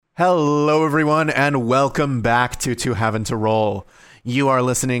Hello, everyone, and welcome back to Having to Roll. You are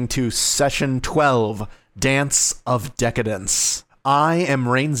listening to Session 12, Dance of Decadence. I am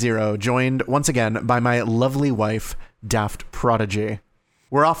Rain Zero, joined once again by my lovely wife, Daft Prodigy.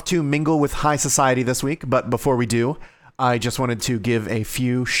 We're off to mingle with high society this week, but before we do, I just wanted to give a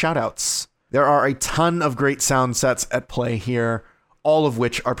few shout-outs. There are a ton of great sound sets at play here, all of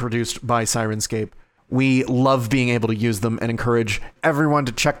which are produced by Syrinscape. We love being able to use them and encourage everyone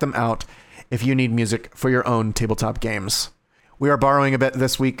to check them out if you need music for your own tabletop games. We are borrowing a bit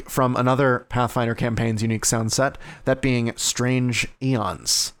this week from another Pathfinder campaign's unique sound set, that being Strange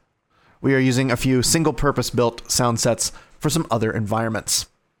Eons. We are using a few single-purpose built sound sets for some other environments.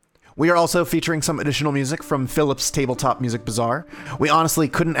 We are also featuring some additional music from Philip's Tabletop Music Bazaar. We honestly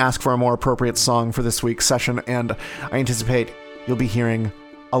couldn't ask for a more appropriate song for this week's session, and I anticipate you'll be hearing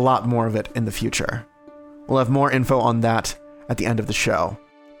a lot more of it in the future. We'll have more info on that at the end of the show.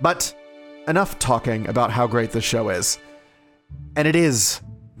 But enough talking about how great this show is. And it is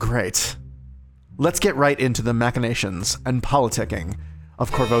great. Let's get right into the machinations and politicking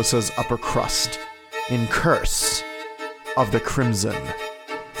of Korvosa's upper crust in Curse of the Crimson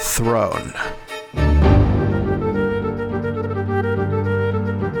Throne.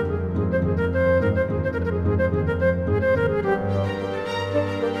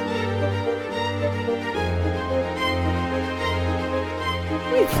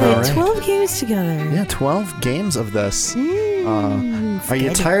 Played 12 games together. Yeah, 12 games of this. Are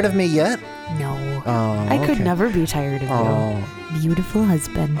you tired of me yet? No. Oh, I could okay. never be tired of you. Beautiful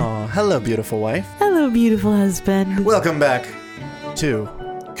husband. Oh, hello, beautiful wife. Hello, beautiful husband. Welcome back to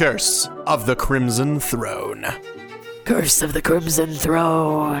Curse of the Crimson Throne. Curse of the Crimson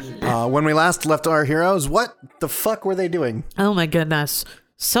Throne. When we last left our heroes, what the fuck were they doing? Oh my goodness.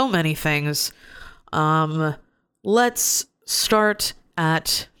 So many things. Let's start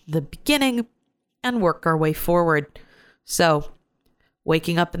at the beginning and work our way forward. So,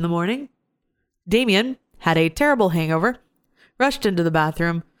 waking up in the morning, Damien had a terrible hangover, rushed into the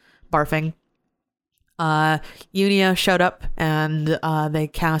bathroom, barfing. Unia showed up and they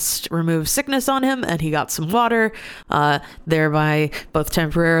cast Remove Sickness on him, and he got some water, thereby both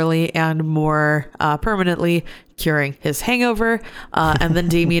temporarily and more permanently curing his hangover. And then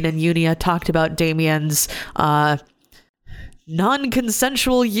Damien and Unia talked about Damien's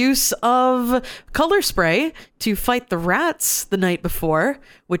non-consensual use of color spray to fight the rats the night before,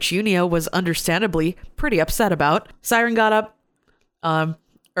 which Unia was understandably pretty upset about. Siren got up, or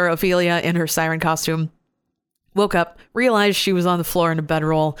Ophelia in her siren costume, woke up, realized she was on the floor in a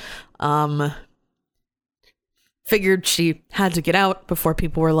bedroll, figured she had to get out before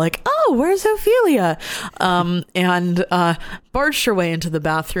people were like, oh, where's Ophelia? And barged her way into the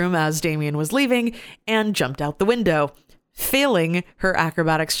bathroom as Damien was leaving and jumped out the window, failing her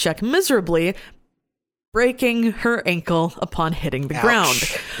acrobatics check miserably, breaking her ankle upon hitting the ground.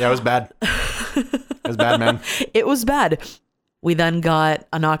 Yeah, it was bad. It was bad, man. It was bad. We then got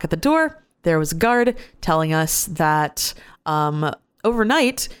a knock at the door. There was a guard telling us that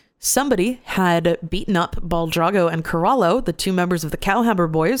overnight, somebody had beaten up Baldrago and Corallo, the two members of the Cowhammer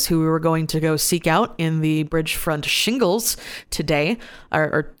Boys who we were going to go seek out in the Bridgefront Shingles today,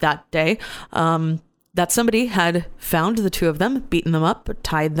 or that day. That somebody had found the two of them, beaten them up,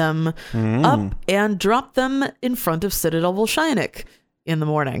 tied them up, and dropped them in front of Citadel Volshynik in the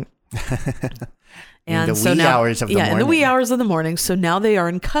morning. In the wee hours of the morning. In the wee hours of the morning. So now they are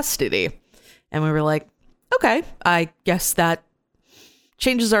in custody. And we were like, okay, I guess that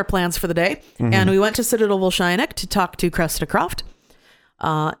changes our plans for the day. And we went to Citadel Volshynik to talk to Cressida Croft.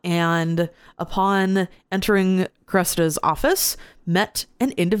 And upon entering Cressida's office, met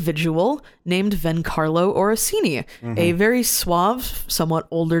an individual named Vencarlo Orsini, a very suave, somewhat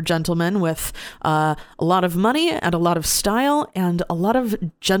older gentleman with a lot of money and a lot of style and a lot of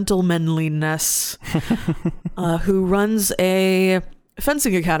gentlemanliness, who runs a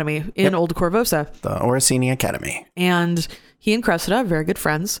fencing academy in Old Korvosa. The Orsini Academy. And he and Cressida are very good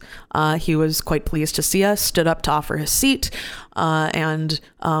friends. He was quite pleased to see us, stood up to offer his seat, and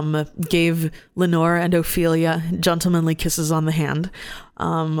gave Lenore and Ophelia gentlemanly kisses on the hand,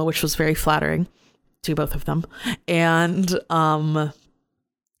 which was very flattering to both of them. And,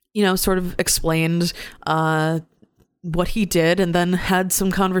 sort of explained what he did, and then had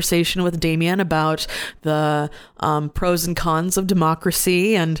some conversation with Damien about the pros and cons of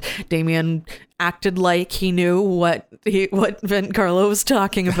democracy, and Damien acted like he knew what Vencarlo was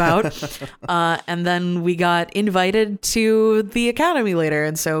talking about. And then we got invited to the academy later,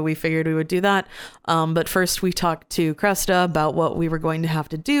 and so we figured we would do that. But first we talked to Cresta about what we were going to have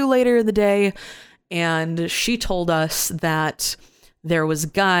to do later in the day, and she told us that there was a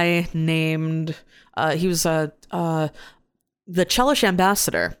guy named, he was the Chelish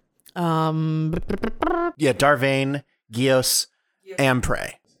ambassador. Darvain Gios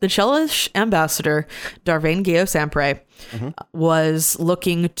Ampre. The Chelish ambassador, Darvain Gios Ampre, was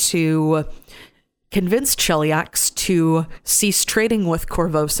looking to convince Cheliax to cease trading with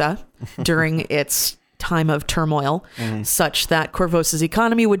Korvosa during its time of turmoil, such that Korvosa's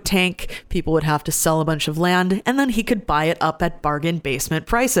economy would tank, people would have to sell a bunch of land, and then he could buy it up at bargain basement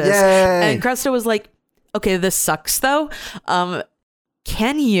prices. Yay! And Cresta was like, okay, this sucks though.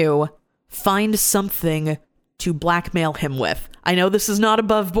 Can you find something to blackmail him with? I know this is not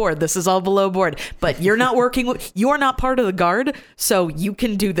above board. This is all below board, but you're not you're not part of the guard, so you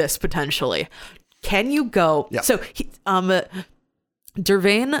can do this potentially. Can you go? Yeah. So,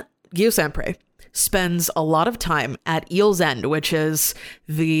 Darvain Gios spends a lot of time at Eel's End, which is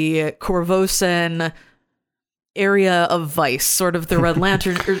the Korvosan area of vice, sort of the Red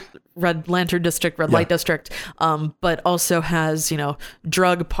Lantern district, Red Light district, but also has,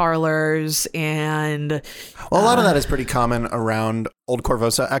 drug parlors and... Well, a lot of that is pretty common around Old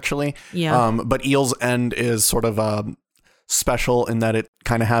Korvosa, actually. Yeah. But Eel's End is sort of special in that it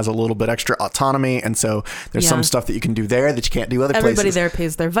kind of has a little bit extra autonomy, and so there's some stuff that you can do there that you can't do other places. Everybody there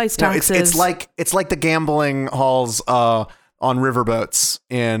pays their vice taxes. It's like the gambling halls on riverboats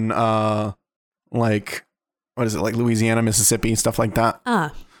in what is it, like Louisiana, Mississippi, stuff like that.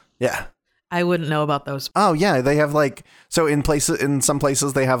 Yeah. I wouldn't know about those. Oh yeah, they have in some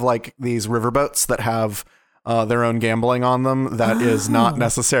places they have like these riverboats that have their own gambling on them that is not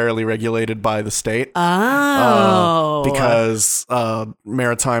necessarily regulated by the state. Because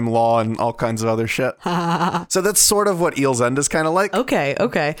maritime law and all kinds of other shit. So that's sort of what Eel's End is kind of like.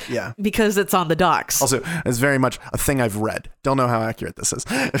 Okay. Yeah. Because it's on the docks. Also, it's very much a thing I've read. Don't know how accurate this is.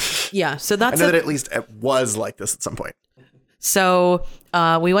 Yeah, so that's I know that at least it was like this at some point. So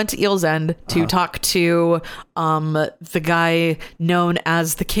we went to Eel's End to talk to the guy known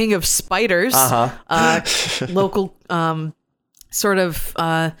as the King of Spiders, local sort of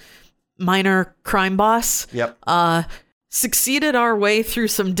minor crime boss. Yep. Succeeded our way through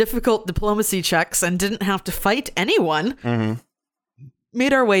some difficult diplomacy checks and didn't have to fight anyone.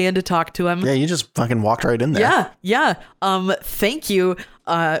 Made our way in to talk to him. Yeah, you just fucking walked right in there. Yeah. Thank you,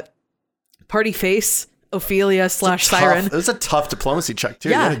 Party Face. Ophelia / Siren. It was a tough diplomacy check too.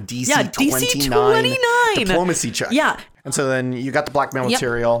 Yeah. You had a DC 29 diplomacy check. Yeah. And so then you got the blackmail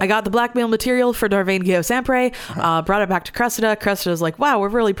material. I got the blackmail material for Darvain Gios Ampre, brought it back to Cressida. Cressida was like, wow, we're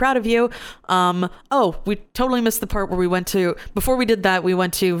really proud of you. We totally missed the part where before we did that, we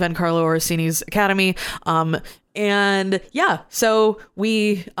went to Vencarlo Orsini's academy. So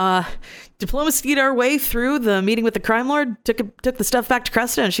we diplomacied our way through the meeting with the crime lord, took the stuff back to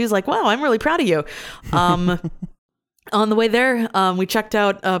Cressida, and she's like, wow, I'm really proud of you. On the way there, we checked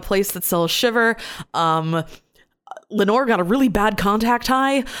out a place that sells Shiver. Lenore got a really bad contact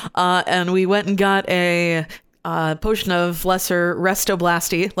high, and we went and got a potion of lesser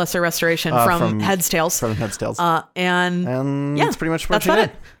restoration from Head's Tales. From Head's Tales. And that's pretty much that's about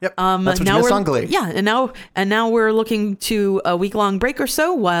it. Yep. That's what you missed on Glee. Yeah, and now we're looking to a week-long break or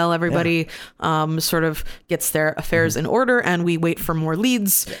so while everybody sort of gets their affairs in order, and we wait for more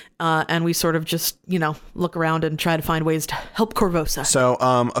leads, and we sort of just look around and try to find ways to help Korvosa. So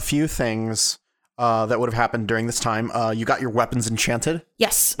a few things that would have happened during this time. You got your weapons enchanted.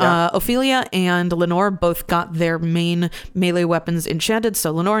 Yes. Ophelia and Lenore both got their main melee weapons enchanted.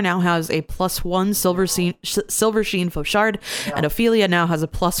 So Lenore now has a +1 Silver Sheen Fauchard, and Ophelia now has a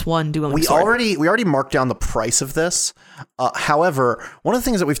 +1 dueling sword. We already marked down the price of this. However, one of the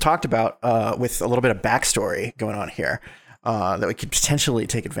things that we've talked about with a little bit of backstory going on here that we could potentially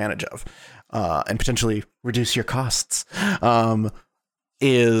take advantage of and potentially reduce your costs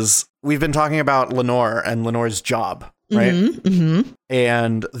is we've been talking about Lenore and Lenore's job, right?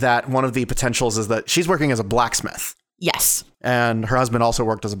 And that one of the potentials is that she's working as a blacksmith. Yes. And her husband also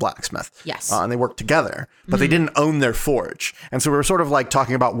worked as a blacksmith. Yes. And they worked together, but they didn't own their forge. And so we were sort of like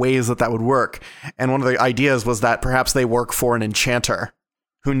talking about ways that would work. And one of the ideas was that perhaps they work for an enchanter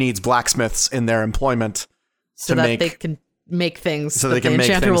who needs blacksmiths in their employment so that they can make things. So they can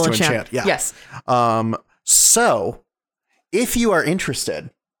make things to enchant. Yeah. Yes. So if you are interested,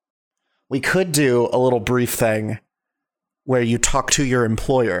 we could do a little brief thing where you talk to your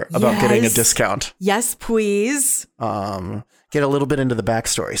employer about getting a discount. Yes, please. Get a little bit into the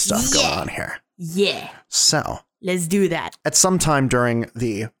backstory stuff going on here. Yeah. So let's do that. At some time during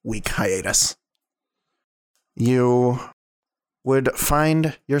the week hiatus, you would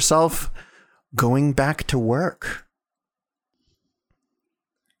find yourself going back to work.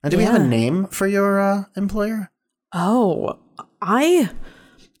 Now, do we have a name for your employer? Oh, I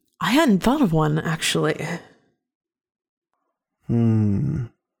hadn't thought of one, actually.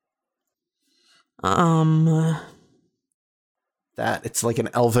 That it's like an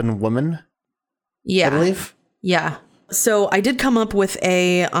elven woman, Yeah. I believe. Yeah. So I did come up with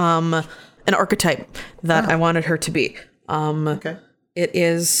an archetype that I wanted her to be. Okay. It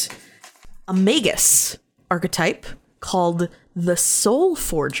is a magus archetype called the Soul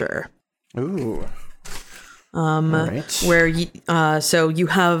Forger. Ooh. All right. Where you are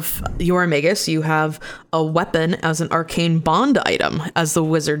a magus, you have a weapon as an arcane bond item, as the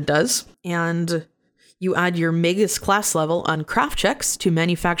wizard does, and you add your magus class level on craft checks to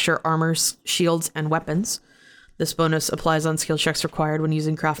manufacture armor, shields, and weapons. This bonus applies on skill checks required when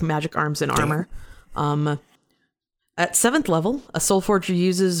using craft magic arms and armor. At 7th level, a Soul Forger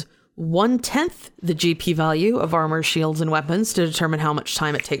uses 1/10 the GP value of armor, shields, and weapons to determine how much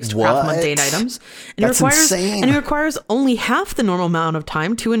time it takes to craft mundane items. And That's insane. And it requires only half the normal amount of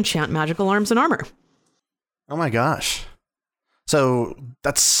time to enchant magical arms and armor. Oh my gosh. So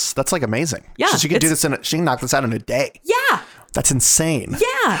that's like amazing. Yeah, So she can do this she can knock this out in a day. Yeah. That's insane.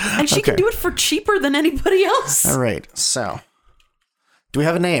 Yeah. And she can do it for cheaper than anybody else. All right. So do we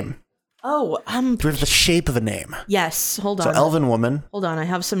have a name? Oh, Do we have the shape of a name? yes. Hold So on. elven woman. Hold on. I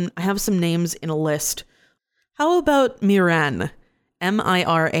have some names in a list. How about Miran?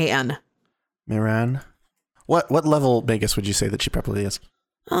 Miran. Miran. What level magus would you say that she probably is?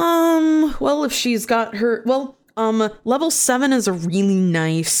 Well, if she's got her, level 7 is a really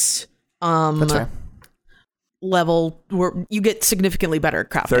nice, That's fair. level where you get significantly better at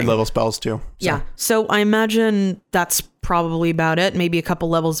crafting. 3rd level spells too. So. Yeah. So I imagine that's probably about it. Maybe a couple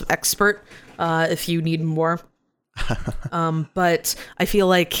levels of expert, if you need more. But I feel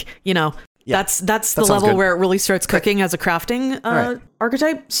like, that's the level good. where it really starts cooking as a crafting, right.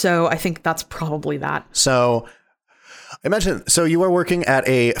 archetype. So I think that's probably that. So imagine, you are working at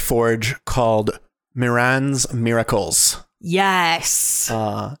a forge called Miran's Miracles. Yes.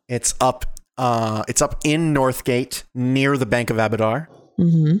 It's up in Northgate near the Bank of Abadar.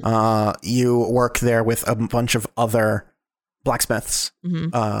 You work there with a bunch of other blacksmiths,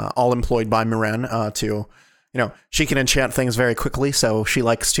 all employed by Miran to, she can enchant things very quickly. So she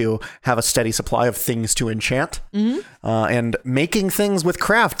likes to have a steady supply of things to enchant. And making things with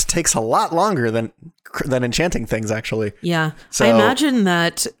craft takes a lot longer than enchanting things, actually. Yeah. So, I imagine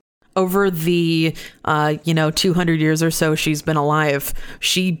that over the 200 years or so she's been alive,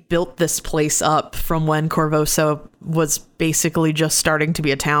 she built this place up from when Korvosa was basically just starting to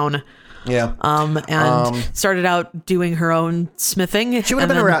be a town. Yeah. And started out doing her own smithing. She would have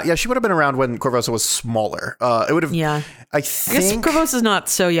been around. Yeah, she would have been around when Korvosa was smaller. It would have. Yeah. I guess think Korvosa's not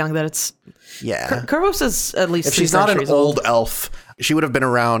so young that it's. Yeah. Korvosa's at least. If she's not an old elf, she would have been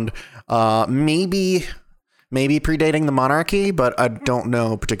around. Maybe predating the monarchy, but I don't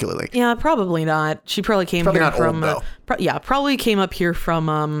know particularly. Yeah, probably not. She probably came Probably here not from. old, though. Probably came up here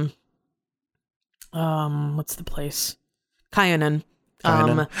from. What's the place? Kyonin.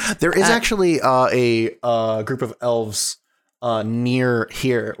 There is actually a group of elves near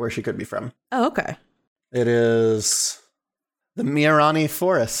here where she could be from. Oh, okay. It is the Mirani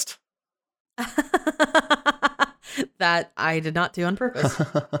Forest. That I did not do on purpose. It's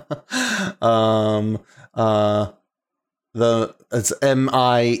Mierani.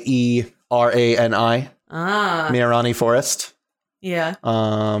 Mirani Forest. Yeah.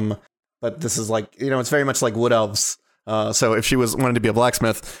 But this is like, it's very much like wood elves. So if she wanted to be a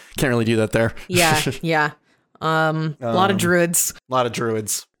blacksmith, can't really do that there. Yeah. A lot of druids. A lot of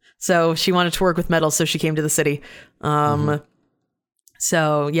druids. So she wanted to work with metal, so she came to the city.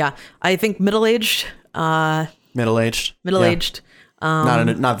 So yeah, I think middle-aged. Middle-aged. Middle-aged.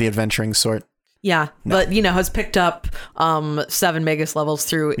 Yeah. Not the adventuring sort. Yeah, no. But has picked up 7 magus levels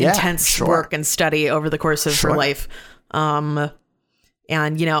through intense work and study over the course of her life. And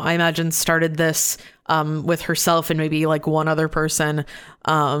I imagine started this with herself and maybe like one other person.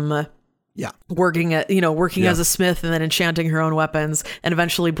 Working as a smith and then enchanting her own weapons and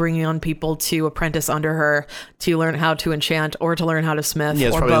eventually bringing on people to apprentice under her to learn how to enchant or to learn how to smith. Yeah,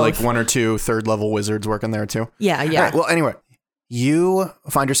 it's or probably both. like 1 or 2 3rd level wizards working there too. Yeah. All right, well, anyway, you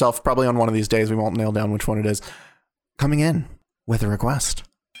find yourself probably on one of these days, we won't nail down which one it is, coming in with a request.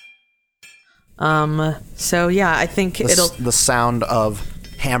 So yeah, I think the sound of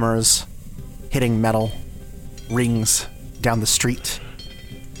hammers hitting metal rings down the street.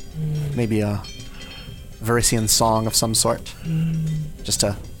 Maybe a Varisian song of some sort, just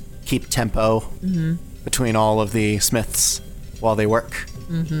to keep tempo between all of the smiths while they work.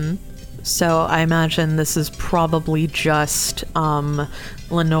 So I imagine this is probably just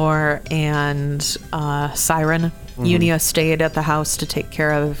Lenore and Siren. Unia stayed at the house to take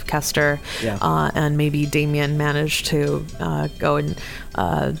care of Kester, and maybe Damien managed to go to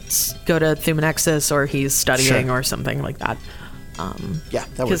Thumanexis, or he's studying or something like that. That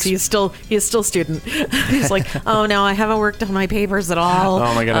works. Because he's still student. He's like, oh no, I haven't worked on my papers at all.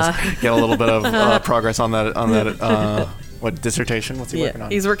 Oh my goodness, get a little bit of progress on that. What dissertation? What's he working on?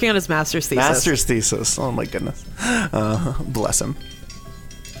 He's working on his master's thesis. Oh my goodness, bless him.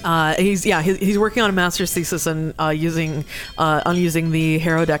 He's working on a master's thesis and using the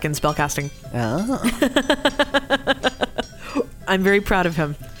Hero deck in spellcasting. Oh. I'm very proud of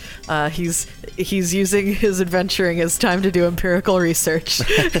him. He's using his adventuring as time to do empirical research.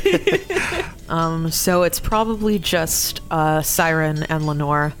 So it's probably just Siren and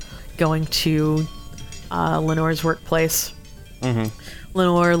Lenore going to Lenore's workplace.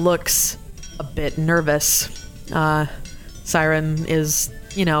 Lenore looks a bit nervous. Siren is,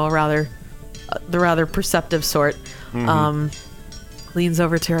 the rather perceptive sort. Leans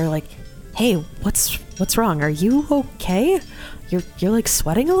over to her like, "Hey, what's wrong? Are you okay? You're like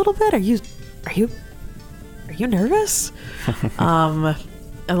sweating a little bit. Are you nervous?"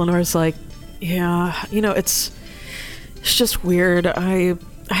 Eleanor's like, "Yeah, it's just weird. I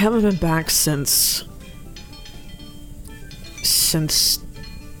haven't been back since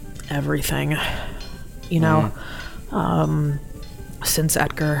everything, since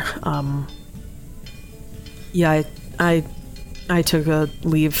Edgar. I took a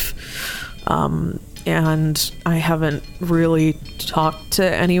leave, and I haven't really talked to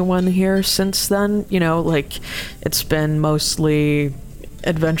anyone here since then. It's been mostly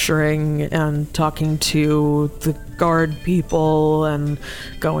adventuring and talking to the guard people and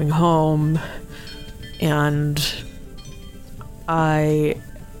going home, and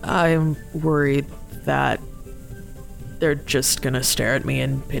I'm worried that they're just gonna stare at me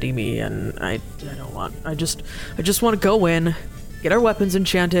and pity me, and I just want to go in, get our weapons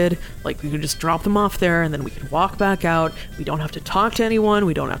enchanted, like we can just drop them off there and then we can walk back out. We don't have to talk to anyone,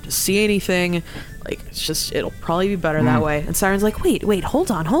 we don't have to see anything. Like, it'll probably be better that way." And Siren's like, wait,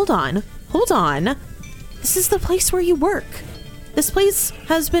 hold on. This is the place where you work. This place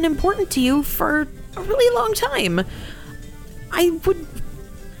has been important to you for a really long time. I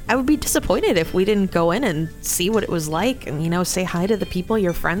would be disappointed if we didn't go in and see what it was like and, say hi to the people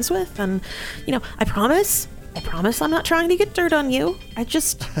you're friends with. And, I promise I'm not trying to get dirt on you. I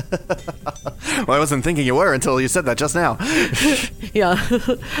just... Well, I wasn't thinking you were until you said that just now. Yeah.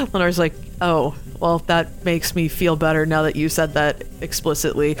 Lenore's like, oh, well, that makes me feel better now that you said that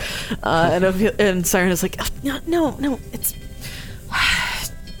explicitly. And Siren is like, no, it's...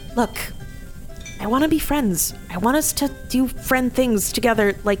 Look... I want to be friends. I want us to do friend things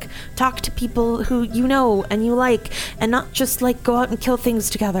together, like talk to people who you know and you like, and not just like go out and kill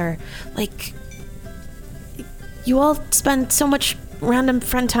things together. Like, you all spend so much random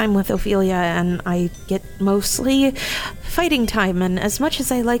friend time with Ophelia, and I get mostly fighting time, and as much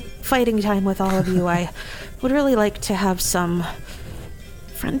as I like fighting time with all of you, I would really like to have some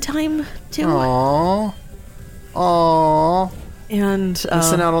friend time too. Aww. And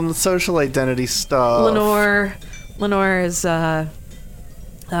missing out on the social identity stuff. Lenore is her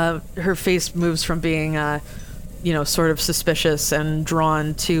face moves from being sort of suspicious and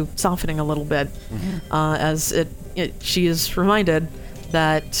drawn to softening a little bit, as she is reminded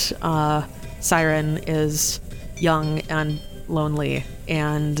that Siren is young and lonely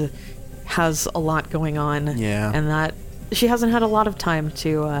and has a lot going on, and that she hasn't had a lot of time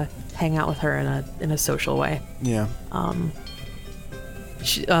to hang out with her in a social way.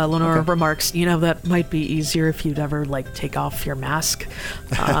 Lenore remarks, that might be easier if you'd ever take off your mask.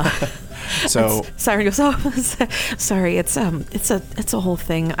 So Siren goes, "Oh, sorry. It's a whole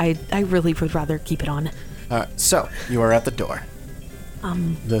thing. I really would rather keep it on." So you are at the door.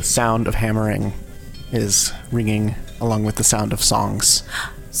 The sound of hammering is ringing along with the sound of songs.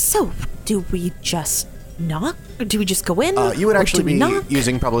 So do we just knock? Or do we just go in? You would actually be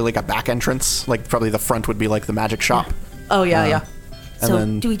using probably a back entrance. Probably the front would be the magic shop. Oh yeah. So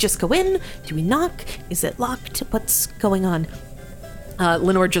then, do we just go in? Do we knock? Is it locked? What's going on?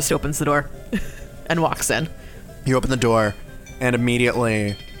 Lenore just opens the door and walks in. You open the door, and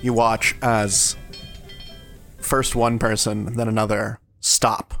immediately you watch as first one person, then another,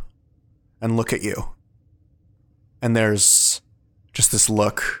 stop and look at you. And there's just this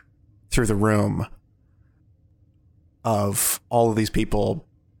look through the room of all of these people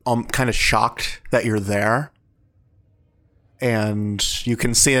kind of shocked that you're there. And you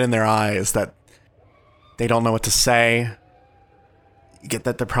can see it in their eyes that they don't know what to say. You get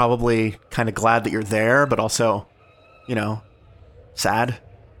that they're probably kind of glad that you're there, but also, sad.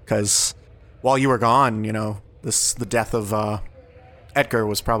 Because while you were gone, the death of Edgar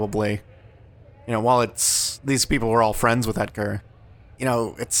was probably, while these people were all friends with Edgar,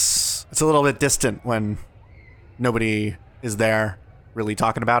 it's a little bit distant when nobody is there really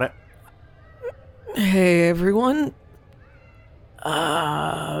talking about it. Hey, everyone.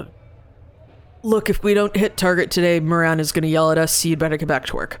 Look, if we don't hit target today, Moran is going to yell at us, so you'd better get back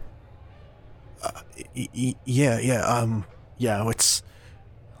to work. Yeah, it's...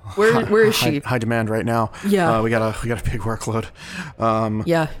 Where is she? High demand right now. Yeah. We got a big workload.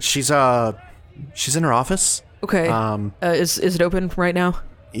 Yeah. She's in her office. Okay. Is it open right now?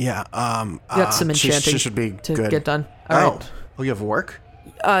 Yeah. Got some enchanting she should be to good. get done. All right. Oh, you have work?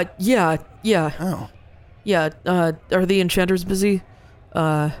 Yeah. Oh. Yeah. Are the enchanters busy?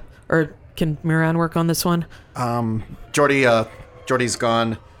 Or can Moran work on this one? Jordy's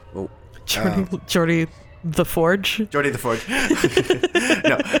gone. Oh. Jordy the Forge? Jordy the Forge.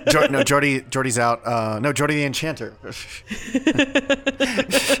 Jordy's out. No, Jordy the Enchanter.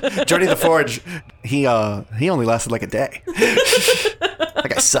 Jordy the Forge. He only lasted like a day. That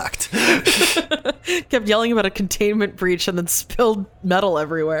guy sucked. Kept yelling about a containment breach and then spilled metal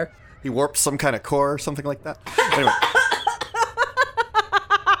everywhere. He warped some kind of core or something like that.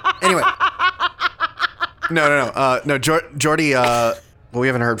 Anyway. No, Jordy, well, we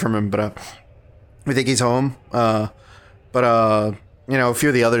haven't heard from him, but we think he's home. But a few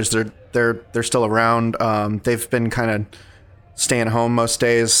of the others, they're still around. They've been kind of staying home most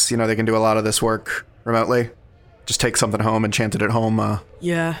days. They can do a lot of this work remotely. Just take something home and chant it at home.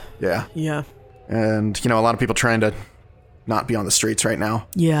 Yeah. Yeah. And, a lot of people trying to not be on the streets right now.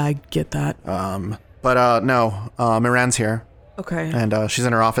 Yeah, I get that. But no, Moran's here. Okay. And she's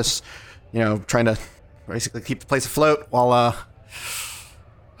in her office, trying to basically keep the place afloat while,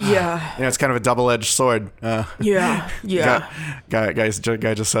 yeah. It's kind of a double-edged sword. Yeah. Guy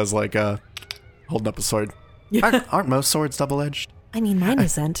just says, holding up a sword. Yeah. Aren't most swords double-edged? I mean, mine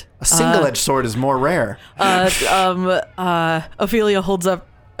isn't. A single-edged sword is more rare. Ophelia holds up,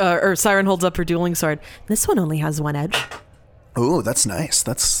 or Siren holds up her dueling sword. This one only has one edge. Ooh, that's nice.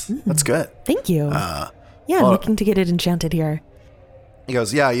 That's good. Thank you. I'm looking to get it enchanted here. He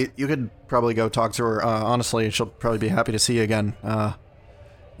goes, yeah, you could probably go talk to her. Honestly, she'll probably be happy to see you again.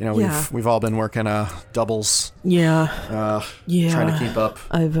 We've all been working doubles. Yeah. Trying to keep up.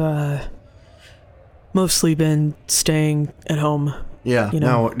 I've mostly been staying at home. Yeah.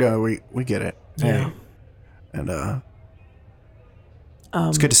 No, we get it. Yeah. Hey. And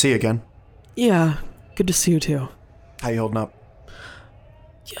it's good to see you again. Yeah. Good to see you too. How you holding up?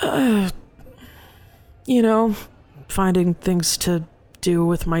 Finding things to do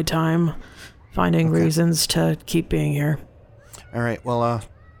with my time, finding reasons to keep being here. All right. Well,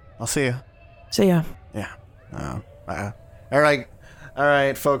 I'll see you. See ya. Yeah. All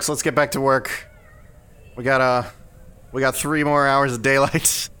right, folks. Let's get back to work. We got 3 more hours of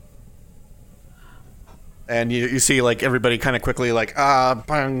daylight. And you see everybody kind of quickly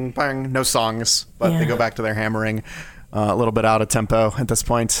bang bang, no songs, but they go back to their hammering. A little bit out of tempo at this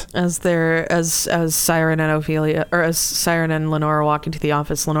point. As Siren and Ophelia, or as Siren and Lenore are walking to the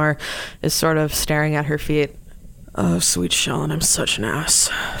office, Lenore is sort of staring at her feet. Oh, sweet Shellen, I'm such an ass.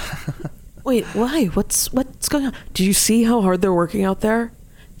 Wait, why? What's going on? Do you see how hard they're working out there?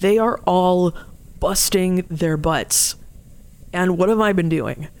 They are all busting their butts. And what have I been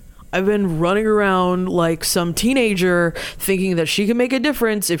doing? I've been running around like some teenager thinking that she can make a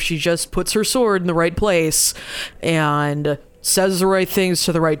difference if she just puts her sword in the right place and says the right things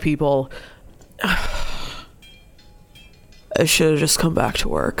to the right people. I should have just come back to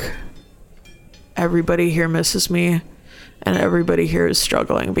work. Everybody here misses me, and everybody here is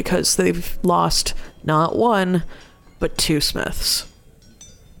struggling because they've lost not 1, but 2 smiths.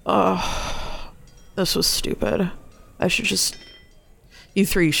 This was stupid. You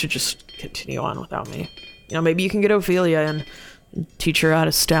 3 should just continue on without me. Maybe you can get Ophelia and teach her how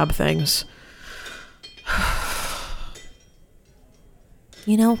to stab things.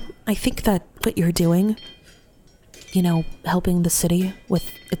 I think that what you're doing, helping the city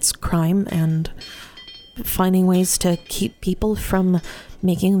with its crime and finding ways to keep people from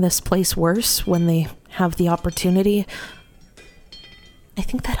making this place worse when they have the opportunity, I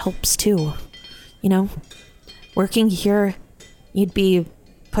think that helps too. Working here, you'd be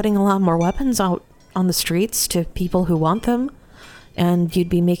putting a lot more weapons out on the streets to people who want them, and you'd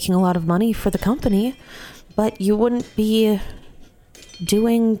be making a lot of money for the company, but you wouldn't be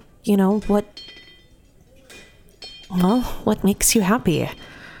doing, what makes you happy.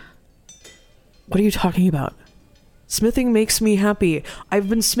 What are you talking about? Smithing makes me happy. I've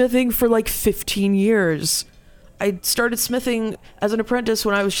been smithing for 15 years. I started smithing as an apprentice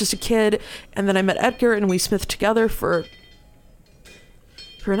when I was just a kid, and then I met Edgar and we smithed together for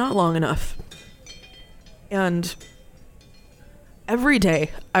not long enough. And every day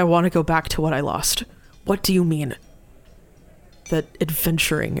I want to go back to what I lost. What do you mean? That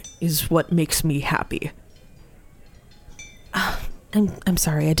adventuring is what makes me happy. I'm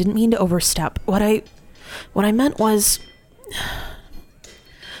sorry, I didn't mean to overstep. What I meant was,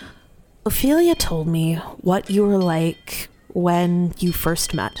 Ophelia told me what you were like when you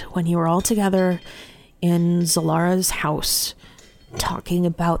first met, when you were all together in Zalara's house, talking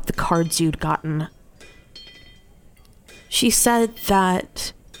about the cards you'd gotten. She said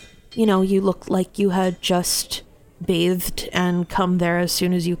that, you know, you looked like you had just bathed and come there as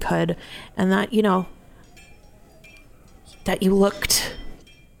soon as you could, and that, you know, that you looked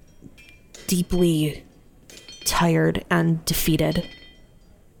deeply tired and defeated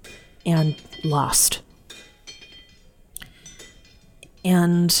and lost.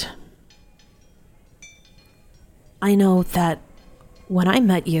 And I know that when I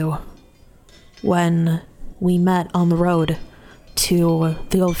met you, when we met on the road to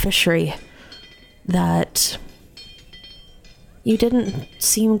the old fishery, that you didn't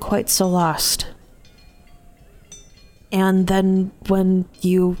seem quite so lost. And then when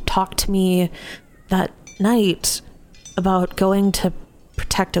you talked to me that night about going to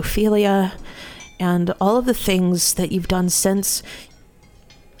protect Ophelia and all of the things that you've done since,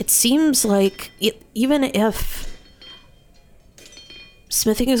 it seems like even if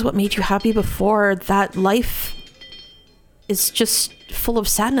smithing is what made you happy before, that life is just full of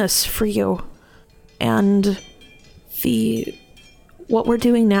sadness for you. And what we're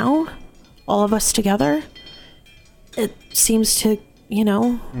doing now, all of us together, it seems to, you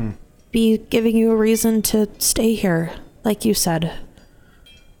know, be giving you a reason to stay here, like you said.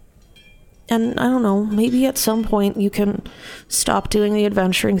 And I don't know, maybe at some point you can stop doing the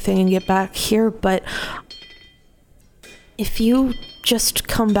adventuring thing and get back here, but if you just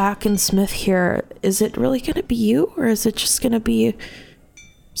come back and smith here, is it really going to be you, or is it just going to be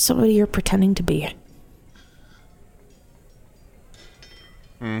somebody you're pretending to be?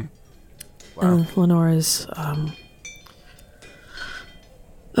 Wow. Lenora's,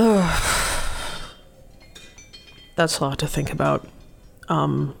 that's a lot to think about.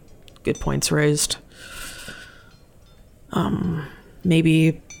 Good points raised.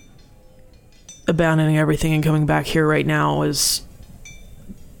 Maybe abandoning everything and coming back here right now is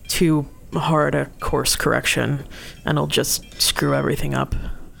too hard a course correction, and it'll just screw everything up.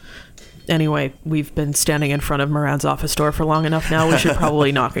 Anyway, we've been standing in front of Moran's office door for long enough now. We should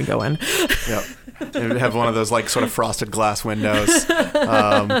probably knock and go in. Yep. And have one of those like sort of frosted glass windows.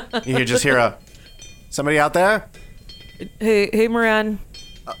 You just hear somebody out there? Hey, Moran.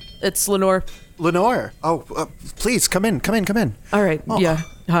 It's Lenore. Lenore. Oh, please come in. All right. Oh. Yeah.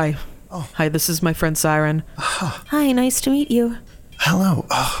 Hi. Oh. Hi, this is my friend Siren. Hi, nice to meet you. Hello.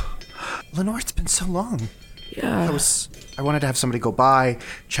 Oh, Lenore, it's been so long. Yeah. I wanted to have somebody go by,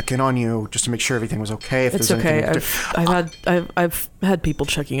 check in on you, just to make sure everything was okay. If It's there's okay. anything I've had people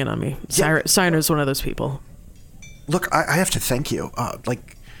checking in on me. Yeah. Siren's one of those people. Look, I have to thank you. I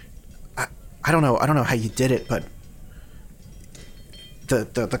don't know how you did it, but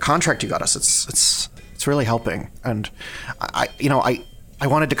the contract you got us, it's really helping. And I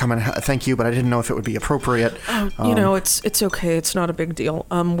wanted to come and thank you, but I didn't know if it would be appropriate. It's okay. It's not a big deal.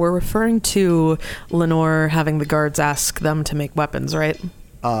 We're referring to Lenore having the guards ask them to make weapons, right?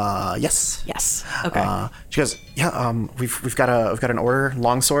 Yes. Yes. Okay. She goes, yeah. We've got an order,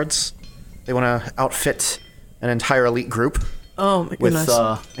 longswords. They want to outfit an entire elite group. Oh my goodness.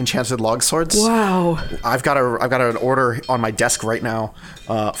 With enchanted log swords. Wow. I've got an order on my desk right now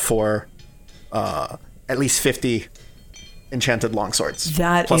for at least 50 enchanted longswords.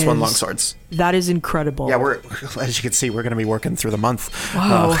 Plus one longswords. That is incredible. Yeah, we're, as you can see, we're going to be working through the month.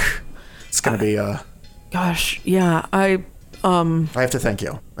 Wow. It's going to be gosh, yeah. I have to thank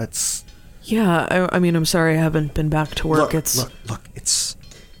you. It's yeah. I mean, I'm sorry I haven't been back to work. Look. It's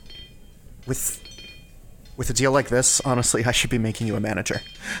with a deal like this. Honestly, I should be making you a manager.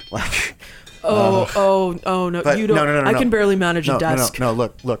 Like. Oh no! But You don't. No. I can barely manage a desk. No.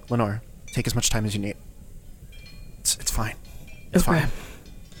 Look, Lenore. Take as much time as you need. It's fine. It's Okay.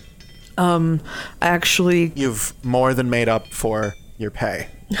 fine. I actually. You've more than made up for your pay.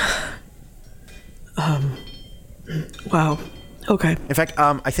 Wow. Okay. In fact,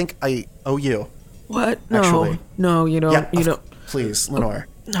 I think I owe you. What? No. Actually. No, you don't. Yeah, You don't. please, Lenore.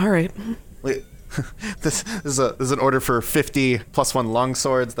 All right. Wait, this is an order for 50 plus one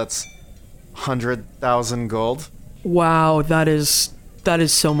longswords. That's 100,000 gold. Wow. That is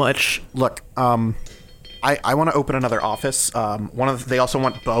so much. Look, I want to open another office. They also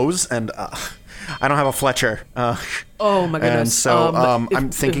want bows, and I don't have a Fletcher. Oh my goodness. And so I'm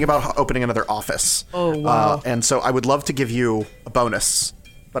if- thinking about opening another office. Oh, wow. And so I would love to give you a bonus,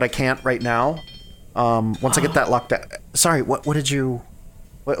 but I can't right now. Once I get that locked out. Sorry, what did you?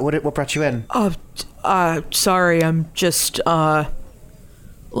 What brought you in? Sorry, I'm just a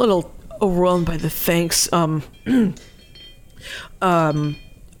little overwhelmed by the thanks.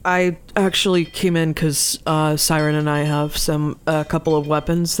 I actually came in because Siren and I have a couple of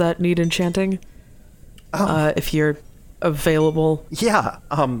weapons that need enchanting. If you're available. Yeah.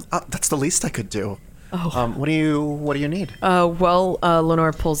 That's the least I could do. Oh. What do you need?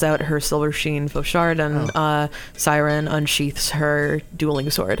 Lenore pulls out her silver sheen fauchard, and Siren unsheaths her dueling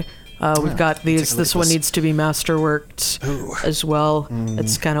sword. We've got these. take a look This at one this. needs to be masterworked Ooh. as well.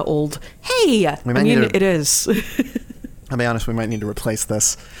 It's kind of old. Hey, might need to- it is. I'll be honest, we might need to replace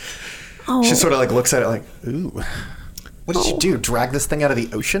this. Oh, She sort of like looks at it like, ooh. What did you do? Drag this thing out of the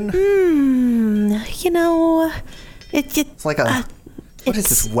ocean? you know, It's like what is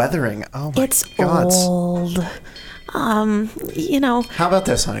this weathering? Oh my it's god. old. You know, How about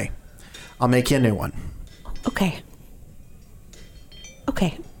this, honey? I'll make you a new one. okay.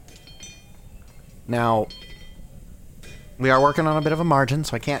 Okay. Now, we are working on a bit of a margin,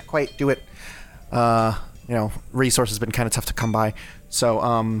 so I can't quite do it. Resources been kind of tough to come by.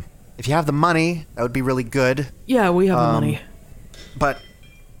 So, if you have the money, that would be really good. Yeah, we have the money. But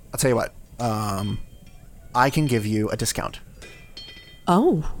I'll tell you what. I can give you a discount.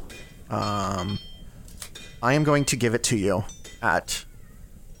 Oh. I am going to give it to you at,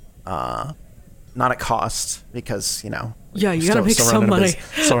 not at cost, because, Yeah, you gotta make still some running money.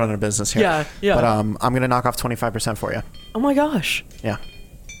 still running a business here. Yeah, yeah. But I'm going to knock off 25% for you. Oh my gosh. Yeah.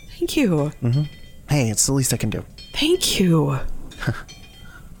 Thank you. Hey, it's the least I can do. Thank you.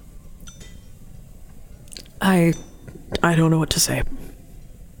 I don't know what to say.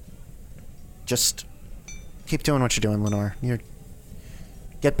 Just keep doing what you're doing, Lenore.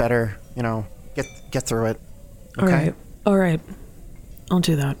 Get better, get through it. Okay? All right. I'll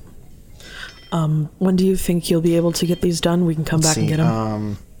do that. When do you think you'll be able to get these done? We can come back and get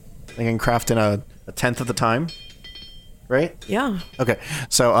them. They can craft in a tenth of the time, right? Yeah. Okay,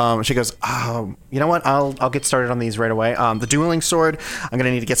 so she goes, you know what? I'll get started on these right away. The dueling sword, I'm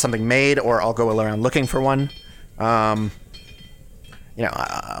gonna need to get something made, or I'll go around looking for one.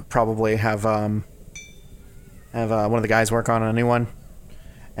 Probably have one of the guys work on a new one,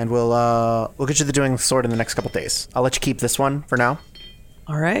 and we'll get you the dueling sword in the next couple days. I'll let you keep this one for now.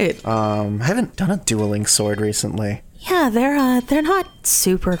 All right. I haven't done a dueling sword recently. Yeah, they're not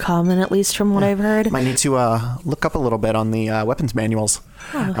super common, at least from what I've heard. Might need to look up a little bit on the weapons manuals.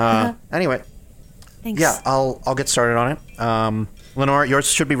 Anyway, Thanks. yeah, I'll get started on it. Lenore, yours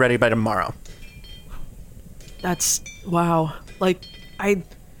should be ready by tomorrow. That's wow. Like I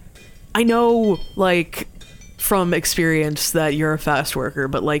know like from experience that you're a fast worker,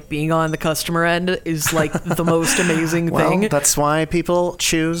 but like being on the customer end is like the most amazing thing. Well, that's why people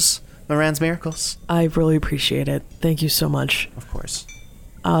choose Moran's Miracles. I really appreciate it. Thank you so much. Of course.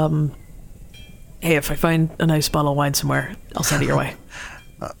 Hey, if I find a nice bottle of wine somewhere, I'll send it your way.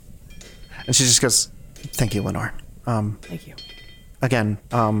 And she just goes, "Thank you, Lenore. Thank you. Again,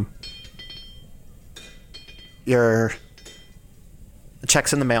 your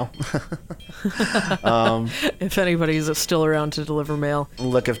check's in the mail. If anybody's still around to deliver mail.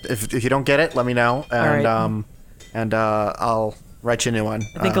 Look, if you don't get it, let me know, and right. I'll write you a new one.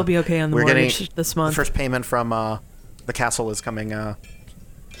 I think I'll be okay on the we're mortgage getting this month. The first payment from the castle is coming end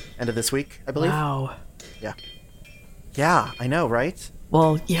of this week, I believe. Wow. Yeah. Yeah, I know, right?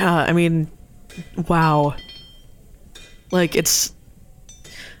 Well, yeah, I mean, wow. Like, it's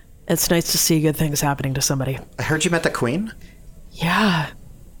nice to see good things happening to somebody. I heard you met the queen. Yeah.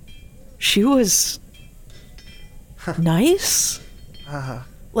 She was nice.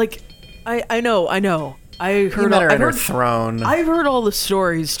 Like, I know. I You heard met her I at her heard, throne. I've heard all the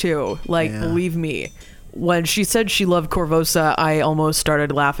stories too. Like, Yeah. believe me, when she said she loved Corvosa, I almost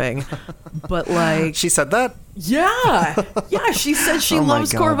started laughing. But like, She said that? yeah, she said she Oh my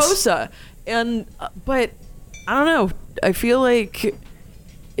loves God. Corvosa, and but I don't know. I feel like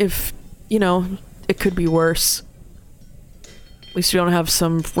if it could be worse. At least we don't have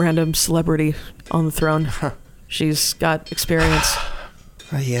some random celebrity on the throne. She's got experience.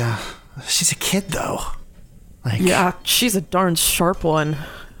 Yeah. She's a kid, though. Like, Yeah, she's a darn sharp one.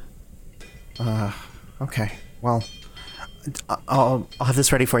 Okay. Well, I'll have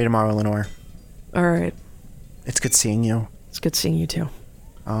this ready for you tomorrow, Lenore. All right, It's good seeing you. it's good seeing you too.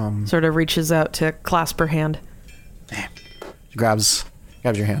 Sort of reaches out to clasp her hand, She grabs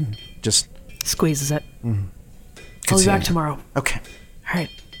your hand. Just squeezes it. I'll be seeing back you. tomorrow. Okay. All right.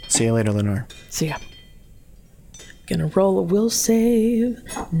 See you later, Lenore. See ya. Gonna roll a will save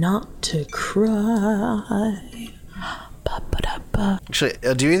not to cry. Ba-ba-da-ba. Actually,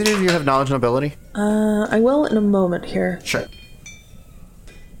 do either of you have knowledge and ability? I will in a moment here. Sure.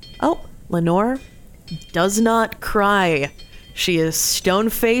 Oh, Lenore does not cry. She is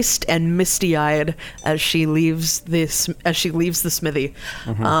stone-faced and misty-eyed as she leaves the smithy.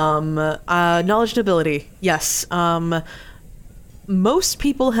 Knowledge and ability, yes. Most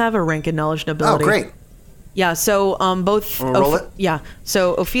people have a rank in knowledge and Oh, ability. great. Yeah, so both. Roll it? Yeah,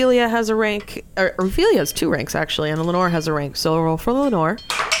 so Ophelia has a rank. Or Ophelia has 2 ranks actually, and Lenore has a rank. So I'll roll for Lenore.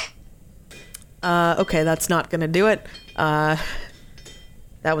 Okay, that's not gonna do it. That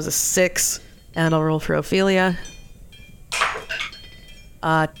was a 6, and I'll roll for Ophelia.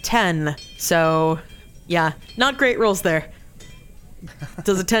 10. So, yeah, not great rolls there.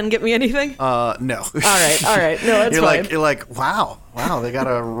 Does a 10 get me anything? No. All right. No, that's fine. You're like, wow, they got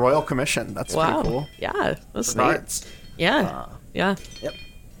a royal commission. That's Wow. pretty cool. Yeah, that's neat. Congrats. Yeah, yeah, Yep.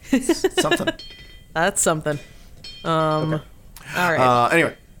 Something. that's something. All right.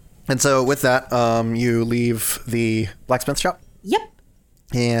 Anyway, and so with that, you leave the blacksmith shop Yep.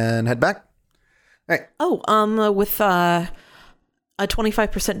 and head back. All right. Oh, with a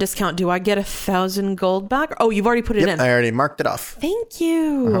 25% discount, do I get 1,000 gold back? Oh, you've already put it in. I already marked it off. Thank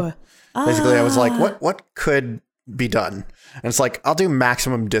you. Basically, I was like, what could be done? And it's like, I'll do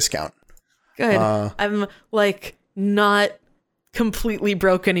maximum discount. Good. I'm like not completely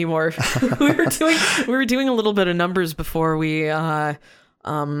broke anymore. we were doing a little bit of numbers before we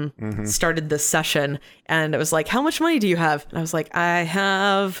started this session, and it was like, how much money do you have? And I was like, I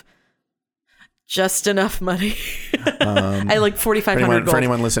have just enough money. I like 4,500 gold. For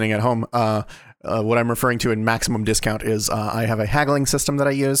anyone listening at home, what I'm referring to in maximum discount is I have a haggling system that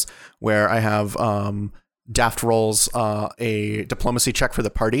I use where I have Daft rolls a diplomacy check for the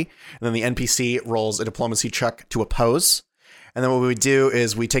party, and then the NPC rolls a diplomacy check to oppose. And then what we do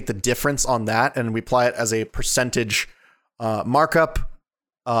is we take the difference on that and we apply it as a percentage markup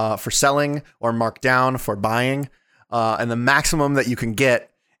for selling or markdown for buying. And the maximum that you can get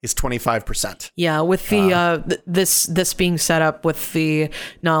is 25%. Yeah, with the this being set up with the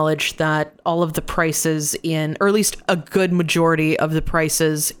knowledge that all of the prices in, or at least a good majority of the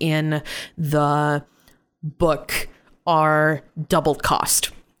prices in the book are double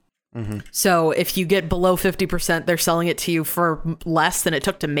cost. So if you get below 50%, they're selling it to you for less than it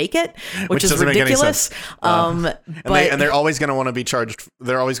took to make it, which is doesn't make any ridiculous. sense. And they're always going to want to be charged.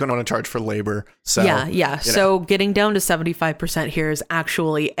 They're always going to want to charge for labor. So yeah. you know. So getting down to 75% here is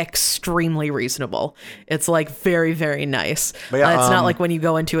actually extremely reasonable. It's like very, very nice. But yeah, it's not like when you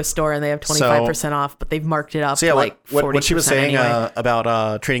go into a store and they have 25% off, but they've marked it up So yeah, to like 40%. what she was saying anyway.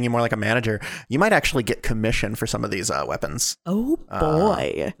 about treating you more like a manager, you might actually get commission for some of these weapons Oh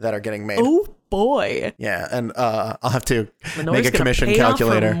boy. that are getting made. Oh boy. Yeah, and I'll have to Lenore's make a gonna commission pay off her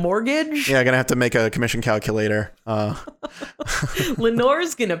calculator. mortgage. Yeah, I'm gonna have to make a commission calculator.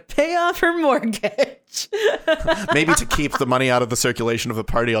 Lenore's gonna pay off her mortgage. Maybe to keep the money out of the circulation of the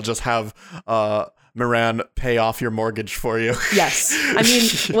party, I'll just have Moran pay off your mortgage for you. Yes. I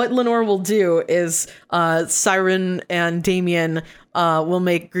mean, what Lenore will do is Siren and Damien will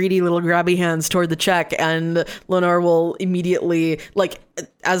make greedy little grabby hands toward the check, and Lenore will immediately, like,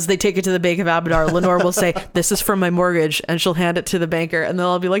 as they take it to the Bank of Abadar, Lenore will say, "This is from my mortgage," and she'll hand it to the banker, and they'll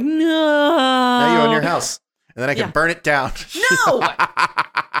all be like, "No." Now you own your house, and then I can Yeah. burn it down. No.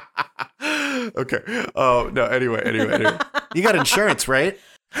 Okay. Oh no. Anyway. You got insurance, right?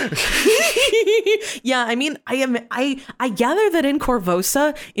 Yeah, I mean, I gather that in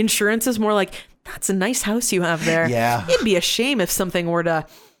Corvosa, insurance is more like, that's a nice house you have there. Yeah. It'd be a shame if something were to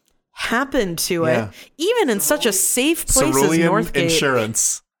happen to Yeah. it, even in such a safe place as Cerulean Northgate.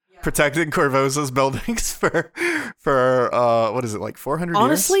 Insurance. Protecting Corvosa's buildings for what is it, like 400 years?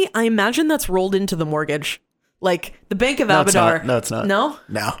 Honestly, I imagine that's rolled into the mortgage. Like the Bank of No, it's Abadar. not. No, it's not. No?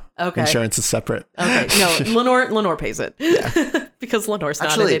 No. Okay. Insurance is separate. Okay. No, Lenore pays it. Because Lenore's not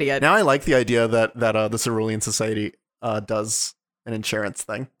Actually, an idiot. now I like the idea that the Cerulean Society does an insurance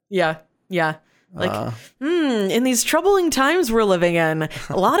thing. Yeah. Like, in these troubling times we're living in,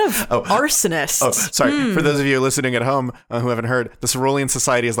 a lot of arsonists. Oh, sorry. For those of you listening at home who haven't heard, the Cerulean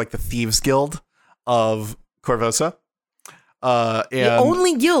Society is like the Thieves Guild of Corvosa. The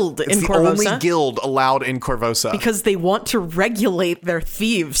only guild in the Corvosa. only guild allowed in Corvosa. Because they want to regulate their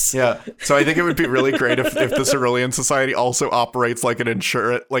thieves. Yeah, so I think it would be really great if the Cerulean Society also operates like an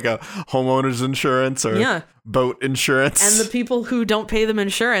like a homeowner's insurance or Yeah. boat insurance. And the people who don't pay them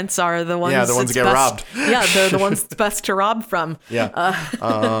insurance are the ones. Yeah, the ones it's that get best- robbed. Yeah, they're the ones it's best to rob from. Yeah.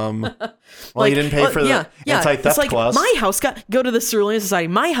 Well, you didn't pay for the anti-theft it's like clause. My house go to the Cerulean Society.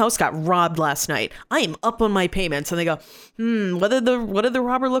 My house got robbed last night. I am up on my payments, and they go, what did the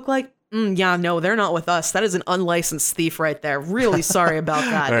robber look like? Yeah, no, they're not with us. That is an unlicensed thief right there. Really sorry about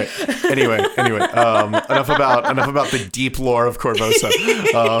that. All right. Anyway, enough about the deep lore of Korvosa.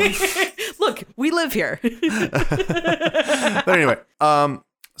 Look, we live here. But anyway,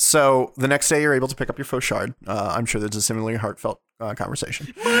 so the next day you're able to pick up your faux shard. I'm sure there's a similarly heartfelt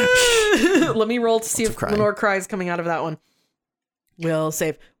conversation. Let me roll to see Lots if of crying. Lenore cries coming out of that one. Will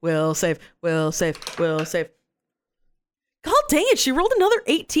save. Will save. Will save. Will save. God dang it, she rolled another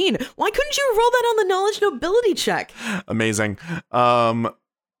 18. Why couldn't you roll that on the knowledge nobility check? Amazing. And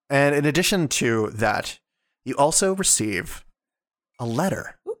in addition to that, you also receive a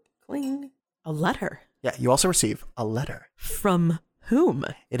letter. Oop, cling. A letter. Yeah, you also receive a letter. From whom?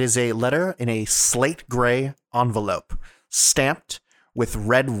 It is a letter in a slate gray envelope, stamped with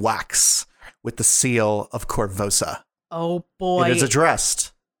red wax with the seal of Korvosa. Oh boy. It is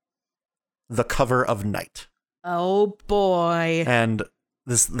addressed The Cover of Night. Oh boy. And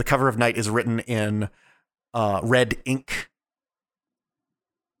the Cover of Night is written in red ink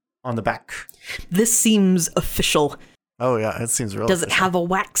on the back. This seems official. Oh yeah, it seems real. Does it have a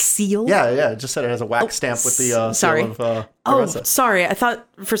wax seal? Yeah, it just said it has a wax stamp with the sorry. seal of Oh, Korvosa. sorry. I thought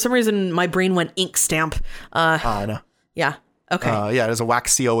for some reason my brain went ink stamp. I know. Yeah. Okay. Yeah, it has a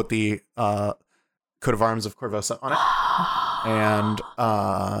wax seal with the coat of arms of Korvosa on it. And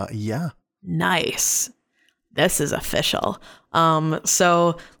yeah. Nice. This is official.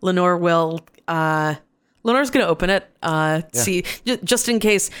 So Lenore will Lenore's gonna open it. See, just in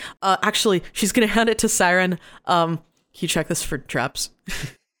case. Actually, she's gonna hand it to Siren. Can you check this for traps?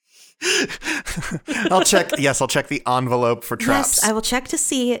 I'll check the envelope for traps. Yes, I will check to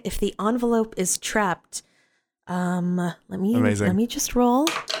see if the envelope is trapped. Let Amazing. me just roll.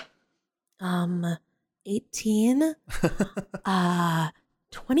 18.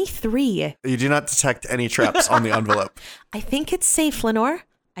 23. You do not detect any traps on the envelope. I think it's safe, Lenore.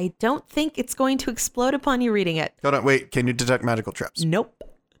 I don't think it's going to explode upon you reading it. Hold on, wait. Can you detect magical traps? Nope.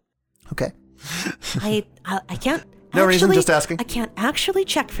 Okay. I can't. No reason, just asking. I can't actually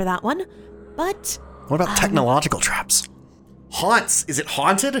check for that one, but What about technological traps? Haunts. Is it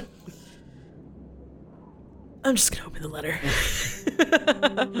haunted? I'm just gonna open the letter.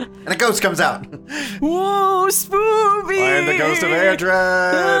 And a ghost comes out. Whoa, Spoopy! I am the ghost of Airdred.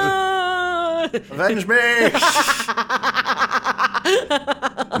 Avenge me!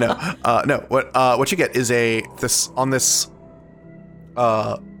 No. What you get is this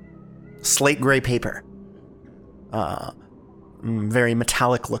slate gray paper, very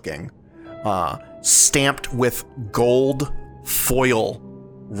metallic looking, stamped with gold foil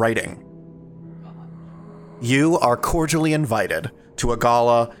writing. You are cordially invited to a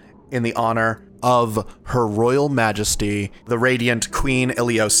gala in the honor of Her Royal Majesty, the Radiant Queen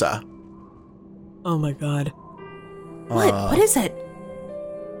Iliosa. Oh my god. what is it?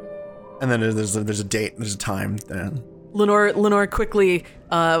 And then there's a date, there's a time. Then Lenore quickly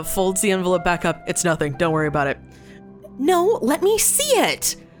folds the envelope back up. It's nothing. Don't worry about it. No, let me see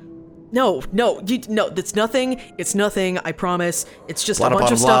it. No, it's nothing. It's nothing. I promise. It's just blah, a bunch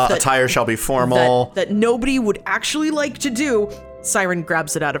blah, of blah, stuff that attire shall be formal. that nobody would actually like to do. Siren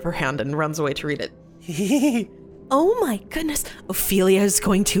grabs it out of her hand and runs away to read it. Oh my goodness. Ophelia is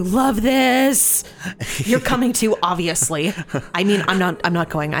going to love this. You're coming too, obviously. I mean, I'm not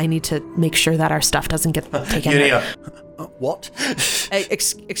going. I need to make sure that our stuff doesn't get taken. What?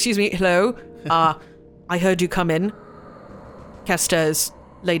 Excuse me. Hello. I heard you come in. Kester's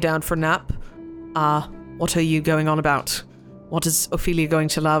lay down for nap. What are you going on about? What is Ophelia going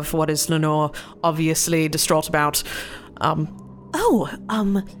to love? What is Lenore obviously distraught about?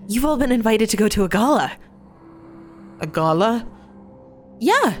 You've all been invited to go to a gala. A gala?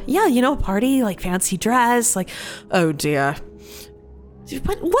 Yeah, a party, like fancy dress, like, Oh dear.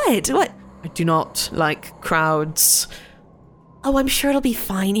 what? I do not like crowds. Oh, I'm sure it'll be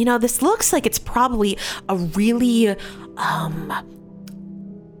fine. This looks like it's probably a really,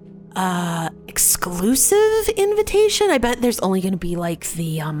 exclusive invitation. I bet there's only going to be like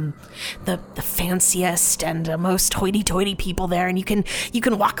the fanciest and most hoity-toity people there, and you can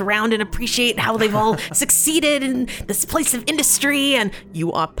walk around and appreciate how they've all succeeded in this place of industry. And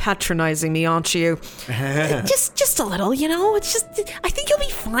You are patronizing me, aren't you? just a little, It's just, I think you'll be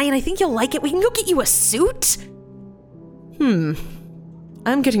fine. I think you'll like it. We can go get you a suit.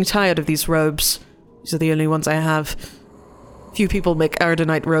 I'm getting tired of these robes. These are the only ones I have. Few people make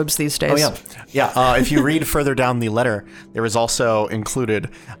Ardenite robes these days. Oh, yeah. If you read further down the letter, there is also included,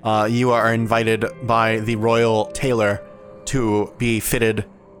 you are invited by the royal tailor to be fitted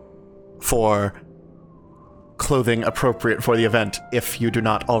for clothing appropriate for the event if you do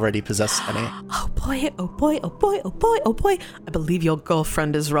not already possess any. Oh boy, oh boy, oh boy, oh boy, oh boy. I believe your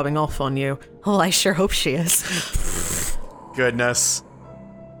girlfriend is rubbing off on you. Oh, I sure hope she is. Goodness.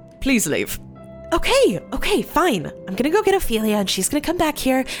 Please leave. Okay, fine. I'm gonna go get Ophelia, and she's gonna come back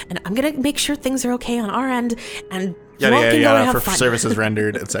here, and I'm gonna make sure things are okay on our end, and you all can go and have for fun. services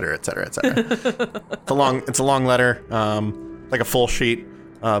rendered, etc., etc., etc. It's a long letter, like a full sheet,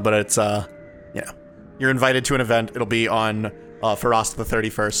 but it's you're invited to an event. It'll be on Farast the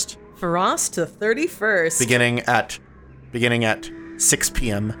 31st. Farast the 31st. Beginning at 6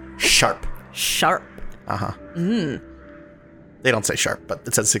 p.m. sharp. Sharp. They don't say sharp, but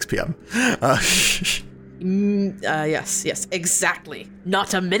it says 6 p.m. Yes, exactly.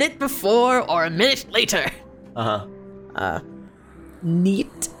 Not a minute before or a minute later.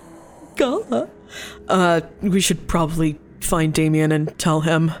 Neat gala. We should probably find Damien and tell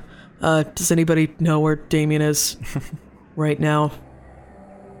him. Does anybody know where Damien is right now?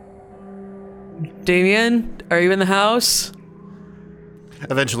 Damien, are you in the house?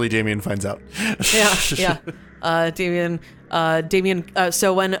 Eventually, Damien finds out. Yeah. Damien,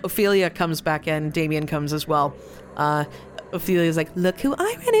 so when Ophelia comes back in, Damien comes as well. Ophelia's like, look who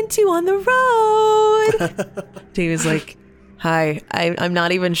I ran into on the road. Damien's like, hi, I'm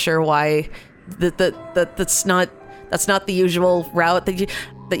not even sure why that's not the usual route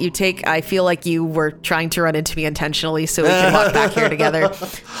that you take. I feel like you were trying to run into me intentionally so we can walk back here together.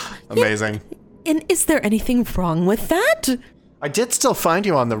 Amazing. And is there anything wrong with that? I did still find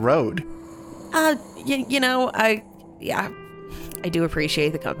you on the road. I do appreciate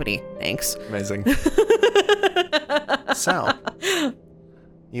the company. Thanks. Amazing. So,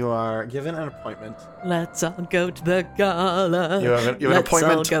 you are given an appointment. Let's all go to the gala. You have an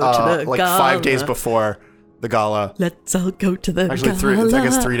appointment like 5 days before the gala. Let's all go to the Actually,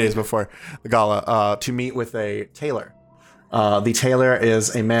 gala. 3 days before the gala to meet with a tailor. The tailor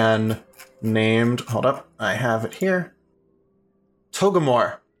is a man named, hold up, I have it here,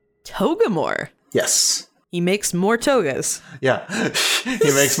 Togamore. Togamore? Yes. He makes more togas. Yeah,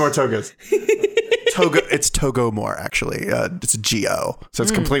 he makes more togas. It's Togomore, actually. It's a G-O, so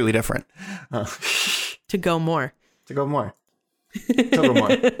it's completely different. To go more. Togomore.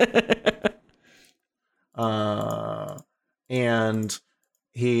 And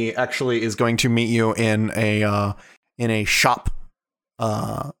he actually is going to meet you in a shop,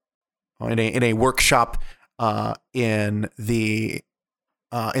 in a workshop, in the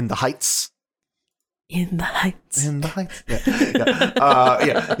Heights. In the Heights.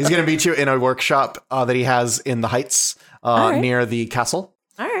 Yeah. He's going to meet you in a workshop that he has in the Heights, right. near the castle.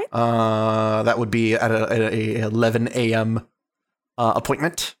 All right. That would be at a 11 a.m.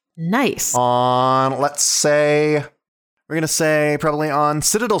 Appointment. Nice. On, let's say, we're going to say probably on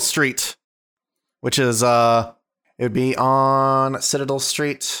Citadel Street, which is, it would be on Citadel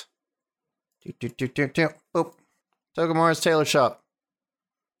Street. Boop. Togamore's Tailor Shop.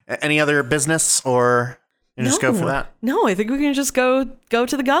 Any other business, or you just go for that? No, I think we can just go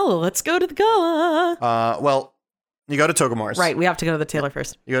to the gala. Let's go to the gala. Well, you go to Togamore's. Right, we have to go to the tailor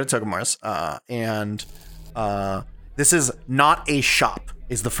first. You go to Togamore's, and this is not a shop,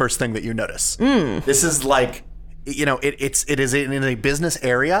 is the first thing that you notice. This is like, it is in a business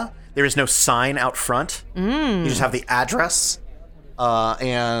area. There is no sign out front. You just have the address,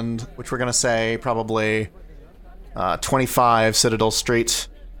 and which we're going to say probably 25 Citadel Street.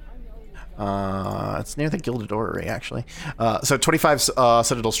 It's near the Gilded Orrery, actually. So 25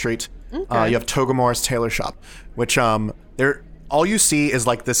 Citadel Street. Okay. You have Togamore's Tailor Shop, which there all you see is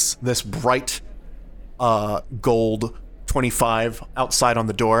like this bright gold 25 outside on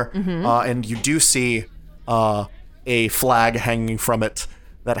the door, and you do see a flag hanging from it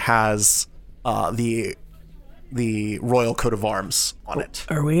that has the royal coat of arms on it.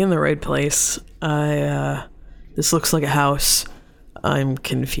 Are we in the right place? This looks like a house. I'm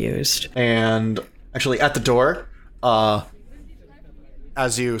confused. And actually at the door,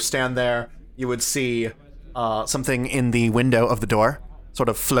 as you stand there, you would see something in the window of the door sort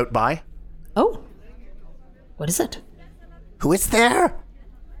of float by. Oh. What is it? Who is there?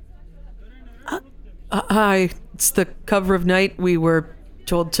 Hi, it's the cover of night. We were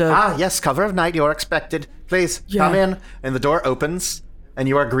told to... Ah, yes, cover of night, you're expected. Please, come in. And the door opens, and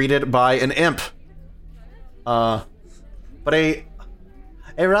you are greeted by an imp. But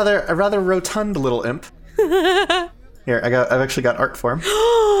a rather rotund little imp. Here, I've actually got art for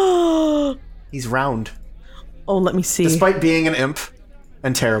him. He's round. Oh, let me see. Despite being an imp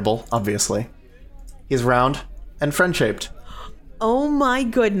and terrible, obviously, he's round and friend-shaped. Oh my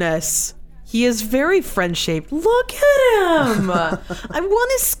goodness. He is very friend-shaped. Look at him! I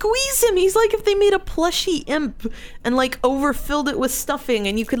want to squeeze him. He's like if they made a plushie imp and like overfilled it with stuffing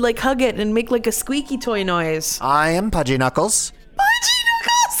and you could like hug it and make like a squeaky toy noise. I am Pudgy Knuckles. Pudgy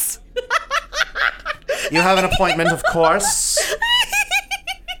Knuckles! You have an appointment, of course.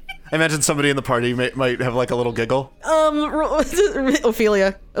 I imagine somebody in the party might have like a little giggle.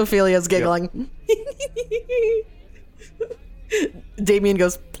 Ophelia's giggling. Damien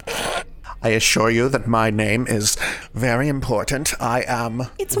goes, I assure you that my name is very important. I am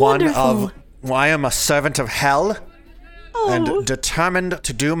It's wonderful. I am a servant of hell oh, and determined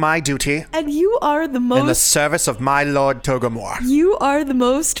to do my duty and you are the in the most service of my Lord Togamore. You are the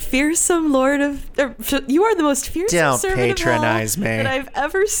most fearsome lord of. You are the most fearsome Don't servant patronize of all me. that I've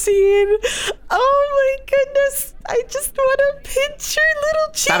ever seen. Oh my goodness! I just want to pinch your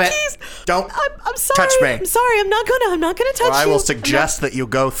little Stop it. cheekies. Don't I'm sorry. touch me. I'm sorry. I'm not gonna touch Or I you. will suggest that you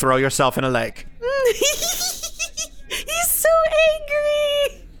go throw yourself in a lake. He's so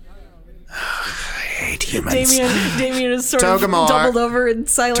angry. I hate humans. Damien is sort Togamore. of doubled over in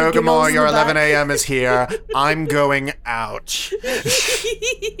silent giggles Togamore, in your the 11 back. a.m. is here. I'm going out.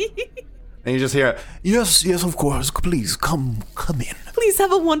 And you just hear, yes, of course. Please, come in. Please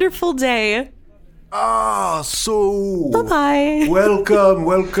have a wonderful day. Ah, so. Bye.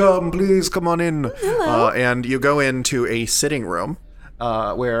 Welcome. Please come on in. And you go into a sitting room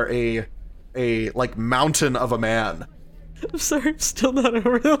where a like mountain of a man. I'm sorry, I'm still not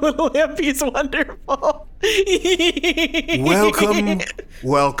over the little imp. He's wonderful.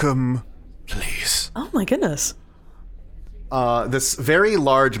 Welcome, please. Oh my goodness. This very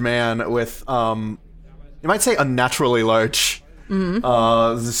large man with, you might say unnaturally large.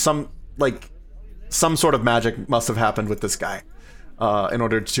 Some sort of magic must have happened with this guy, in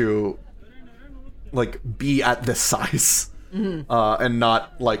order to, like, be at this size, and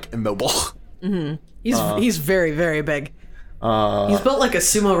not, like, immobile. He's very, very big. He's built like a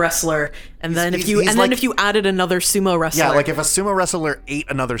sumo wrestler, and then if you added another sumo wrestler, Yeah, like if a sumo wrestler ate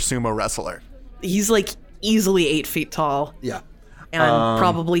another sumo wrestler. he's like easily 8 feet tall Yeah. and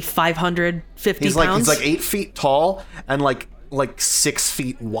probably 550 He's pounds. like 8 feet tall and like 6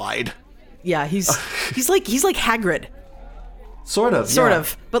 feet wide. Yeah, he's like Hagrid, Sort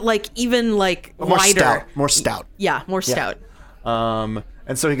of. but like even like More wider. stout. Yeah, more stout. And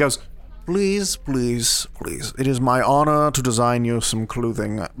so he goes, please, it is my honor to design you some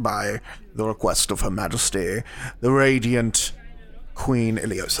clothing by the request of Her Majesty, the Radiant Queen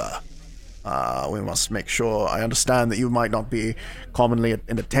Iliosa. We must make sure, I understand that you might not be commonly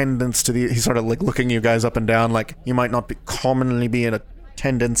in attendance to the, he's sort of like looking you guys up and down, like you might not be commonly be in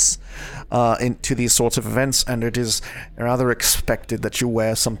attendance to these sorts of events, and it is rather expected that you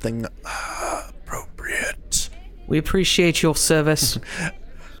wear something appropriate. We appreciate your service.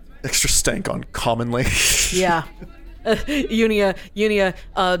 Extra stank on commonly. Yeah. Unia,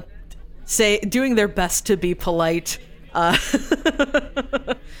 doing their best to be polite.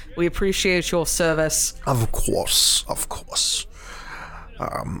 We appreciate your service. Of course.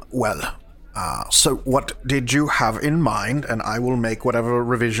 So what did you have in mind? And I will make whatever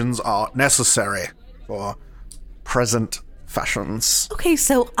revisions are necessary for present fashions. Okay,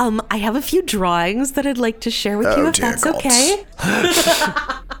 so I have a few drawings that I'd like to share with you, if dear that's gods. okay.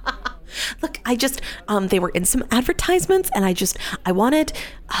 Look, I just they were in some advertisements, and I wanted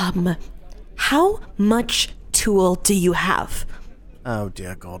how much tool do you have? Oh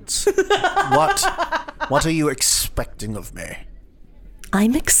dear gods. What are you expecting of me?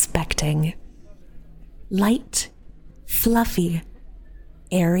 I'm expecting light, fluffy,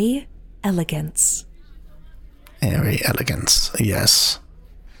 airy elegance. Airy elegance, yes.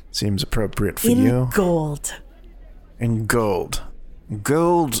 Seems appropriate for In you. gold. In gold.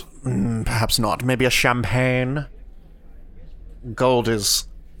 Gold, perhaps not. Maybe a champagne. Gold is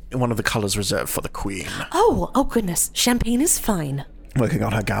one of the colors reserved for the queen. Oh goodness. Champagne is fine. Working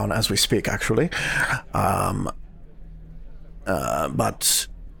on her gown as we speak, actually.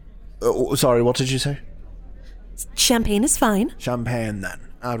 Sorry, what did you say? Champagne is fine. Champagne, then.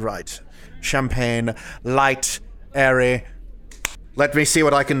 All right. Champagne, light, airy. Let me see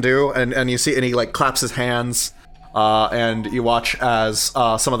what I can do. And you see, and he like claps his hands. And you watch as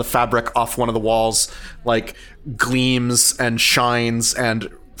some of the fabric off one of the walls like gleams and shines and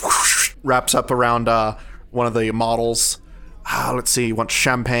whoosh, wraps up around one of the models. Let's see, you want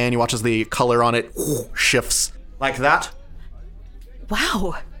champagne. You watch as the color on it shifts like that.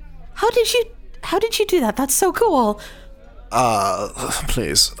 Wow. How did you do that? That's so cool.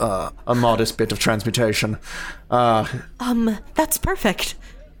 Please, a modest bit of transmutation. That's perfect.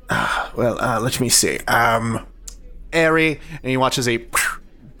 Well, let me see. Airy, and he watches a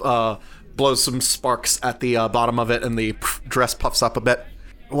blows some sparks at the bottom of it, and the dress puffs up a bit.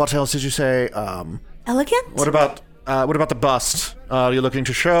 What else did you say? Elegant? What about the bust? Are you looking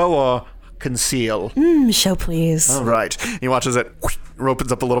to show or conceal? Show, please. All right. He watches it.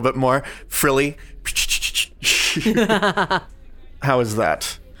 Opens up a little bit more. Frilly. How is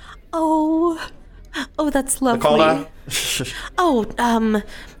that? Oh, that's lovely. Collar?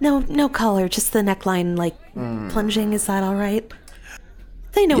 No collar, just the neckline, like, plunging. Is that all right?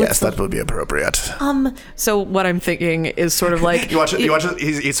 They know Yes, that will be appropriate. So what I'm thinking is sort of like You watch it.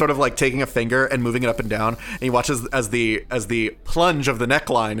 He's sort of like taking a finger and moving it up and down, and he watches as the plunge of the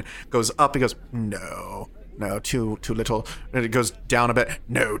neckline goes up. He goes, no, too little. And it goes down a bit.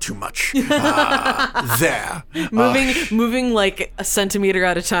 No, too much. There. moving like a centimeter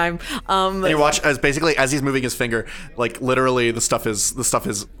at a time. And you watch as he's moving his finger, like literally the stuff is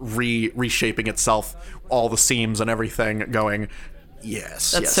reshaping itself, all the seams and everything going.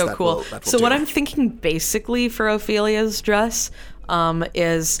 Yes, that's so cool. So what I'm thinking basically for Ophelia's dress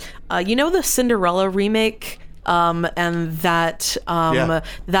is, the Cinderella remake, and that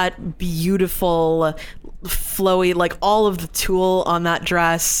that beautiful, flowy, like all of the tulle on that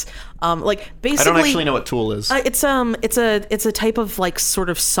dress. Like basically, I don't actually know what tulle is. It's a type of like sort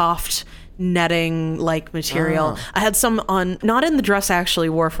of soft netting like material. I had some on, not in the dress I actually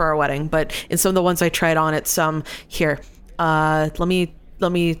wore for our wedding, but in some of the ones I tried on. It's here. Let me.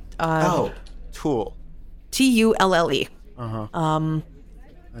 Tulle. Tulle.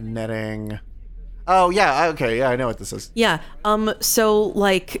 Netting. Oh yeah, okay, yeah, I know what this is. Yeah. So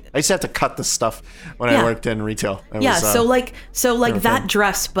like. I used to have to cut this stuff when I worked in retail. So that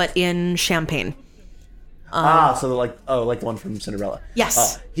dress, but in champagne. So like the one from Cinderella.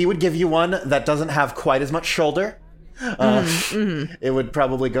 Yes. He would give you one that doesn't have quite as much shoulder. It would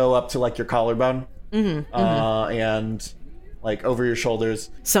probably go up to like your collarbone. And like over your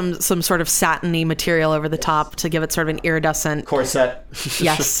shoulders. Some sort of satiny material over the top to give it sort of an iridescent corset.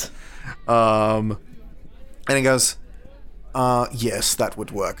 Yes. And he goes, yes, that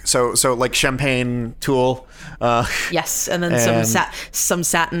would work. So like champagne tulle. Yes, and then some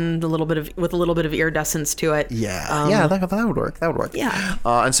satin, with a little bit of iridescence to it. Yeah, that would work. That would work. Yeah.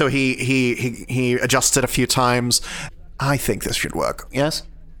 And so he adjusted a few times. I think this should work. Yes.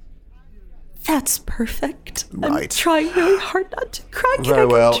 That's perfect. Right. I'm trying really hard not to cry. Very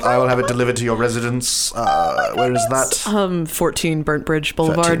well. I will have it delivered to your residence. Where is that? 14 Burnt Bridge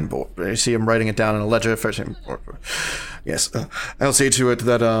Boulevard. You see him writing it down in a ledger. 13. Yes. I'll see to it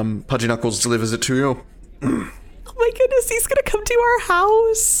that Pudgy Knuckles delivers it to you. Oh my goodness, he's gonna come to our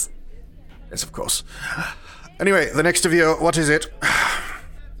house. Yes, of course. Anyway, the next of you, what is it?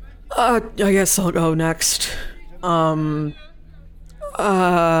 I guess I'll go next.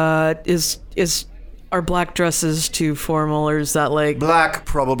 Is our black dresses too formal, or is that like black?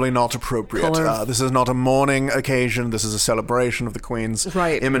 Probably not appropriate. This is not a mourning occasion. This is a celebration of the Queen's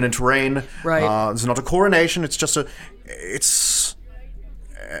imminent reign. Right. This is not a coronation. It's just it's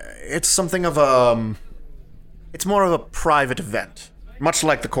something of a. It's more of a private event, much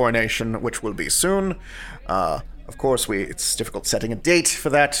like the coronation, which will be soon. Of course, it's difficult setting a date for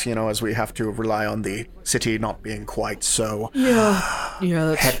that, as we have to rely on the city not being quite so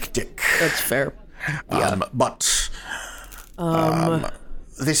hectic. That's fair. But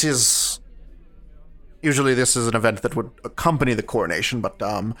this is an event that would accompany the coronation, but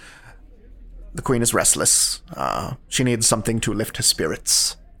the Queen is restless. She needs something to lift her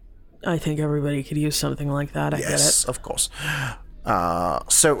spirits. I think everybody could use something like that. I get it. Yes, of course.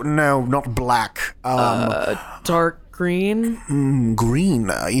 So no, not black. Dark green?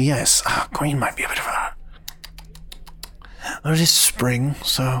 Green, yes. Green might be a bit of a... It is spring,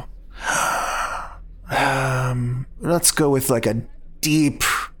 so... let's go with like a deep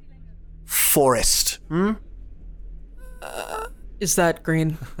forest. Is that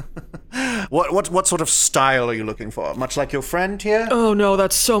green? What sort of style are you looking for? Much like your friend here? Oh no,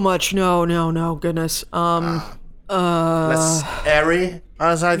 that's so much. No, goodness. Less airy,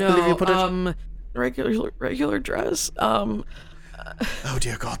 as I believe you put it. Regular dress. Oh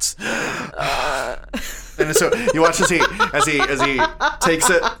dear gods. And so you watch as he takes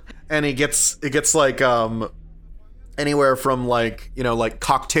it, and it gets like anywhere from like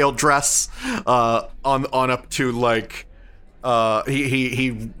cocktail dress on up to like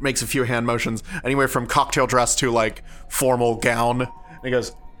he makes a few hand motions, anywhere from cocktail dress to like formal gown, and he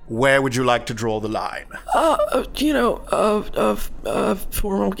goes, where would you like to draw the line?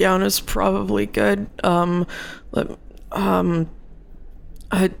 Formal gown is probably good. How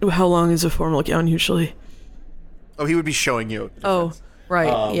long is a formal gown usually? Oh, he would be showing you. Oh,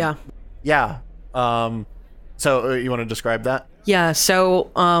 right. Yeah. Yeah. So you want to describe that? Yeah.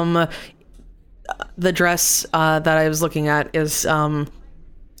 So, the dress that I was looking at is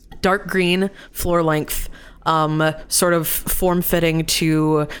dark green, floor length, sort of form fitting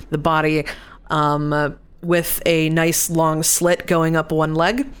to the body, with a nice long slit going up one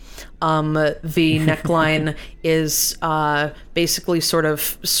leg. The neckline is basically sort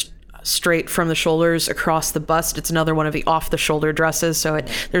of straight from the shoulders across the bust. It's another one of the off the shoulder dresses, so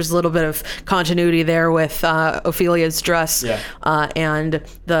there's a little bit of continuity there with Ophelia's dress. Yeah. And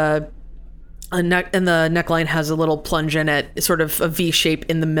the neckline has a little plunge in it, sort of a V shape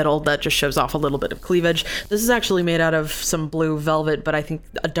in the middle that just shows off a little bit of cleavage. This is actually made out of some blue velvet, but I think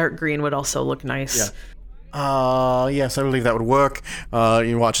a dark green would also look nice. Yeah. Yes, I believe that would work.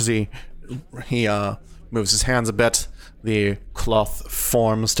 You watch as he moves his hands a bit. The cloth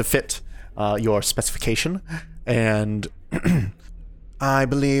forms to fit your specification, and I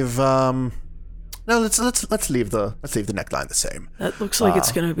believe. No, let's leave the neckline the same. That looks like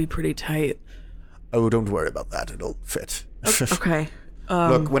it's gonna be pretty tight. Oh, don't worry about that. It'll fit. Okay.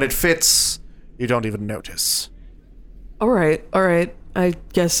 Look, when it fits, you don't even notice. All right. I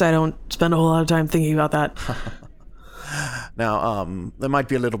guess I don't spend a whole lot of time thinking about that. Now, there might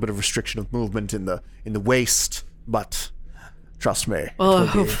be a little bit of restriction of movement in the waist, but trust me, Well,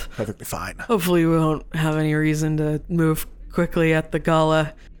 it will be perfectly fine. Hopefully we won't have any reason to move quickly at the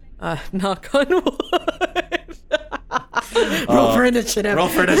gala. Knock on wood. Roll for initiative. Roll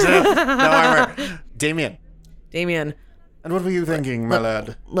for initiative. No armor. Damien. Damien. And what were you thinking, my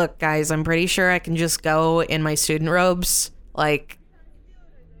lad? Look, guys, I'm pretty sure I can just go in my student robes. Like,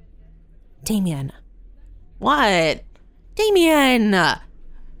 Damien. What? Damien!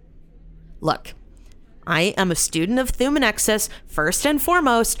 Look, I am a student of Thumanexus, first and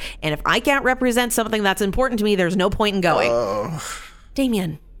foremost, and if I can't represent something that's important to me, there's no point in going.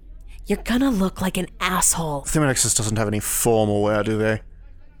 Damien, you're gonna look like an asshole. Thumanexus doesn't have any formal wear, do they?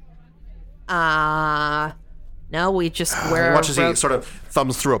 No, we just wear Watch as he robe. sort of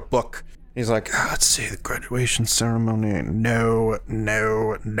thumbs through a book. He's like, let's see, the graduation ceremony. No.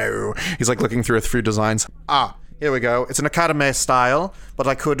 He's like looking through a few designs. Here we go. It's an academy style, but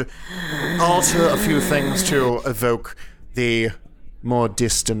I could alter a few things to evoke the more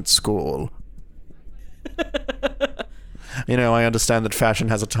distant school. You know, I understand that fashion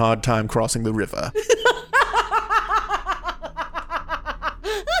has a hard time crossing the river.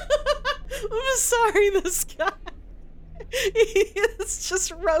 I'm sorry, this guy. He's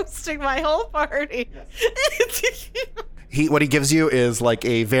just roasting my whole party. What he gives you is like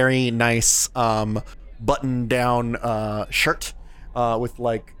a very nice button-down shirt with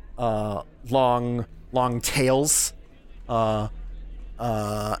like long tails.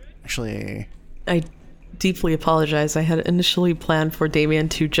 Actually, I deeply apologize. I had initially planned for Damien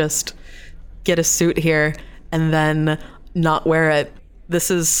to just get a suit here and then not wear it. This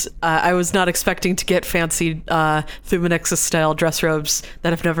is, I was not expecting to get fancy Thumanexus style dress robes that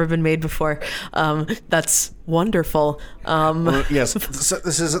have never been made before. That's wonderful. yes, so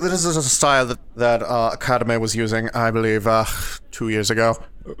this is a style that Academy was using, I believe, 2 years ago.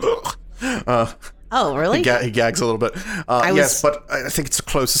 Oh, really? He gags a little bit. Yes, but I think it's the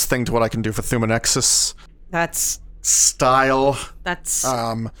closest thing to what I can do for Thumanexus That's style.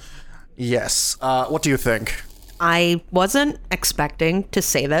 Yes. What do you think? I wasn't expecting to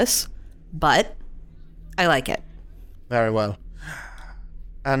say this, but I like it. Very well.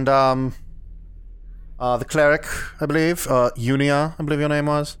 And the cleric, I believe, Unia, I believe your name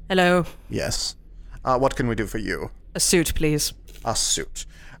was. Hello. Yes. What can we do for you? A suit, please. A suit.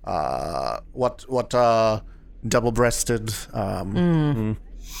 What double-breasted?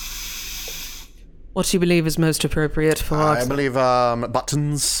 What do you believe is most appropriate for I believe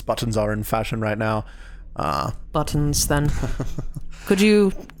buttons. Buttons are in fashion right now. buttons, then? Could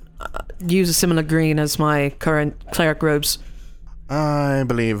you use a similar green as my current cleric robes? I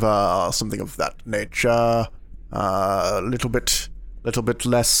believe something of that nature. Little bit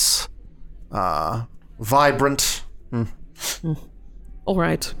less vibrant. All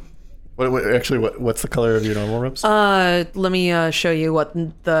right. What's the color of your normal robes? Let me show you what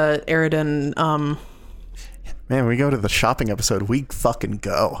the Eridan. Man, we go to the shopping episode. We fucking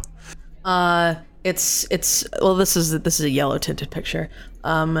go. It's well, this is a yellow tinted picture.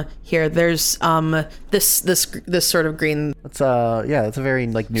 Here, there's this sort of green. It's it's a very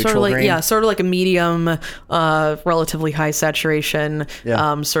like neutral Sort of like green. sort of like a medium, relatively high saturation,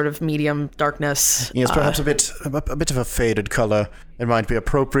 Yeah. sort of medium darkness. Yes, perhaps a bit of a faded color. It might be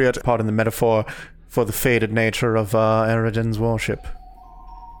appropriate, pardon the metaphor, for the fated nature of Eridan's worship.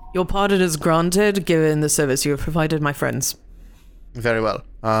 Your pardon is granted, given the service you have provided my friends. Very well.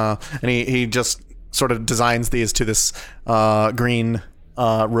 And he just sort of designs these to this green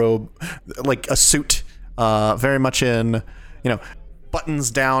robe, like a suit, very much in,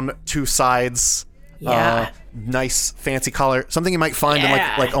 buttons down two sides. Yeah. Nice fancy collar, something you might find in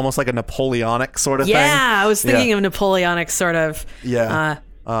like almost like a Napoleonic sort of thing. Yeah, I was thinking of Napoleonic sort of. Yeah.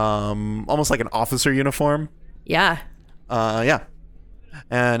 Almost like an officer uniform. Yeah. Yeah.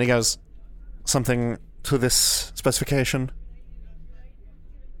 And he goes, something to this specification?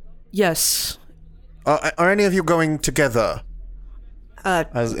 Yes. Are any of you going together?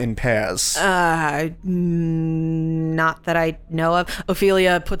 As in pairs? Not that I know of.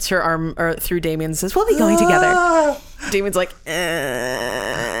 Ophelia puts her arm through Damien and says, we'll be going together. Damien's like,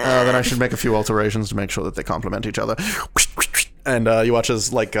 Then I should make a few alterations to make sure that they complement each other. And you watch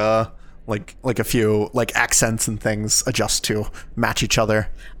as like a few like accents and things adjust to match each other.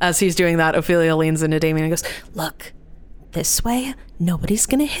 As he's doing that, Ophelia leans into Damien and goes, Look, this way, nobody's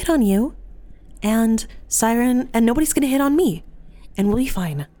gonna hit on you. And Siren, and nobody's gonna hit on me. And we'll be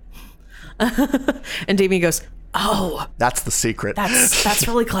fine. and Damien goes, oh, That's the secret. That's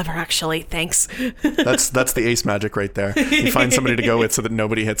really clever, actually. Thanks. That's the ace magic right there. You find somebody to go with so that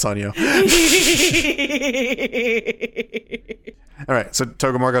nobody hits on you. All right, so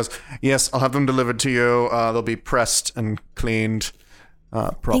Togomor goes, yes, I'll have them delivered to you. They'll be pressed and cleaned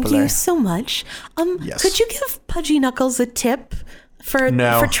properly. Thank you so much. Yes. Could you give Pudgy Knuckles a tip for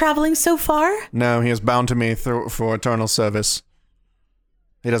traveling so far? No, he is bound to me for eternal service.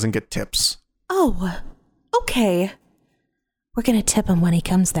 He doesn't get tips. Oh, okay. We're gonna tip him when he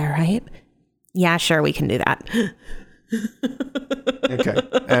comes there, right? yeah, sure, we can do that. Okay.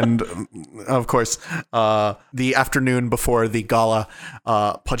 And of course, the afternoon before the gala,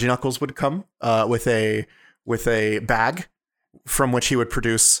 Pudgy Knuckles would come with a bag from which he would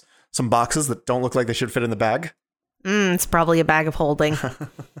produce some boxes that don't look like they should fit in the bag. It's probably a bag of holding.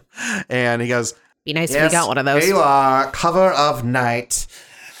 And he goes, Be nice if we got one of those. Here you are, cover of night.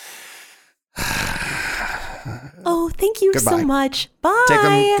 Oh, thank you Goodbye. so much.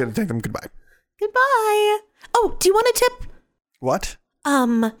 Bye. Take them goodbye. Goodbye. Oh, do you want a tip? What?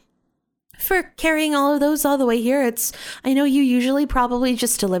 For carrying all of those all the way here. I know you usually probably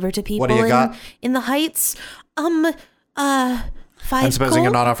just deliver to people do you got? in the heights. 5 I'm supposing gold?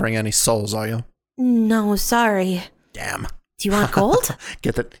 you're not offering any souls, are you? No, sorry. Damn. Do you want gold?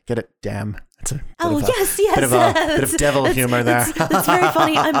 Get it. Damn. That's a bit yes. bit of devil humor there. That's very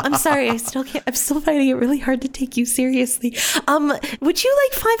funny. I'm sorry. I'm still finding it really hard to take you seriously. Would you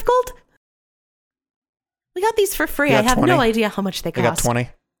like 5 gold? We got these for free. You I got have 20? no idea how much they I got cost. 20.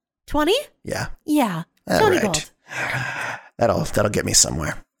 20? Yeah. Yeah. All 20 right. gold. That'll get me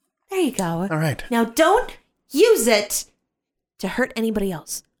somewhere. There you go. All right. Now don't use it to hurt anybody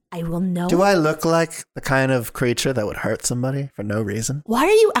else. I will know. Do I look like the kind of creature that would hurt somebody for no reason? Why are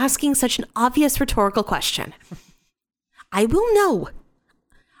you asking such an obvious rhetorical question? I will know.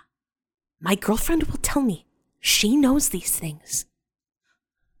 My girlfriend will tell me. She knows these things.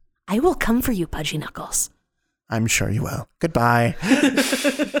 I will come for you, Pudgy Knuckles. I'm sure you will. Goodbye.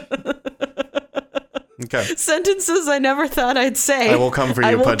 Okay. Sentences I never thought I'd say. I will come for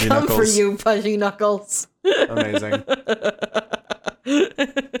you, Pudgy I will come for Knuckles. you, Pudgy Knuckles. Amazing.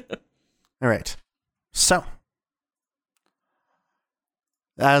 All right. So,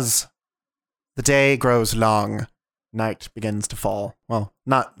 as the day grows long, night begins to fall. Well,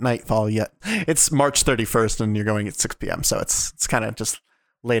 not nightfall yet. It's March 31st and you're going at 6 p.m., so it's kind of just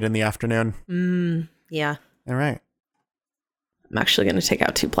late in the afternoon. Yeah. All right. I'm actually going to take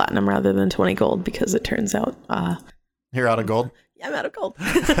out 2 platinum rather than 20 gold because it turns out You're out of gold? I'm out of gold.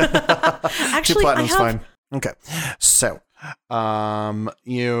 Actually, 2 I platinum's have... fine. Okay. So,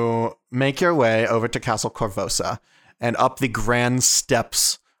 you make your way over to Castle Corvosa and up the grand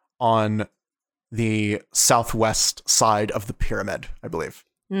steps on the southwest side of the pyramid, I believe.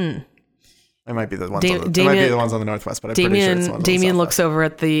 It might be the ones on the, it might be the ones on the northwest, but I'm pretty sure it's the ones Damien on the looks over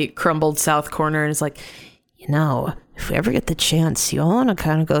at the crumbled south corner and is like, You know, if we ever get the chance, you all want to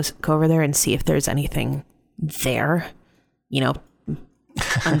kind of go over there and see if there's anything there,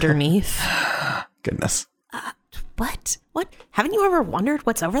 underneath. Goodness. What? Haven't you ever wondered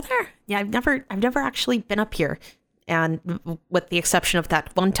what's over there? Yeah, I've never actually been up here. And with the exception of that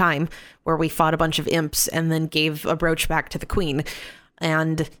one time where we fought a bunch of imps and then gave a brooch back to the queen.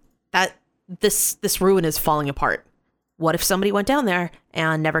 And that this ruin is falling apart. What if somebody went down there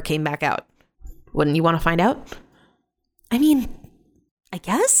and never came back out? Wouldn't you want to find out? I mean, I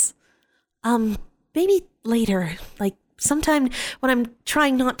guess. Maybe later, like sometime when I'm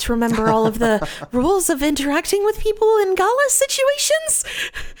trying not to remember all of the rules of interacting with people in gala situations.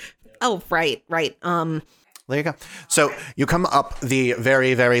 Oh, right. There you go. So you come up the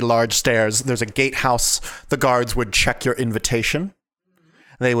very, very large stairs. There's a gatehouse. The guards would check your invitation.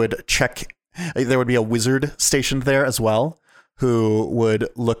 They would check. There would be a wizard stationed there as well who would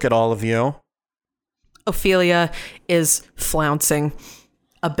look at all of you. Ophelia is flouncing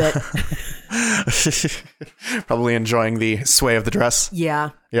a bit. Probably enjoying the sway of the dress.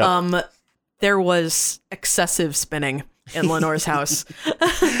 Yeah. Yep. There was excessive spinning in Lenore's house.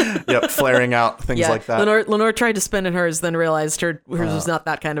 Yep, flaring out, things like that. Lenore tried to spin in hers, then realized hers was not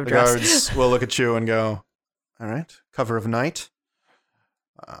that kind of The dress. guards will look at you and go, all right, cover of night.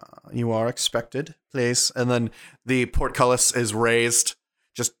 You are expected, please. And then the portcullis is raised,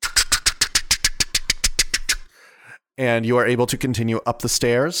 just, and you are able to continue up the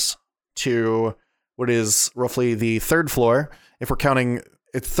stairs to what is roughly the third floor. If we're counting,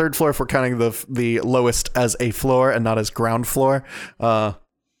 it's third floor if we're counting the lowest as a floor and not as ground floor. So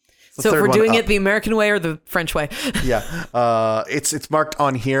if we're doing it the American way or the French way? Yeah. It's marked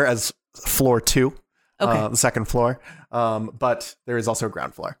on here as floor 2. Okay. The second floor. But there is also a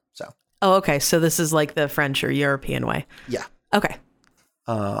ground floor. So. Oh, okay. So this is like the French or European way. Yeah. Okay.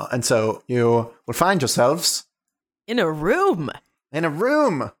 And so you would find yourselves In a room. in a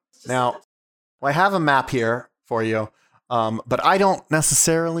room. Now, I have a map here for you, but I don't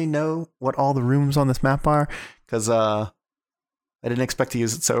necessarily know what all the rooms on this map are because I didn't expect to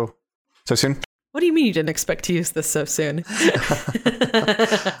use it so soon. What do you mean you didn't expect to use this so soon?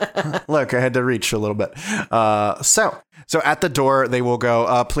 Look, I had to reach a little bit. So at the door, they will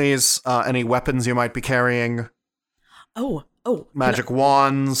go, please, any weapons you might be carrying, Oh. magic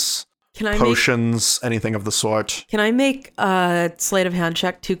wands, Can I potions, anything of the sort. Can I make a sleight of hand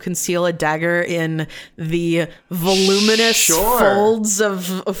check to conceal a dagger in the voluminous Sure. folds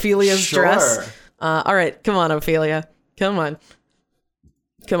of Ophelia's Sure. dress? All right, come on, Ophelia. Come on,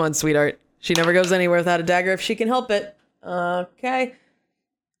 sweetheart. She never goes anywhere without a dagger if she can help it. Okay.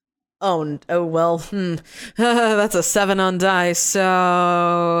 Oh well. That's a 7 on die,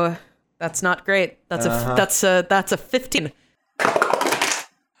 so that's not great. That's a 15.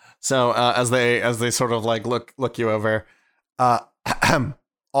 So as they sort of like look you over, all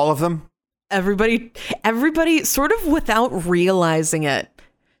of them. Everybody sort of without realizing it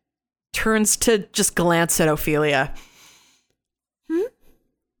turns to just glance at Ophelia.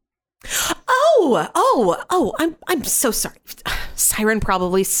 I'm so sorry. Siren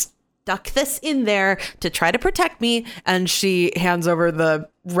probably stuck this in there to try to protect me. And she hands over the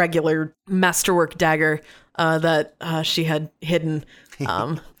regular masterwork dagger that she had hidden.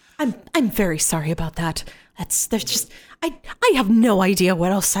 I'm very sorry about that. I have no idea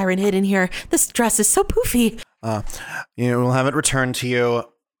what else Siren hid in here. This dress is so poofy. You will have it returned to you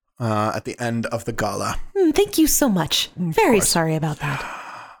at the end of the gala. Thank you so much. Very sorry about that.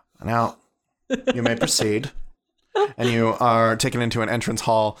 Now, you may proceed, and you are taken into an entrance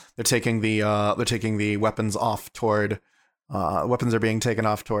hall. They're taking the weapons off toward. Weapons are being taken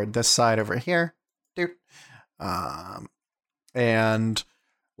off toward this side over here. And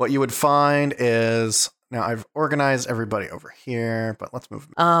what you would find is now I've organized everybody over here, but let's move.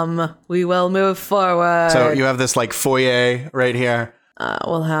 We will move forward. So you have this like foyer right here.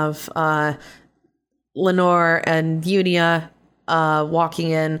 We'll have Lenore and Unia walking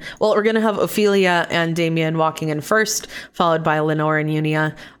in. Well, we're going to have Ophelia and Damien walking in first, followed by Lenore and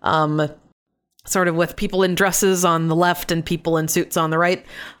Unia, sort of with people in dresses on the left and people in suits on the right.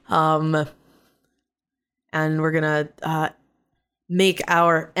 And we're going to make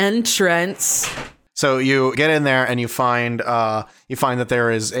our entrance. So you get in there and you find that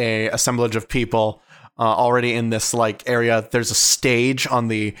there is a assemblage of people already in this like area. There's a stage on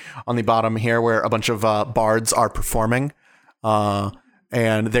the bottom here where a bunch of bards are performing.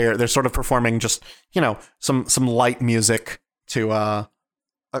 And they're sort of performing just, some light music to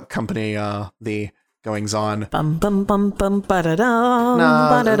accompany the goings on. Bum bum bum bum ba-da-dum,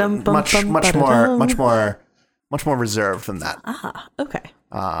 ba-da-dum, bum, Much bum, more reserved than that. Okay.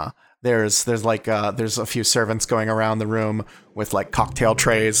 There's a few servants going around the room with like cocktail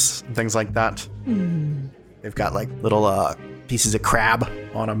trays and things like that. They've got like little pieces of crab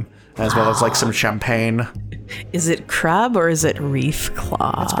on them, as well as like some champagne. Is it crab or is it reef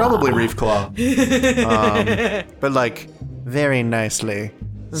claw? It's probably reef claw, but like very nicely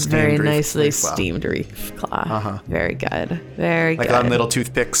Very reef- nicely reef claw. steamed reef claw. Very good. Very Like good. on little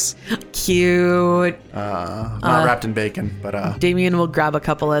toothpicks, Cute. not wrapped in bacon, but Damien will grab a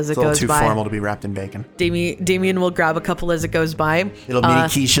couple as it it's a little goes too by. formal to be wrapped in bacon. Damien will grab a couple as it goes by. Little mini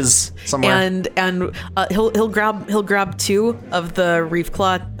quiches somewhere. And he'll grab two of the reef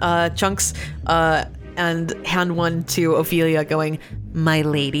claw chunks and hand one to Ophelia, going, "My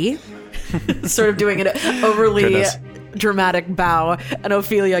lady," sort of doing an overly Goodness. dramatic bow, and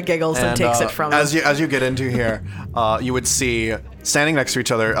Ophelia giggles and takes it from him. as you get into here, you would see standing next to each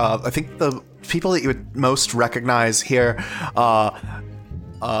other. I think the people that you would most recognize here,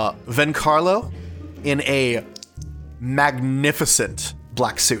 Vencarlo, in a magnificent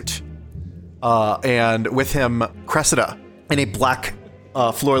black suit, and with him Cressida in a black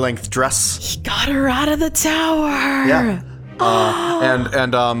floor-length dress. Got her out of the tower. Yeah.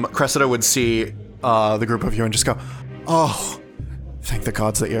 And Cressida would see the group of you and just go, "Oh, thank the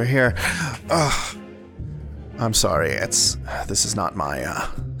gods that you're here. I'm sorry. This is not my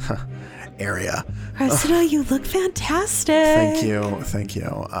area. Cressida, you look fantastic. Thank you.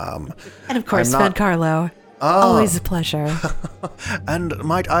 And of course, I'm not- Vencarlo. Always a pleasure. And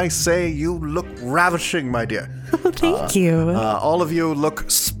might I say, you look ravishing, my dear. Thank you. All of you look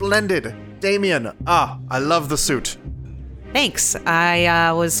splendid. Damien, I love the suit. Thanks.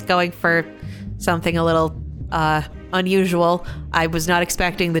 I was going for something a little unusual. I was not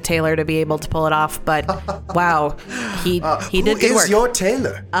expecting the tailor to be able to pull it off, but wow, he did good Who work. is your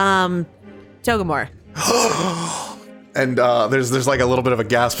tailor? Togemore. And there's like a little bit of a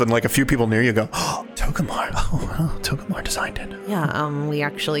gasp, and like a few people near you go, "Oh, Togemar! Oh, Togemar designed it." Yeah, we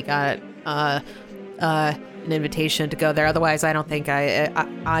actually got an invitation to go there. Otherwise, I don't think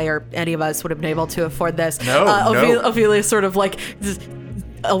I or any of us would have been able to afford this. No. Ophelia sort of like just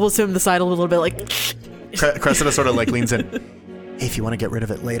elbows him to the side a little bit, like, Cressida sort of like leans in. Hey, if you want to get rid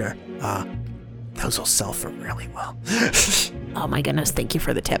of it later, those will sell for really well. Oh my goodness, thank you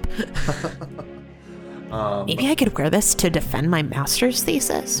for the tip. Maybe I could wear this to defend my master's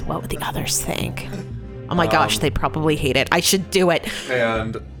thesis. What would the others think? Oh my gosh, they'd probably hate it. I should do it.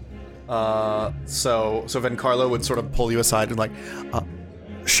 And so Vencarlo would sort of pull you aside and like,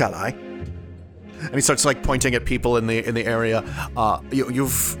 shall I? And he starts like pointing at people in the area.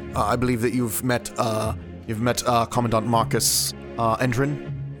 You've I believe that you've met Commandant Marcus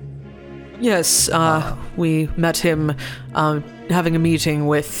Endrin. yes, we met him having a meeting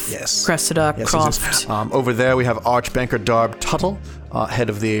with Yes. Cressida Yes, Croft. yes, yes. Over there we have Archbanker Darb Tuttle, head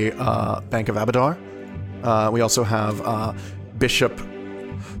of the Bank of Abadar. We also have Bishop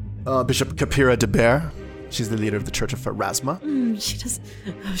Kapira de Bear. She's the leader of the Church of Pharasma.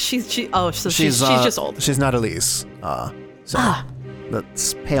 She's just old. She's not Elise. So the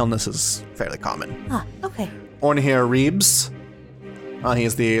paleness is fairly common. Okay. Ornhir Reeves. He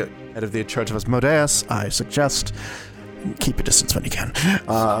is the head of the Church of Asmodeus. I suggest keep a distance when you can.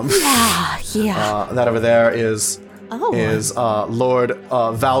 Yeah. That over there is Oh. Lord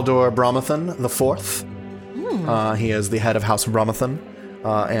Valdor Bromathan the Fourth. He is the head of House Bromathan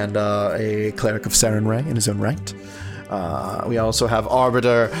and a cleric of Sarenrae in his own right. We also have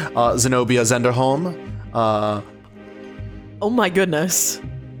Arbiter Zenobia Zenderholm. Oh my goodness.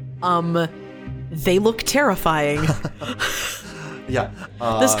 They look terrifying. Yeah.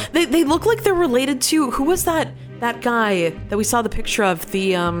 They look like they're related to, who was that guy that we saw the picture of,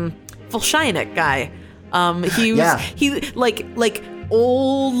 the Volshynik guy. He was Yeah. he like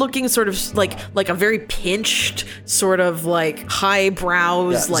old looking, sort of like a very pinched, sort of like high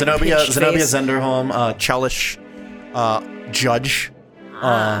brows, like Zenobia pinched face. Zenderholm, Chalish judge.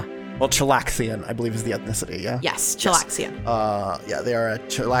 Well, Chalaxian, I believe, is the ethnicity, yeah? Yes, Chalaxian. Yeah, they are a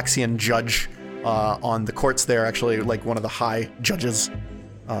Chalaxian judge on the courts. They're actually like one of the high judges,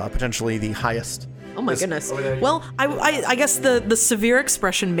 potentially the highest. Oh my goodness. Well, I guess the severe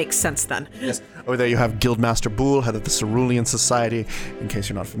expression makes sense then. Yes. Over there you have Guildmaster Boole, head of the Cerulean Society. In case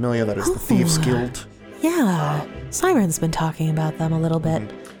you're not familiar, that is the Thieves Guild. Yeah. Siren's been talking about them a little bit.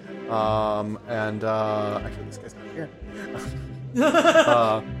 And actually this guy's not here.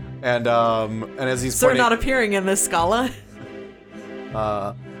 And as he's They're pointing, not appearing in this Scala.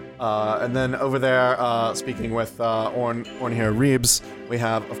 and then over there, speaking with Ornhir Reeves, we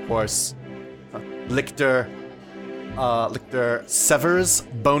have, of course, Lictor Severs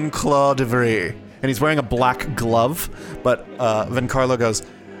Boneclaw de Vry. And he's wearing a black glove, but Vencarlo goes,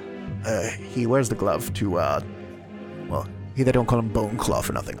 he wears the glove to, well, they don't call him Boneclaw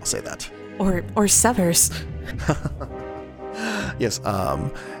for nothing, I'll say that. Or Severs. Yes,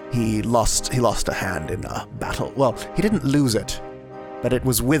 he lost a hand in a battle. Well, he didn't lose it, but it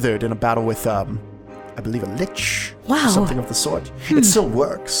was withered in a battle with, I I believe, a lich. Wow. Something of the sort. It still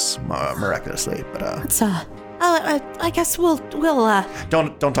works, miraculously, but Let's, I guess we'll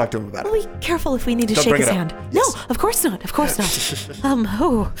don't talk to him about it. be careful if we need to Don't shake bring his it up. hand. Yes. No, of course not. Of course not.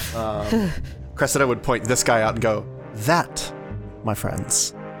 Cressida would point this guy out and go, "That, my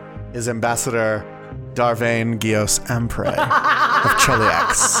friends, is Ambassador Darvain Gios Ampre of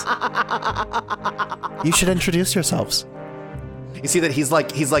Cheliax. You should introduce yourselves." You see that he's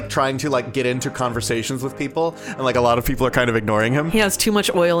like trying to like get into conversations with people, and like a lot of people are kind of ignoring him. He has too much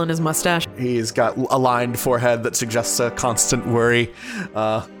oil in his mustache. He's got a lined forehead that suggests a constant worry.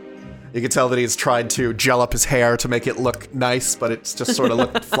 You can tell that he's tried to gel up his hair to make it look nice, but it's just sort of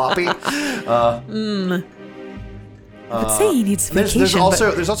looked floppy. I would say he needs vacation.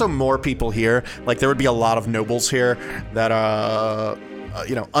 There's also more people here. Like there would be a lot of nobles here that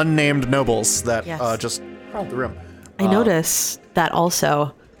unnamed nobles that Yes. just crowd the room. I notice that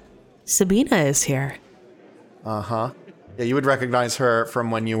also Sabina is here. Yeah, you would recognize her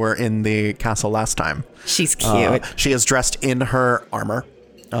from when you were in the castle last time. She's cute. She is dressed in her armor.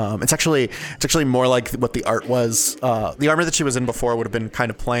 It's actually more like what the art was. The armor that she was in before would have been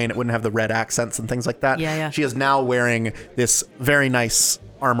kind of plain. It wouldn't have the red accents and things like that. Yeah. She is now wearing this very nice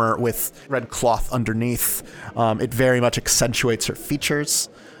armor with red cloth underneath. It very much accentuates her features.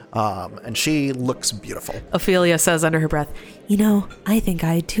 And she looks beautiful. Ophelia says under her breath, I think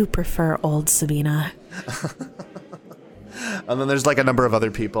I do prefer old Sabina. And then there's like a number of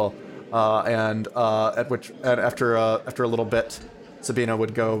other people. And after a little bit, Sabina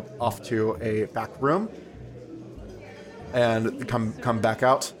would go off to a back room and come back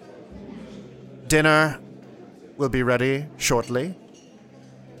out. Dinner will be ready shortly.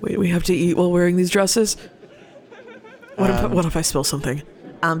 wait, we have to eat while wearing these dresses? What if I spill something?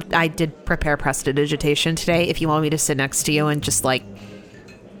 I did prepare prestidigitation today. If you want me to sit next to you and just like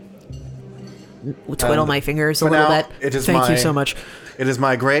twiddle my fingers a little bit. Thank you so much. It is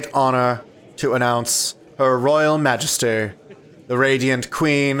my great honor to announce Her Royal Majesty, the Radiant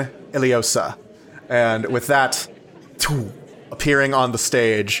Queen Iliosa. And with that, appearing on the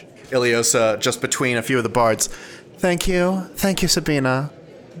stage, Iliosa just between a few of the bards. Thank you, Sabina.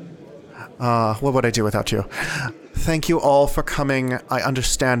 What would I do without you? Thank you all for coming. I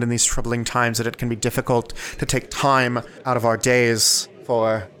understand in these troubling times that it can be difficult to take time out of our days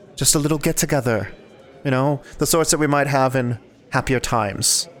for just a little get-together. The sorts that we might have in happier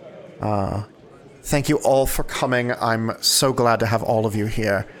times. Thank you all for coming. I'm so glad to have all of you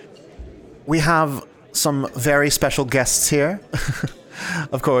here. We have some very special guests here.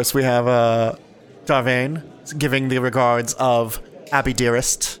 Of course, we have Darvain giving the regards of Abby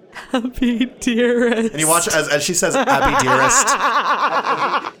Dearest. Abby Dearest. And you watch as she says Abby Dearest.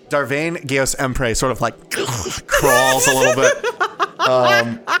 Darvain Gios Empre sort of like crawls a little bit.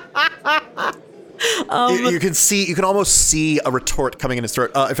 You can almost see a retort coming in his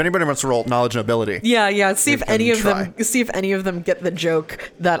throat. If anybody wants to roll knowledge and ability. Yeah. See if can any of try. them get the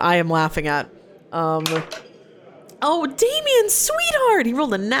joke that I am laughing at. Oh, Damien, sweetheart! He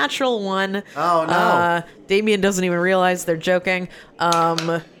rolled a natural one. Oh, no. Damien doesn't even realize they're joking.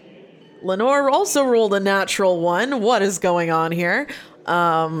 Lenore also rolled a natural one. What is going on here?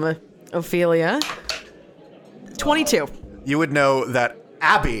 Ophelia. 22. You would know that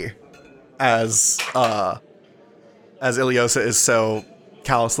Abby, as Iliosa is so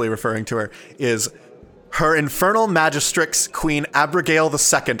callously referring to her, is her infernal magistrix, Queen Abigail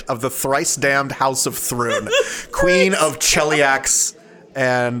II of the thrice-damned House of Thrune, Queen of Cheliax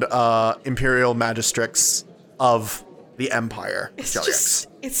and Imperial Magistrix of the Empire. It's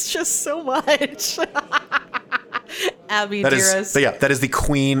just so much. Abby That Dearest. is the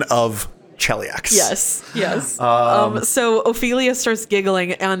Queen of Cheliax. Yes. So Ophelia starts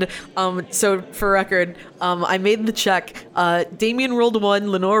giggling, and so for record, I made the check. Damien rolled a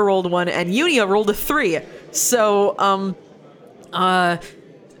 1, Lenore rolled a 1, and Unia rolled a 3. So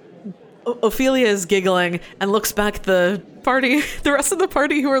Ophelia is giggling and looks back at the party, the rest of the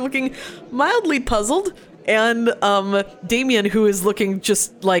party, who are looking mildly puzzled, and Damien, who is looking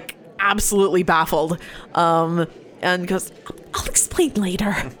just like absolutely baffled, and goes, I'll explain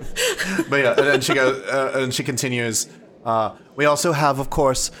later. But yeah, and then she goes, and she continues. We also have, of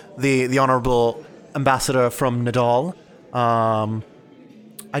course, the honorable ambassador from Nadal.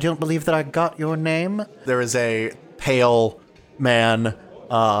 I don't believe that I got your name. There is a pale man.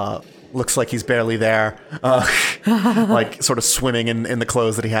 Looks like he's barely there. Like sort of swimming in the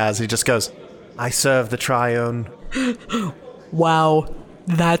clothes that he has. He just goes, I serve the Triune. Wow,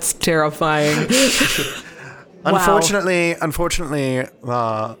 that's terrifying. Unfortunately,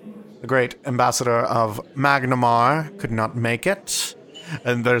 the great ambassador of Magnamar could not make it.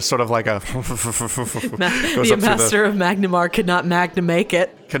 and there's sort of like a The ambassador of Magnamar could not make it.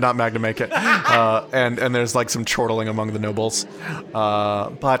 and there's like some chortling among the nobles,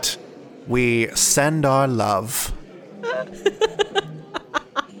 but we send our love.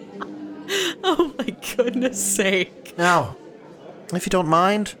 Oh my goodness sake. Now, if you don't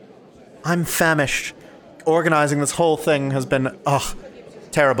mind, I'm famished. Organizing this whole thing has been,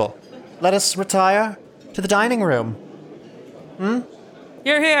 terrible. Let us retire to the dining room.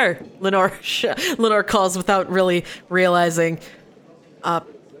 You're here, Lenore calls without really realizing.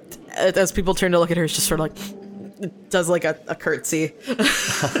 As people turn to look at her, it's just sort of like does like a curtsy.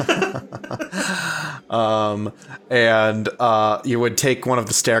 And you would take one of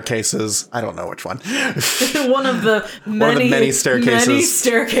the staircases. I don't know which one. one of the many staircases.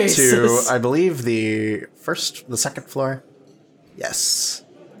 To, I believe, the second floor. Yes.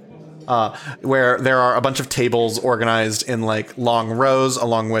 Where there are a bunch of tables organized in like long rows,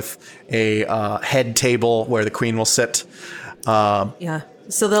 along with a head table where the queen will sit. Yeah.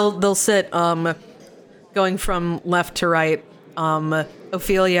 So they'll sit going from left to right.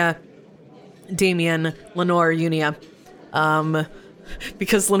 Ophelia, Damien, Lenore, Unia.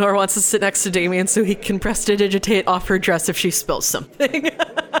 Because Lenore wants to sit next to Damien so he can prestidigitate off her dress if she spills something.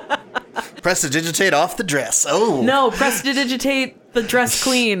 Prestidigitate off the dress. Oh. No, prestidigitate the dress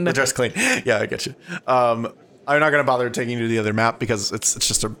clean. The dress clean. Yeah, I get you. I'm not gonna bother taking you to the other map because it's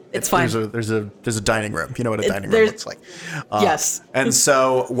just a. It's fine. There's a dining room. You know what a dining room looks like. Yes. And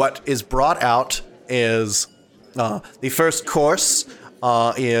so what is brought out is the first course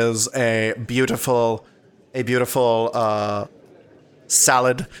is a beautiful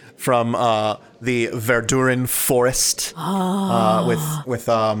salad from the Verdurin forest with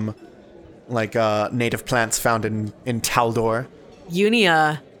native plants found in Taldor.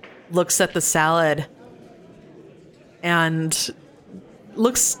 Unia looks at the salad and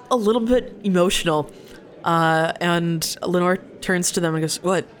looks a little bit emotional. And Lenore turns to them and goes,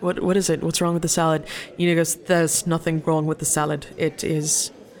 What is it? What's wrong with the salad? Unia goes, there's nothing wrong with the salad. It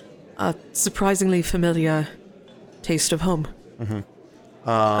is a surprisingly familiar taste of home.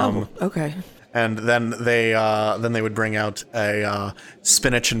 Mm-hmm. Okay. And then they would bring out a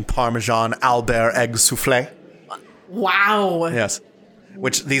spinach and Parmesan Albert egg souffle. Wow. Yes,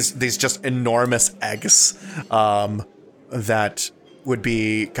 which these just enormous eggs that would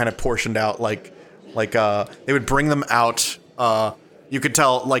be kind of portioned out like they would bring them out. You could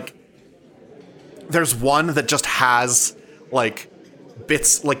tell like there's one that just has like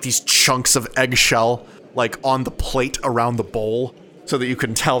bits like these chunks of eggshell like on the plate around the bowl, so that you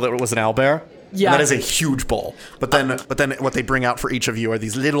can tell that it was an Albert. Yeah, and that is a huge bowl. But then what they bring out for each of you are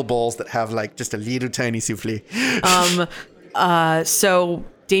these little bowls that have like just a little tiny souffle. So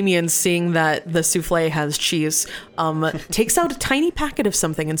Damien, seeing that the souffle has cheese, takes out a tiny packet of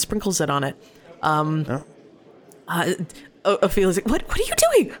something and sprinkles it on it. Ophelia's like, what are you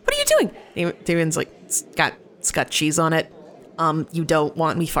doing? What are you doing? Damien's like, it's got cheese on it. You don't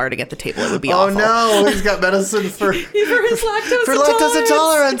want me farting at the table. It would be awful. Oh no, he's got medicine for his lactose lactose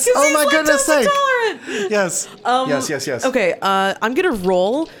intolerance. Oh my goodness sake. Yes. Yes. Okay, I'm gonna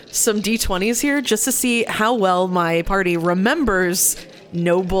roll some d20s here just to see how well my party remembers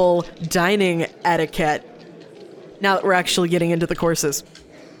noble dining etiquette. Now that we're actually getting into the courses.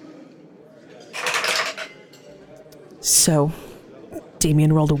 So,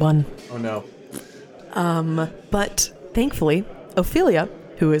 Damien rolled a 1. Oh no. But thankfully, Ophelia,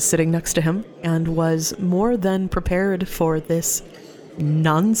 who is sitting next to him and was more than prepared for this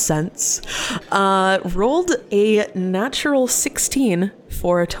nonsense, rolled a natural 16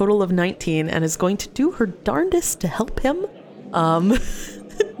 for a total of 19 and is going to do her darndest to help him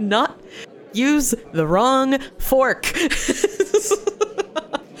not use the wrong fork.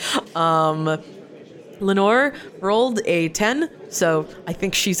 Lenore rolled a 10, so I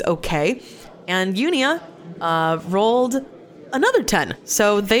think she's okay. And Unia rolled another 10,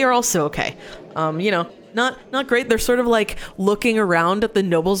 so they are also okay. Not great. They're sort of like looking around at the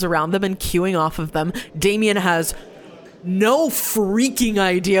nobles around them and queuing off of them. Damien has no freaking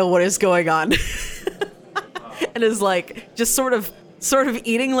idea what is going on. And is like just sort of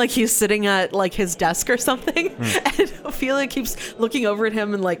eating like he's sitting at like his desk or something. And Ophelia keeps looking over at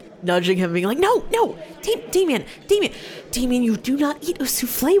him and like nudging him, being like, no, Damien, you do not eat a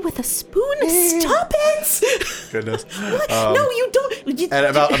souffle with a spoon. Stop it. Goodness. No, you don't. And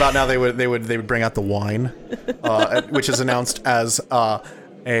about now they would bring out the wine, which is announced as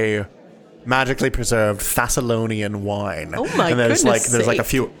a magically preserved Thessalonian wine. Oh my goodness! There's like a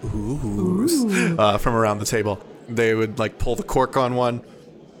few oohs from around the table. They would like pull the cork on one,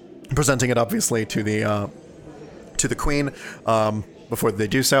 presenting it obviously to the queen. before they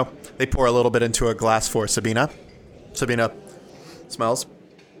do so, they pour a little bit into a glass for Sabina. Sabina smells,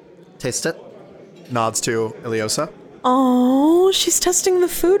 tastes it, nods to Iliosa. Oh, she's testing the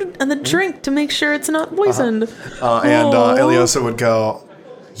food and the drink to make sure it's not poisoned. And Iliosa would go,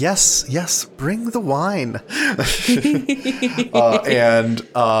 yes, bring the wine.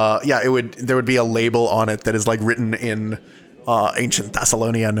 There would be a label on it that is like written in ancient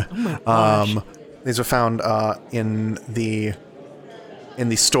Thessalonian. Oh my gosh. These were found in the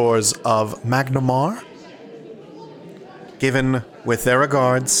stores of Magnamar, given with their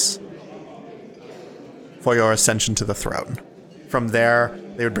regards for your ascension to the throne. From there,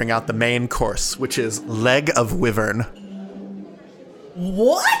 they would bring out the main course, which is leg of wyvern.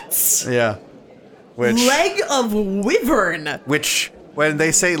 What? Yeah. Leg of wyvern. Which, when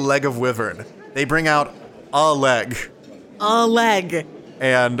they say leg of wyvern, they bring out a leg A leg.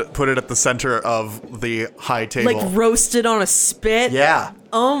 and put it at the center of the high table. Like roasted on a spit? Yeah.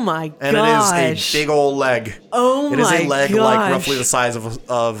 Oh my gosh. And it is a big old leg. Oh my gosh. It is a leg like roughly the size of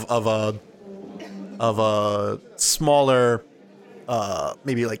a smaller,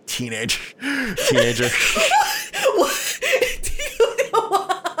 maybe like teenager.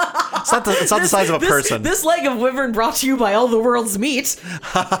 It's not the size of a person. This leg of wyvern brought to you by All the World's Meat.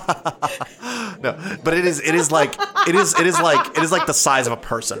 No, but it is like the size of a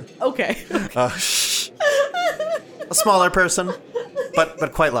person. Okay. A smaller person,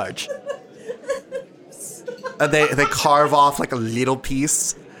 but quite large. And they carve off like a little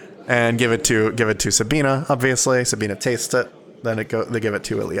piece and give it to Sabina. Obviously, Sabina tastes it. Then they give it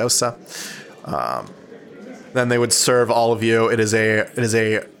to Iliosa. Then they would serve all of you. It is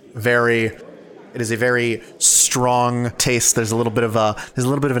a very strong taste. There's a little bit of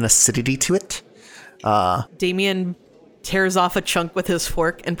an acidity to it. Damien tears off a chunk with his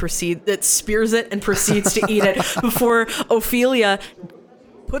fork and spears it and proceeds to eat it before Ophelia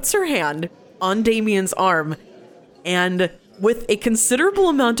puts her hand on Damien's arm and with a considerable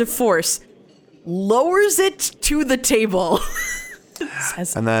amount of force lowers it to the table.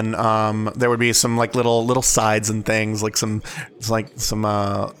 And then there would be some like little sides and things, like some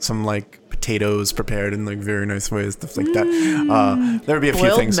potatoes prepared in like very nice ways, stuff like that. There would be a few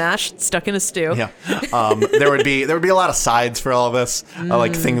Boiled, things. mashed, stuck in a stew. Yeah. There would be a lot of sides for all of this,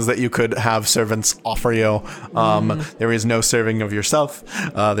 like things that you could have servants offer you. There is no serving of yourself.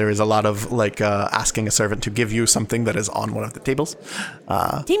 There is a lot of like asking a servant to give you something that is on one of the tables.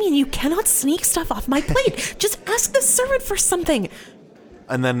 Damien, you cannot sneak stuff off my plate. Just ask the servant for something.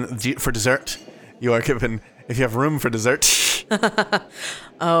 And then for dessert, you are given, if you have room for dessert.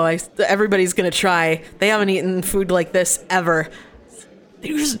 Everybody's gonna try. They haven't eaten food like this ever. They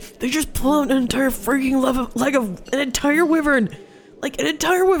just pull out an entire freaking leg of an entire wyvern. Like an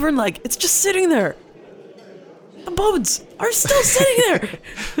entire wyvern leg. It's just sitting there. The bones are still sitting there.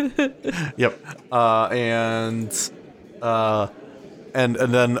 Yep.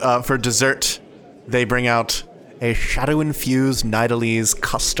 And then for dessert, they bring out a shadow-infused Nidalese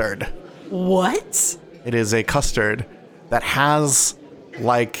custard. What? It is a custard that has,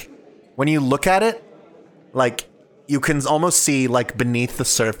 like, when you look at it, like, you can almost see, like, beneath the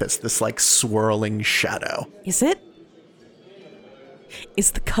surface, this, like, swirling shadow. Is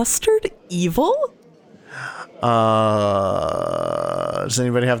the custard evil? Does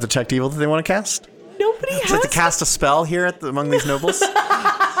anybody have detect evil that they want to cast? Nobody Would has. you like to cast a spell here among these nobles?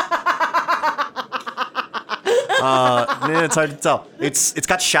 It's hard to tell. It's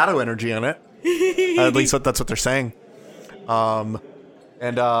got shadow energy in it. At least that's what they're saying.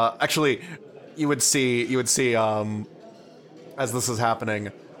 Actually, you would see as this is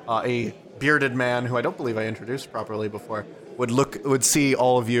happening, a bearded man who I don't believe I introduced properly before would see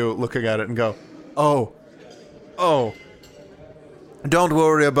all of you looking at it and go, oh, don't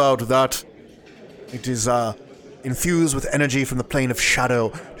worry about that. It is infused with energy from the plane of shadow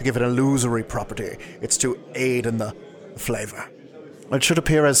to give it an illusory property. It's to aid in the flavor. It should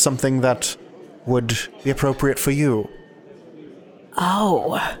appear as something that would be appropriate for you.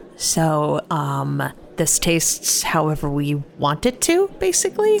 Oh, so, this tastes however we want it to,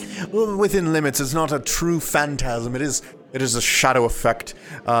 basically? Well, within limits. It's not a true phantasm. It is a shadow effect.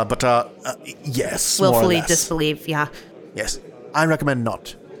 Yes, more or Willfully less. disbelieve, yeah. Yes. I recommend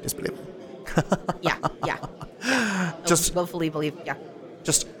not disbelieve. Yeah. Just Willfully believe, yeah.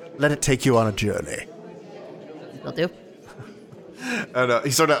 Just let it take you on a journey. Will do. And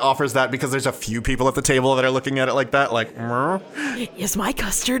he sort of offers that because there's a few people at the table that are looking at it like that, like, Is my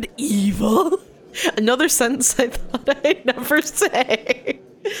custard evil? Another sentence I thought I'd never say.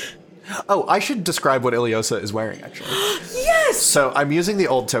 Oh, I should describe what Iliosa is wearing, actually. Yes! Yes. So I'm using the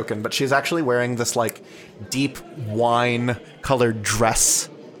old token, but she's actually wearing this like deep wine colored dress.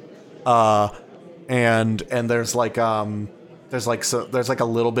 And there's like there's like a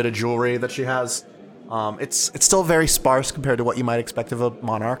little bit of jewelry that she has. It's still very sparse compared to what you might expect of a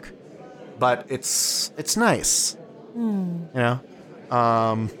monarch, but it's nice. You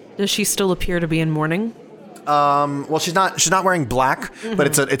know. Does she still appear to be in mourning? Well, she's not wearing black, but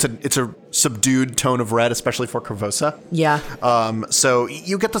it's a subdued tone of red, especially for Corvosa. Yeah. So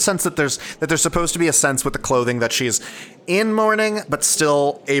you get the sense that there's supposed to be a sense with the clothing that she's in mourning, but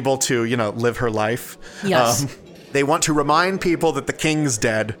still able to, live her life. Yes. They want to remind people that the king's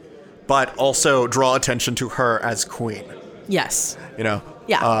dead, but also draw attention to her as queen. Yes. Yeah.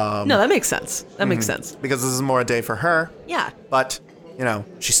 No, that makes sense. That makes sense. Because this is more a day for her. Yeah. But,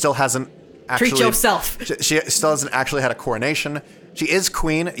 she still hasn't actually... Treat yourself. She still hasn't actually had a coronation. She is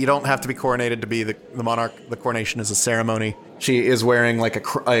queen. You don't have to be coronated to be the monarch. The coronation is a ceremony. She is wearing like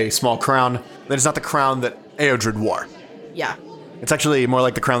a small crown. That is not the crown that Eodred wore. Yeah. It's actually more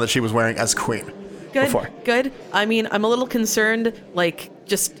like the crown that she was wearing as queen. Good. Before. Good. I mean, I'm a little concerned, like,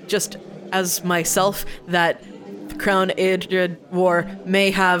 just as myself, that the crown Eodred wore may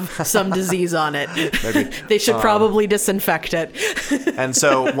have some disease on it. Maybe. They should probably disinfect it. And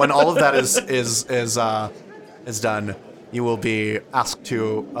so when all of that is done, you will be asked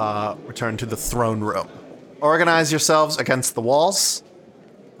to return to the throne room. Organize yourselves against the walls,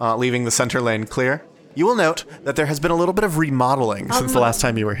 leaving the center lane clear. You will note that there has been a little bit of remodeling since the last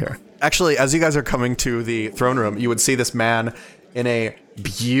time you were here. Actually, as you guys are coming to the throne room, you would see this man in a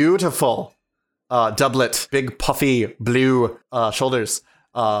beautiful doublet, big puffy blue shoulders,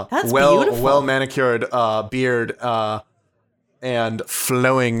 That's beautiful. well manicured beard, and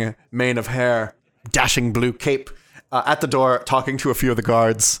flowing mane of hair, dashing blue cape, at the door talking to a few of the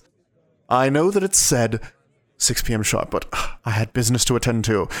guards. I know that it's said 6 p.m. sharp, but I had business to attend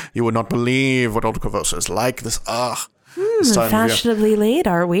to. You would not believe what old Corvosa is like. This time of year. Fashionably late,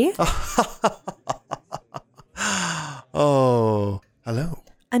 are we? Oh, hello.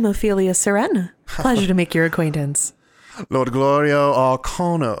 I'm Ophelia Serena. Pleasure to make your acquaintance. Lord Glorio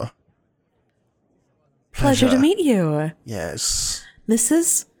Arcana. Pleasure to meet you. Yes. This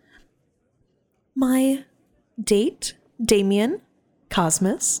is my date, Damien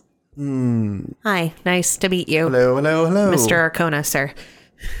Cosmos. Hi, nice to meet you. Hello. Mr. Arcona, sir.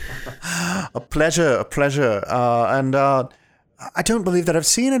 A pleasure. And I don't believe that I've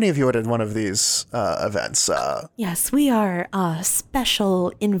seen any of you at one of these events. Yes, we are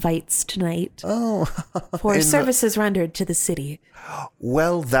special invites tonight for services rendered to the city.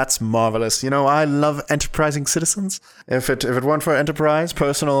 Well, that's marvelous. I love enterprising citizens. If it weren't for enterprise,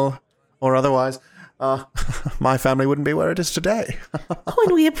 personal or otherwise, my family wouldn't be where it is today.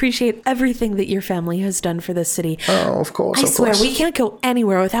 And we appreciate everything that your family has done for this city. Oh, of course. I swear, we can't go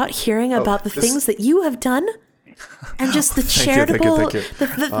anywhere without hearing about the this- things that you have done, and just the charitable, Thank you.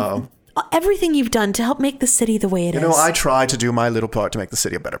 everything you've done to help make the city the way it is. I try to do my little part to make the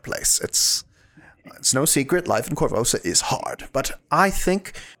city a better place. It's no secret, life in Corvosa is hard, but I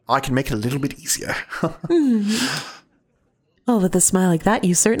think I can make it a little bit easier. Oh, with a smile like that,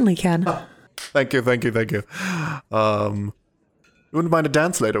 you certainly can. Thank you. You wouldn't mind a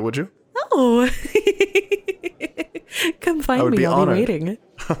dance later, would you? Oh, come find would me. be I'll honored. be waiting.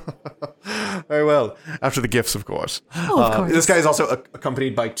 Very well. After the gifts, of course. Oh, of course. This guy is also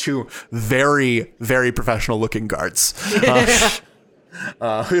accompanied by 2 very, very professional-looking guards.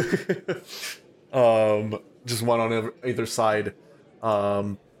 Just one on either side.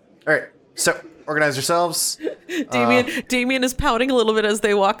 All right. So, organize yourselves. Damien is pouting a little bit as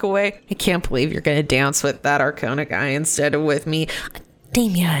they walk away. I can't believe you're going to dance with that Arcona guy instead of with me.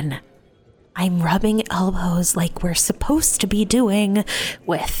 Damien, I'm rubbing elbows like we're supposed to be doing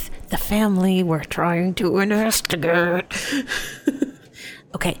with the family we're trying to investigate.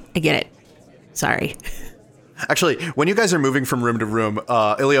 Okay, I get it. Sorry. Actually, when you guys are moving from room to room,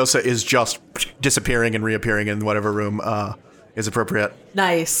 Iliosa is just disappearing and reappearing in whatever room is appropriate.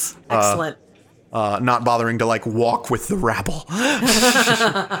 Nice. Excellent. Not bothering to walk with the rabble.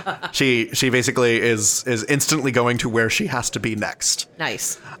 She basically is instantly going to where she has to be next.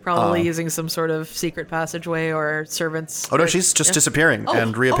 Nice. Probably using some sort of secret passageway or servants. Oh no, she's just disappearing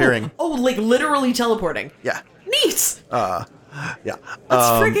and reappearing. Oh, like literally teleporting. Yeah. Neat. Yeah. That's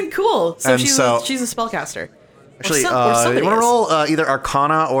freaking cool. So and she's so- she's a spellcaster. Actually, or you somebody want to is. roll either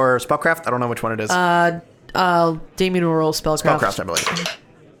Arcana or Spellcraft? I don't know which one it is. Damien will roll spellcraft. Spellcraft, I believe.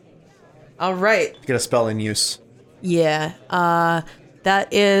 All right. Get a spell in use. Yeah.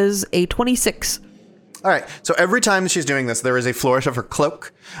 That is a 26. All right. So every time she's doing this, there is a flourish of her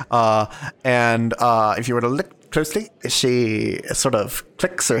cloak, and if you were to closely, she sort of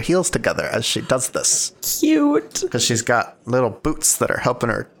clicks her heels together as she does this. Cute. Because she's got little boots that are helping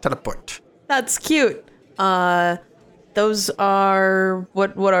her teleport. That's cute. Those are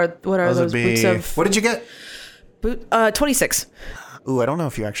what are those boots of? What did you get? 26. Ooh, I don't know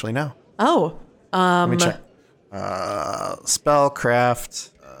if you actually know. Oh. Let me check. Spellcraft.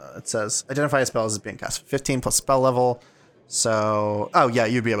 It says identify a spell as being cast. 15 plus spell level. So, oh yeah,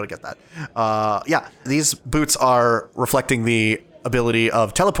 you'd be able to get that. Yeah, these boots are reflecting the ability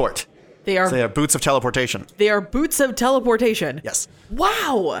of teleport. They are. So they are boots of teleportation. They are boots of teleportation. Yes.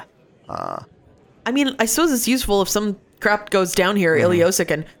 Wow. I mean, I suppose it's useful if some crap goes down here. Iliosa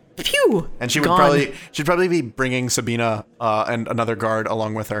can. Phew. And she would probably be bringing Sabina and another guard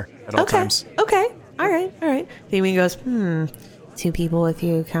along with her at all times. Okay. All right. Damien goes, 2 people with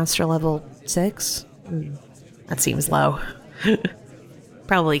you, caster level 6? That seems low.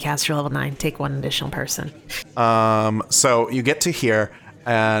 Probably caster level 9. Take 1 additional person. So you get to here,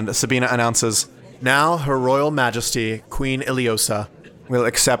 and Sabina announces, now Her Royal Majesty, Queen Iliosa, will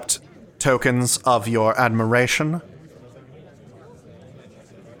accept tokens of your admiration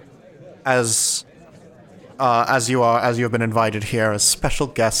as you have been invited here as special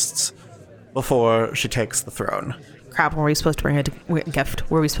guests before she takes the throne. Crap, were we supposed to bring a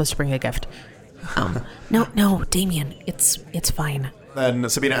gift? No, Damien, it's fine. Then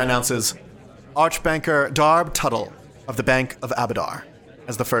Sabina announces Archbanker Darb Tuttle of the Bank of Abadar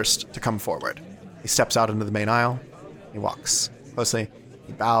as the first to come forward. He steps out into the main aisle. He walks closely.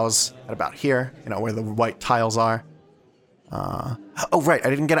 He bows at about here, where the white tiles are. Oh, right. I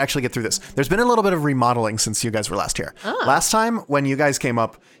didn't actually get through this. There's been a little bit of remodeling since you guys were last here. Last time when you guys came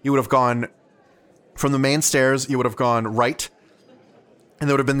up, you would have gone from the main stairs. You would have gone right. And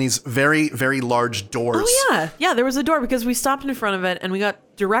there would have been these very, very large doors. Oh, yeah. Yeah, there was a door because we stopped in front of it and we got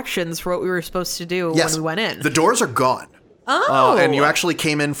directions for what we were supposed to do when we went in. The doors are gone. Oh. And you actually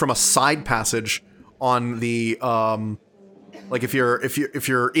came in from a side passage on the, like if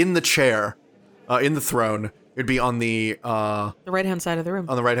you're in the chair, in the throne, it'd be on the right-hand side of the room.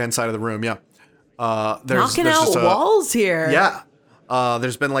 On the right-hand side of the room, yeah. Knocking out walls here. Yeah.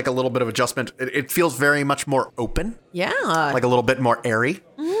 There's been like a little bit of adjustment. It feels very much more open. Yeah. Like a little bit more airy.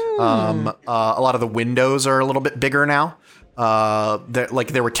 A lot of the windows are a little bit bigger now.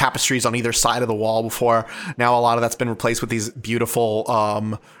 There were tapestries on either side of the wall before. Now a lot of that's been replaced with these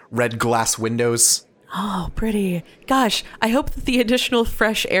beautiful red glass windows. Oh, pretty. Gosh, I hope that the additional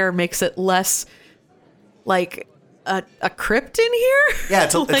fresh air makes it less like a crypt in here. Yeah,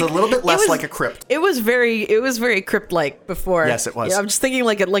 it's a little bit less like a crypt. It was very crypt-like before. Yes, it was. Yeah, I'm just thinking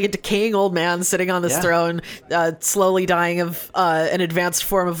like a decaying old man sitting on this throne, slowly dying of an advanced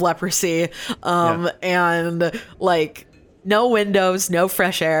form of leprosy, and like no windows, no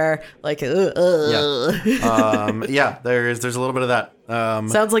fresh air. Like, there's a little bit of that.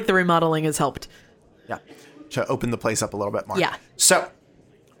 Sounds like the remodeling has helped. Yeah, to open the place up a little bit more. Yeah. So,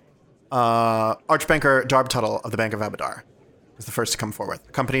 Archbanker Darb Tuttle of the Bank of Abadar is the first to come forward,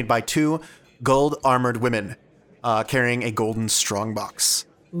 accompanied by 2 gold-armored women carrying a golden strongbox.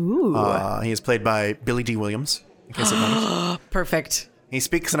 Ooh. He is played by Billy D. Williams, in case it matters. Perfect. He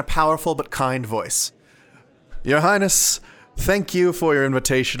speaks in a powerful but kind voice. Your Highness, thank you for your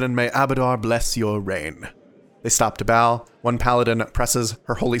invitation, and may Abadar bless your reign. They stop to bow. One paladin presses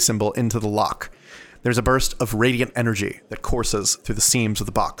her holy symbol into the lock. There's a burst of radiant energy that courses through the seams of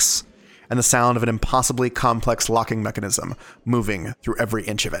the box, and the sound of an impossibly complex locking mechanism moving through every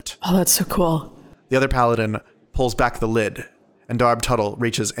inch of it. Oh, that's so cool. The other paladin pulls back the lid, and Darb Tuttle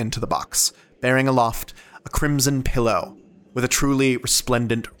reaches into the box, bearing aloft a crimson pillow with a truly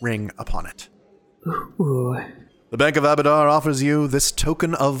resplendent ring upon it. Ooh. The Bank of Abadar offers you this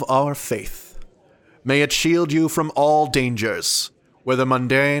token of our faith. May it shield you from all dangers, whether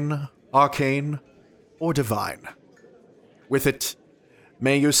mundane, arcane, or divine. With it,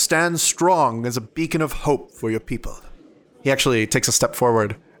 may you stand strong as a beacon of hope for your people. He actually takes a step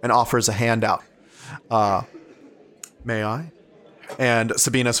forward and offers a hand out. May I? And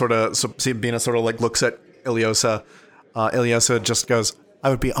Sabina sort of like looks at Iliosa. Iliosa just goes,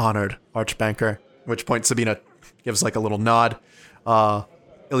 I would be honored, Archbanker. At which point Sabina gives like a little nod.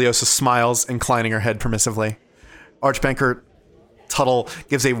 Iliosa smiles, inclining her head permissively. Archbanker Tuttle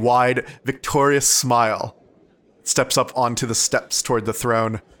gives a wide, victorious smile, steps up onto the steps toward the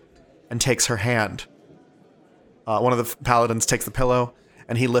throne, and takes her hand. One of the paladins takes the pillow,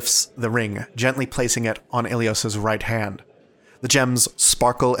 and he lifts the ring, gently placing it on Iliosa's right hand. The gems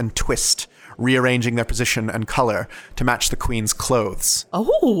sparkle and twist, rearranging their position and color to match the queen's clothes.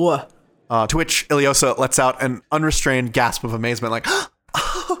 Oh! To which Iliosa lets out an unrestrained gasp of amazement, like, oh!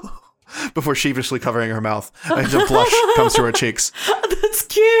 before sheepishly covering her mouth. And a blush comes to her cheeks. That's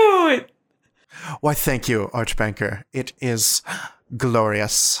cute. Why, thank you, Archbanker. It is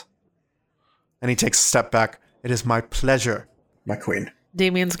glorious. And he takes a step back. It is my pleasure, my queen.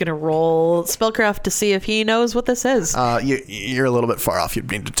 Damien's gonna roll spellcraft to see if he knows what this is. You're a little bit far off.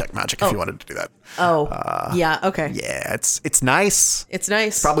 You'd need to detect magic if you wanted to do that. Yeah, okay. Yeah, it's nice. It's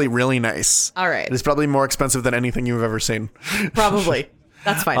nice. Probably really nice. All right. It is probably more expensive than anything you've ever seen. Probably.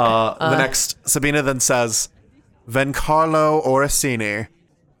 That's fine. The next, Sabina then says, Vencarlo Orsini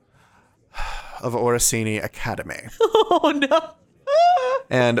of Orsini Academy. Oh, no.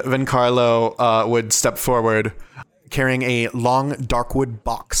 And Vencarlo would step forward carrying a long darkwood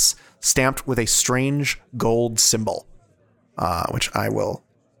box stamped with a strange gold symbol, which I will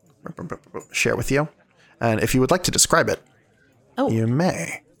share with you. And if you would like to describe it, you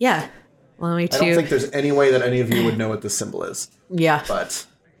may. Yeah. Allow me to. I don't think there's any way that any of you would know what this symbol is, Yeah. but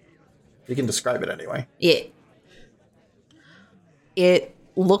you can describe it anyway. It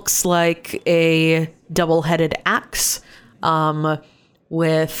looks like a double-headed axe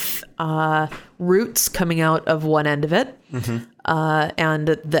with roots coming out of one end of it, and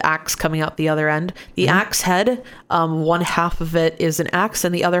the axe coming out the other end. The axe head, one half of it is an axe,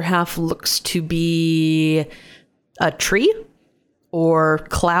 and the other half looks to be a tree or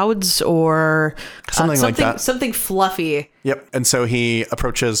clouds or Something like that. Something fluffy. Yep. And so he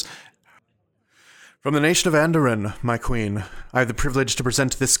approaches. From the nation of Andoran, my queen, I have the privilege to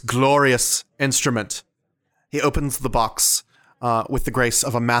present this glorious instrument. He opens the box with the grace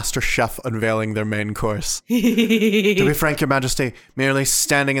of a master chef unveiling their main course. To be frank, your majesty, merely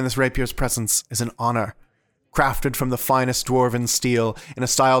standing in this rapier's presence is an honor. Crafted from the finest dwarven steel in a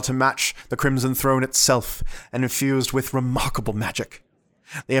style to match the Crimson Throne itself and infused with remarkable magic.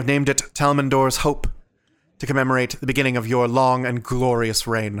 They have named it Talmendor's Hope to commemorate the beginning of your long and glorious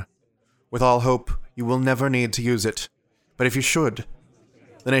reign. With all hope, you will never need to use it. But if you should,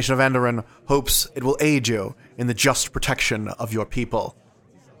 the nation of Andoran hopes it will aid you in the just protection of your people.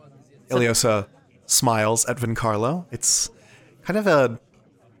 Iliosa smiles at Vencarlo. It's kind of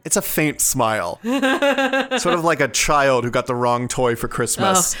it's a faint smile. Sort of like a child who got the wrong toy for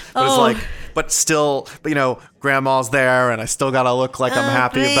Christmas. But still, grandma's there and I still gotta look like I'm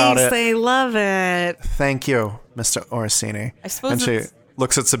happy about it. They love it. Thank you, Mr. Orsini. I suppose and she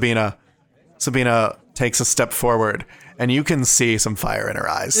looks at Sabina. Sabina takes a step forward, and you can see some fire in her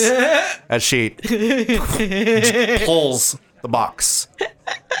eyes as she pulls the box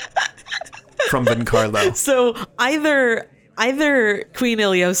from Vencarlo. So either Queen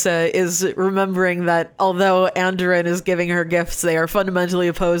Iliosa is remembering that although Andoran is giving her gifts, they are fundamentally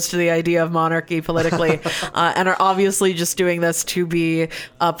opposed to the idea of monarchy politically, and are obviously just doing this to be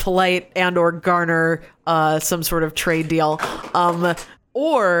polite and or garner some sort of trade deal,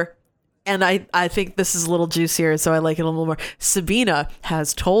 and I think this is a little juicier, so I like it a little more. Sabina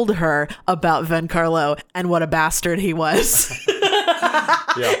has told her about Vencarlo and what a bastard he was.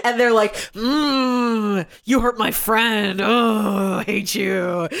 Yeah. And they're like, you hurt my friend. Oh, I hate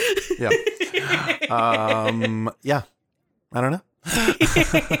you. Yeah. Yeah. I don't know.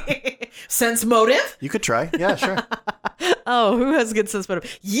 Sense motive? You could try. Yeah, sure. Oh, who has good sense motive?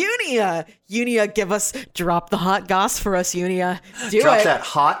 Unia, drop the hot goss for us, Unia. Drop that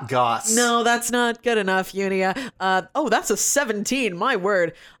hot goss. No, that's not good enough, Unia. That's a 17, my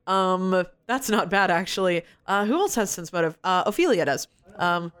word. That's not bad, actually. Who else has sense motive? Ophelia does.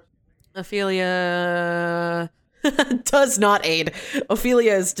 Ophelia does not aid.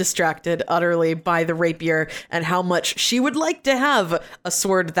 Ophelia is distracted utterly by the rapier and how much she would like to have a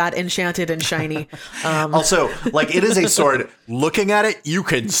sword that enchanted and shiny. Also, it is a sword. Looking at it, you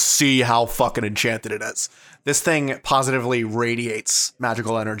can see how fucking enchanted it is. This thing positively radiates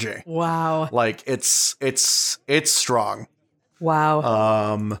magical energy. Wow. It's strong.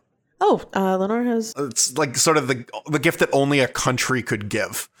 Wow. Lenore has... It's sort of the gift that only a country could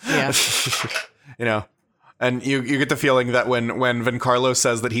give. Yeah. And you get the feeling that when Vencarlo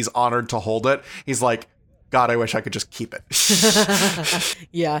says that he's honored to hold it, he's like, God, I wish I could just keep it.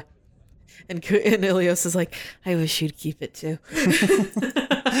 Yeah. And Ilios is like, I wish you'd keep it too.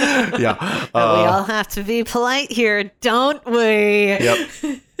 Yeah. We all have to be polite here, don't we? Yep.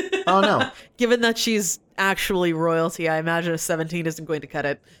 Oh, no. Given that she's actually royalty, I imagine a 17 isn't going to cut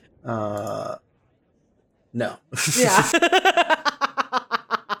it. No. Yeah.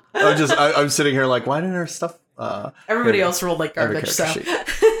 I'm sitting here like, why didn't her stuff? Everybody else rolled like garbage, so.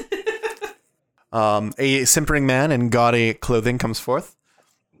 A simpering man in gaudy clothing comes forth.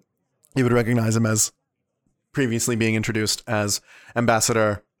 You would recognize him as previously being introduced as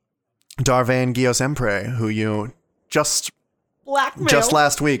Ambassador Darvain Gios Empre, who you just Blackmail. Just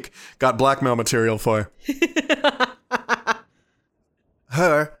last week, got blackmail material for.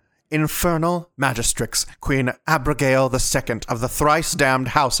 Her infernal magistrix, Queen Abigail II of the thrice-damned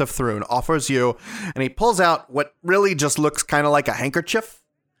House of Thrune, offers you, and he pulls out what really just looks kind of like a handkerchief.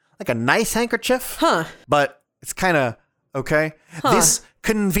 Like a nice handkerchief. Huh. But it's kind of, okay? This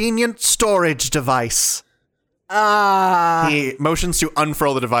convenient storage device. He motions to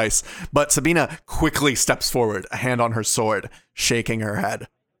unfurl the device, but Sabina quickly steps forward, a hand on her sword, shaking her head.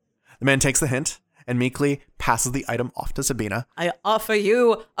 The man takes the hint and meekly passes the item off to Sabina, I offer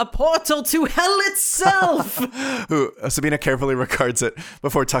you a portal to hell itself. who Sabina carefully regards it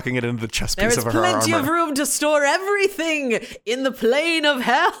before tucking it into the chest There piece is of her armor. plenty of room to store everything in the plane of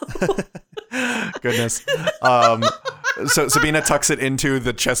hell. Goodness. So Sabina tucks it into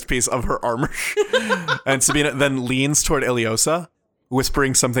the chest piece of her armor. And Sabina then leans toward Iliosa,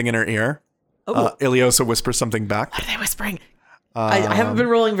 whispering something in her ear. Iliosa whispers something back. What are they whispering? I haven't been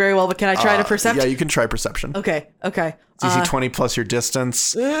rolling very well, but can I try to percept? Yeah, you can try perception. Okay. It's DC 20 plus your distance.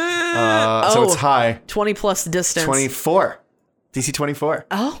 So oh. it's high. 20 plus distance. 24. DC 24.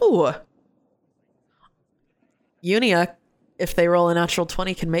 Oh. Unia, if they roll a natural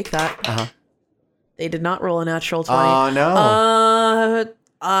 20, can make that. Uh-huh. They did not roll a natural 20. Oh,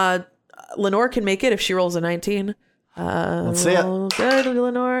 no. Lenore can make it if she rolls a 19. Let's see it. Good,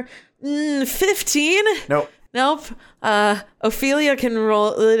 Lenore. 15? Nope. Ophelia can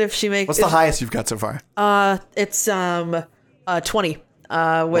roll it if she makes. What's the highest you've got so far? It's 20.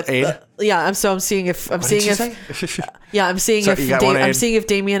 With aid? Yeah, I'm seeing if What did you say? yeah, I'm seeing So you got one I'm aid. seeing if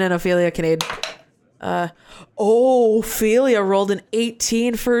Damien and Ophelia can aid. Ophelia rolled an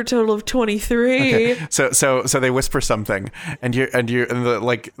 18 for a total of 23. Okay. So they whisper something, and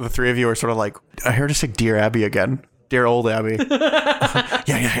the three of you are sort of like, I heard her say "Dear Abby" again. Dear old Abby.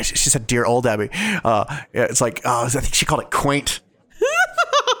 yeah. She said "Dear old Abby." Yeah, it's like, I think she called it quaint.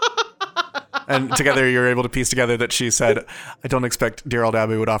 And together you're able to piece together that she said, "I don't expect dear old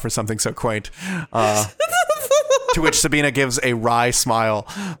Abby would offer something so quaint." To which Sabina gives a wry smile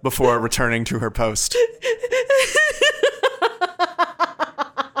before returning to her post.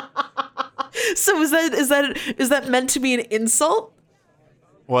 So is that meant to be an insult?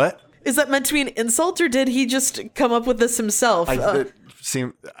 What? Is that meant to be an insult, or did he just come up with this himself? I don't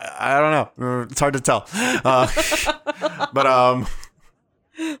know. It's hard to tell. But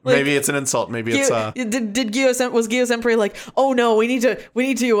maybe it's an insult. Maybe it's did was Gio Sempre like, oh no, we need to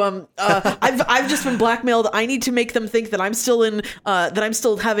I've just been blackmailed. I need to make them think that I'm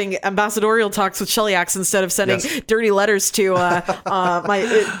still having ambassadorial talks with Shellyax instead of sending dirty letters to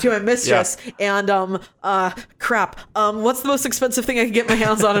my mistress. Yeah. And crap. What's the most expensive thing I can get my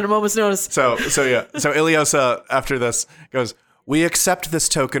hands on at a moment's notice? So Iliosa after this goes, "We accept this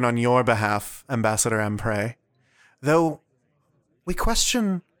token on your behalf, Ambassador Ampre, though we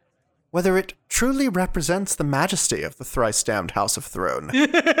question whether it truly represents the majesty of the thrice-damned House of Throne."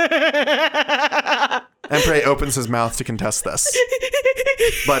 Ampre opens his mouth to contest this,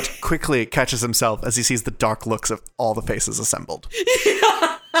 but quickly catches himself as he sees the dark looks of all the faces assembled. He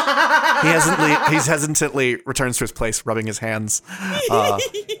hesitantly returns to his place, rubbing his hands.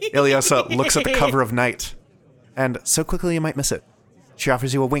 Iliosa looks at the cover of Night, and so quickly you might miss it, she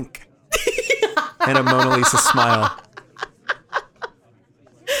offers you a wink and a Mona Lisa smile.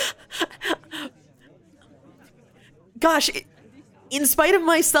 Gosh, in spite of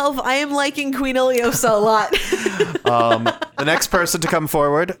myself, I am liking Queen Iliosa a lot. The next person to come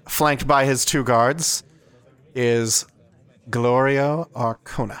forward, flanked by his two guards, is Glorio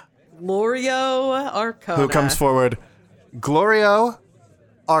Arcona. Glorio Arcona. Who comes forward? Glorio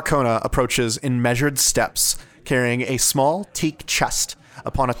Arcona approaches in measured steps, carrying a small teak chest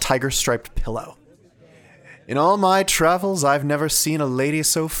upon a tiger-striped pillow. "In all my travels, I've never seen a lady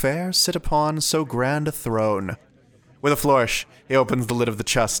so fair sit upon so grand a throne." With a flourish, he opens the lid of the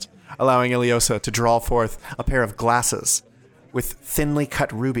chest, allowing Iliosa to draw forth a pair of glasses with thinly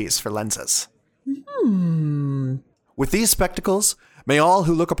cut rubies for lenses. "With these spectacles, may all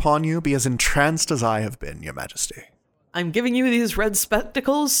who look upon you be as entranced as I have been, Your Majesty." I'm giving you these red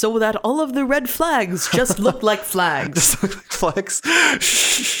spectacles so that all of the red flags just look like flags. Just look like flags.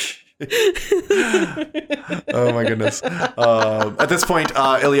 Oh my goodness. At this point,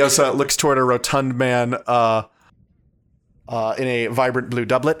 Iliosa looks toward a rotund man in a vibrant blue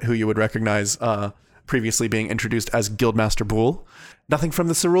doublet, who you would recognize previously being introduced as Guildmaster Boole. "Nothing from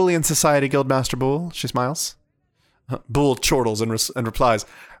the Cerulean Society, Guildmaster Boole," she smiles. Boole chortles and replies,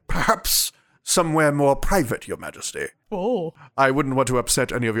 "Perhaps somewhere more private, Your Majesty. Oh. I wouldn't want to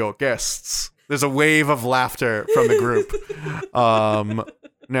upset any of your guests." There's a wave of laughter from the group.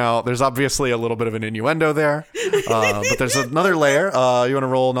 Now, there's obviously a little bit of an innuendo there, but there's another layer. You want to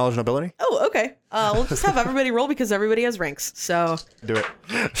roll knowledge and ability? Oh, okay. We'll just have everybody roll because everybody has ranks. So Do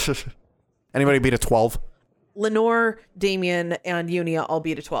it. Anybody beat a 12? Lenore, Damien, and Unia all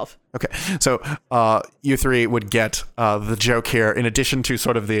beat a 12. Okay, so you three would get the joke here, in addition to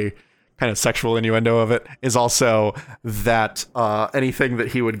sort of the kind of sexual innuendo of it, is also that anything that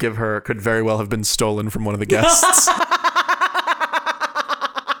he would give her could very well have been stolen from one of the guests.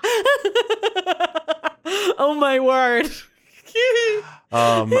 Oh my word.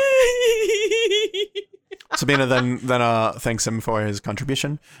 Sabina then thanks him for his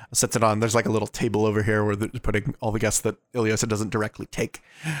contribution, sets it on. There's like a little table over here where they're putting all the guests that Iliosa doesn't directly take.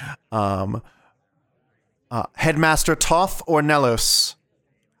 Headmaster Toph Ornelos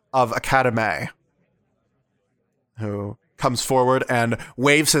of Academy, who comes forward and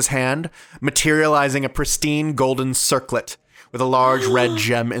waves his hand, materializing a pristine golden circlet with a large red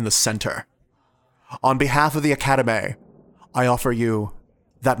gem in the center. On behalf of the Academy, I offer you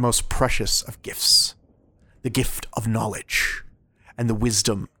that most precious of gifts, the gift of knowledge and the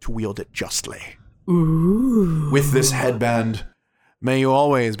wisdom to wield it justly. Ooh. With this headband, may you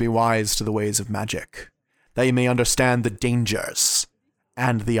always be wise to the ways of magic, that you may understand the dangers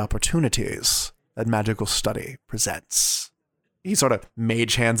and the opportunities that magical study presents. He sort of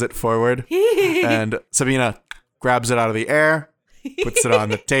mage hands it forward, and Sabina grabs it out of the air, puts it on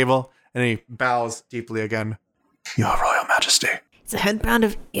the table, and he bows deeply again. Your Royal Majesty. It's a headband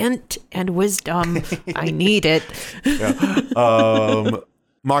of int and wisdom. I need it. Yeah.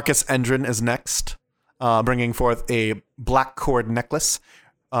 Marcus Endrin is next, bringing forth a black cord necklace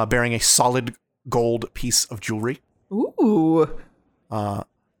bearing a solid gold piece of jewelry. Ooh.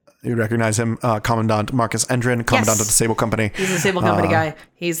 You recognize him, Commandant Marcus Endrin, Commandant of the Sable Company. He's the Sable Company guy.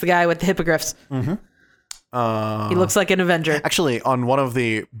 He's the guy with the hippogriffs. Mm-hmm. He looks like an Avenger. Actually, on one of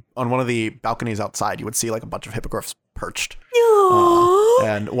the balconies outside, you would see like a bunch of hippogriffs perched,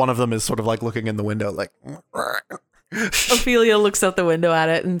 and one of them is sort of like looking in the window, like. Ophelia looks out the window at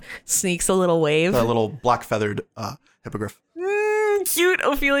it and sneaks a little wave. A little black feathered hippogriff. Cute.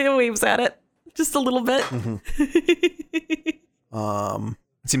 Ophelia waves at it just a little bit. Mm-hmm.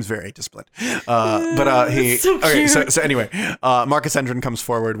 It seems very disciplined. But he. So okay. cute. So anyway, Marcus Endrin comes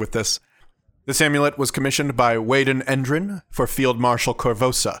forward with this. This amulet was commissioned by Waden Endrin for Field Marshal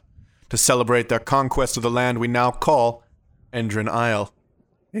Corvosa to celebrate their conquest of the land we now call Endrin Isle.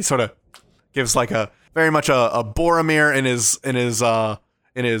 He sort of gives like a very much a Boromir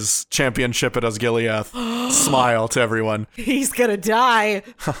in his championship at Osgiliath smile to everyone. He's gonna die.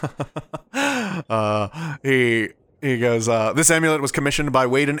 He goes, this amulet was commissioned by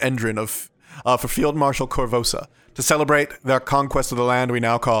Waden Endrin for Field Marshal Corvosa to celebrate their conquest of the land we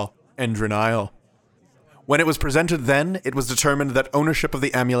now call Endrin Isle. When it was presented then, it was determined that ownership of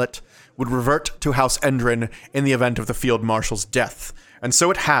the amulet would revert to House Endrin in the event of the Field Marshal's death, and so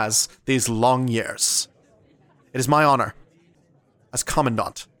it has these long years. It is my honor, as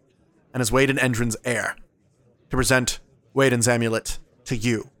Commandant, and as Waden Endrin's heir, to present Waden's amulet to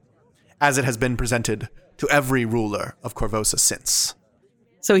you, as it has been presented to every ruler of Corvosa since.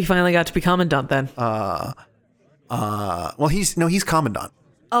 So he finally got to be Commandant then. Well, he's Commandant.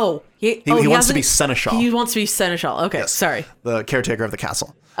 Oh, he wants to be Seneschal. He wants to be Seneschal. Okay, Yes. Sorry. The caretaker of the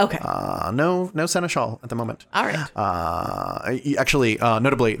castle. Okay. No Seneschal at the moment. All right. Actually,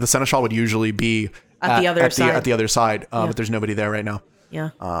 notably, the Seneschal would usually be At the other side. At the other side, but there's nobody there right now. Yeah.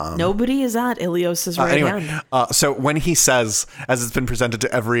 Nobody is at Iliosa's right hand. So when he says, as it's been presented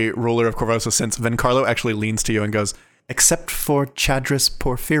to every ruler of Corvosa since, Vencarlo actually leans to you and goes, except for Chadris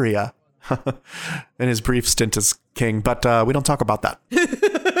Porphyria, in his brief stint as king, but we don't talk about that. He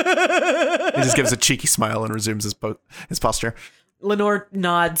just gives a cheeky smile and resumes his posture. Lenore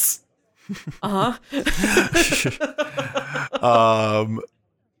nods.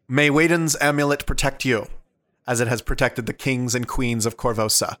 May Waden's amulet protect you, as it has protected the kings and queens of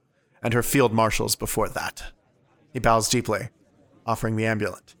Corvosa, and her field marshals before that. He bows deeply, offering the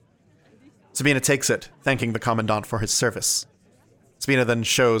amulet. Sabina takes it, thanking the Commandant for his service. Sabina then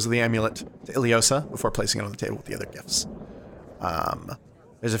shows the amulet to Iliosa before placing it on the table with the other gifts.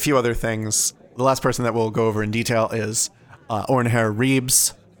 There's a few other things. The last person that we'll go over in detail is Ornhair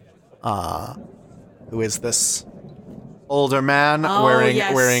Reeves, who is this older man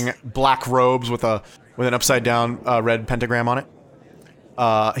wearing black robes with an upside down red pentagram on it.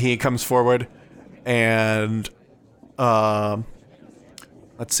 He comes forward and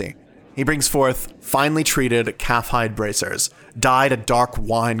let's see. He brings forth finely treated calf hide bracers, dyed a dark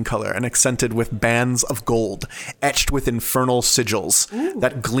wine color and accented with bands of gold, etched with infernal sigils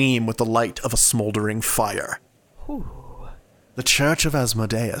that gleam with the light of a smoldering fire. The Church of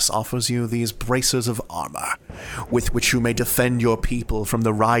Asmodeus offers you these bracers of armor, with which you may defend your people from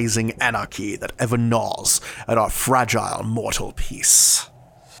the rising anarchy that ever gnaws at our fragile mortal peace.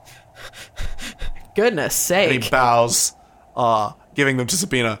 Goodness And he sake. bows, giving them to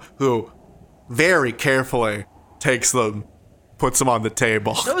Sabina, who very carefully takes them, puts them on the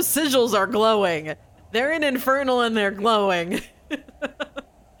table. Those sigils are glowing. They're in Infernal and they're glowing.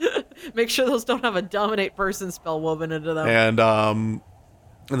 Make sure those don't have a dominate person spell woven into them.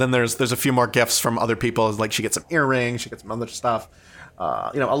 And then there's a few more gifts from other people. Like she gets some earrings, she gets some other stuff.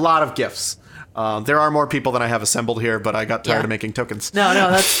 A lot of gifts. There are more people than I have assembled here, but I got tired of making tokens. No,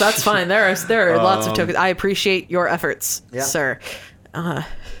 that's fine. There are lots of tokens. I appreciate your efforts, sir.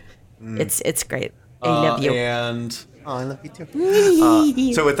 It's great. I love you. And I love you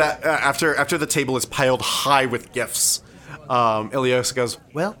too. So with that, after the table is piled high with gifts, Iliosa goes,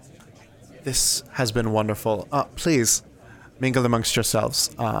 well, this has been wonderful. Please, mingle amongst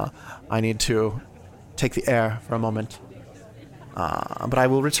yourselves. I need to take the air for a moment. But I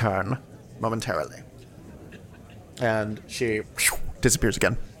will return momentarily. And she disappears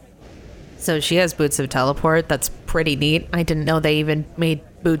again. So she has boots of teleport. That's pretty neat. I didn't know they even made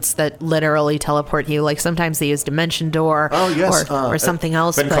boots that literally teleport you. Like sometimes they use Dimension Door or something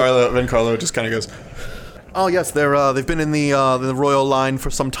else. Vencarlo just kind of goes, oh yes, they've been in the royal line for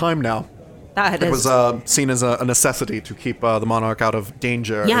some time now. That It was seen as a necessity to keep the monarch out of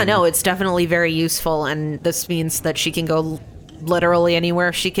danger. Yeah, no, it's definitely very useful, and this means that she can go literally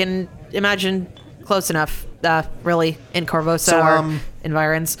anywhere she can imagine close enough, really, in Corvosa or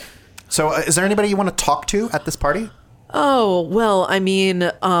environs. So is there anybody you want to talk to at this party? Oh, well, I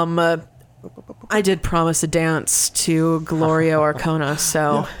mean, I did promise a dance to Gloria Arcona,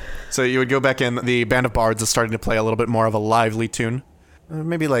 so... So you would go back in. The Band of Bards is starting to play a little bit more of a lively tune.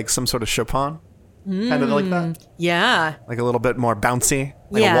 Maybe like some sort of Chopin. Kind of like that. Yeah. Like a little bit more bouncy.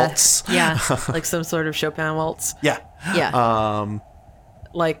 Like a waltz. Yeah. Like some sort of Chopin waltz. Yeah. Yeah.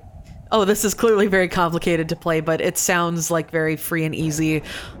 Like, oh, this is clearly very complicated to play, but it sounds like very free and easy.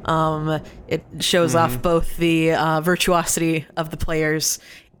 It shows off both the virtuosity of the players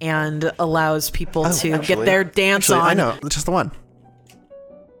and allows people to get their dance on. I know. Just the one.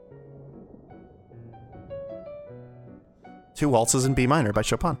 Two Waltzes in B minor by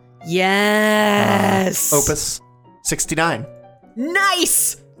Chopin. Yes. Opus 69.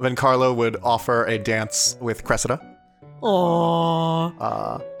 Nice. Vencarlo would offer a dance with Cressida.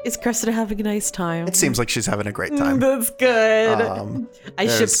 Aww. Is Cressida having a nice time? It seems like she's having a great time. That's good. I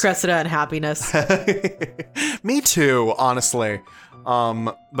shipped Cressida and happiness. Me too, honestly.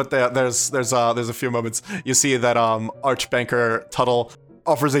 But there's a few moments. You see that Archbanker Tuttle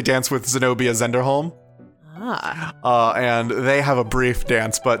offers a dance with Zenobia Zenderholm. And they have a brief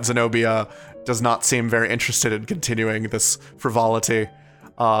dance, but Zenobia does not seem very interested in continuing this frivolity.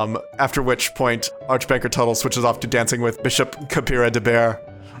 After which point, Archbanker Tuttle switches off to dancing with Bishop Capira de Bear.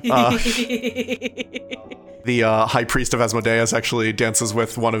 The High Priest of Asmodeus actually dances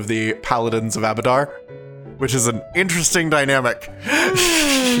with one of the Paladins of Abadar, which is an interesting dynamic.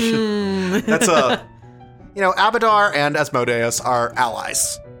 That's Abadar and Asmodeus are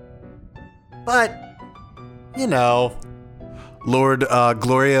allies. But Lord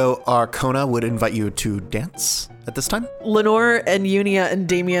Gloria Arcona would invite you to dance at this time. Lenore and Unia and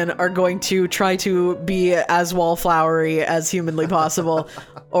Damien are going to try to be as wallflowery as humanly possible,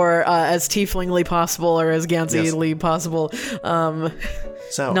 or as tieflingly possible, or as Gansey-ly possible.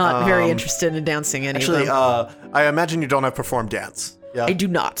 So not very interested in dancing any actually, of them. I imagine you don't have performed dance. Yeah. I do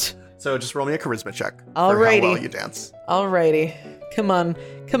not. So just roll me a charisma check for Alrighty. how well you dance. Alrighty. Come on,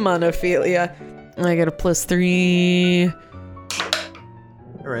 Ophelia. I got a +3.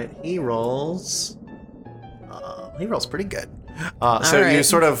 All right, he rolls pretty good. So right. you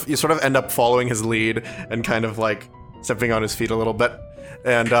sort of end up following his lead and kind of like stepping on his feet a little bit.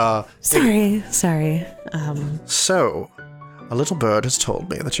 And Sorry. So, a little bird has told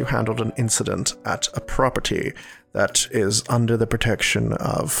me that you handled an incident at a property that is under the protection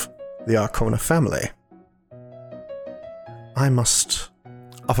of the Arcona family. I must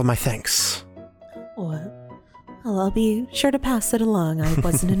offer my thanks. Well, I'll be sure to pass it along. I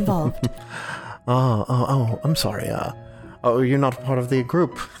wasn't involved. Oh, I'm sorry. You're not part of the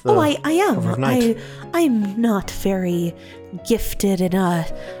group. I am. Overnight. I'm not very gifted in a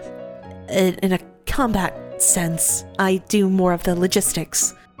combat sense. I do more of the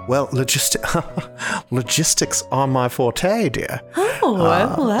logistics. Well, logistics are my forte, dear. Oh,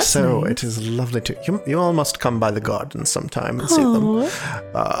 well, that's so nice. it is lovely to... You all must come by the garden sometime and see them.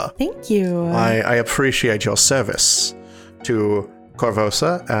 Thank you. I appreciate your service to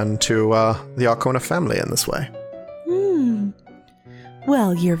Corvosa and to the Arcona family in this way.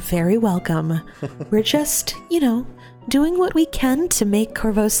 Well, you're very welcome. We're just, doing what we can to make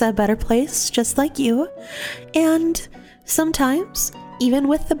Korvosa a better place, just like you. And sometimes, even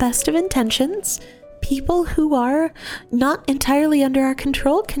with the best of intentions, people who are not entirely under our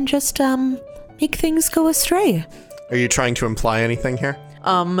control can just make things go astray. Are you trying to imply anything here?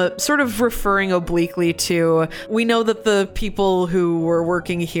 Sort of referring obliquely to, we know that the people who were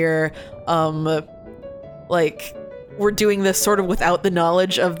working here, were doing this sort of without the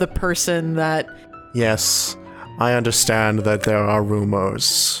knowledge of the person that... Yes, I understand that there are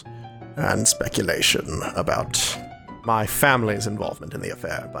rumors and speculation about my family's involvement in the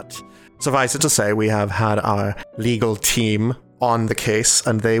affair, but suffice it to say, we have had our legal team on the case,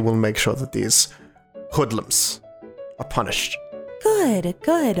 and they will make sure that these hoodlums are punished.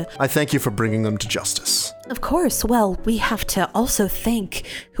 Good. I thank you for bringing them to justice. Of course. Well, we have to also thank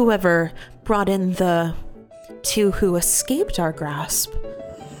whoever brought in the two who escaped our grasp.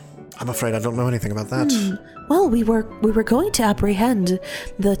 I'm afraid I don't know anything about that. Well, we were going to apprehend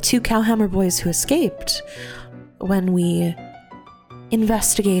the two Cowhammer boys who escaped when we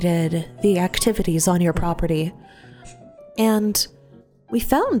investigated the activities on your property. And we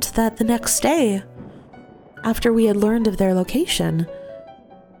found that the next day, after we had learned of their location,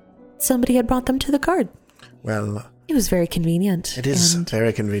 somebody had brought them to the guard. Well, it was very convenient. It is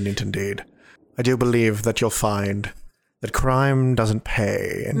very convenient indeed. I do believe that you'll find that crime doesn't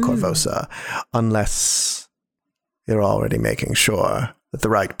pay in Korvosa unless you're already making sure that the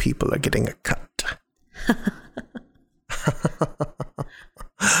right people are getting a cut.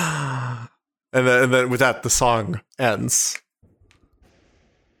 and then with that, the song ends.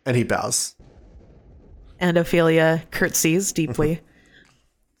 And he bows. And Ophelia curtsies deeply.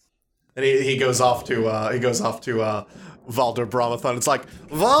 And he goes off to Valder Bramathon. It's like,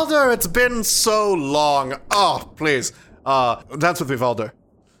 Valder, it's been so long. Oh, please, dance with me, Valder.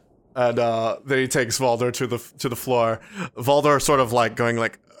 And then he takes Valder to the floor. Valder sort of like going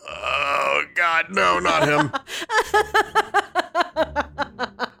like, oh God, no, not him.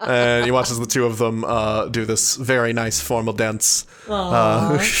 And he watches the two of them do this very nice formal dance.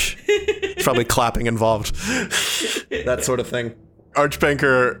 Probably clapping involved. That sort of thing.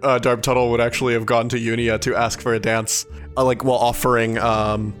 Archbanker Darb Tuttle would actually have gone to Unia to ask for a dance, while offering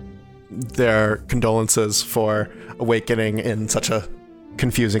their condolences for awakening in such a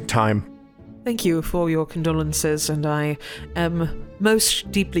confusing time. Thank you for your condolences, and I am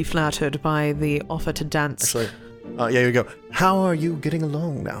most deeply flattered by the offer to dance. Actually, yeah, you go. How are you getting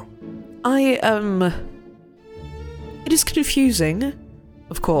along now? It is confusing,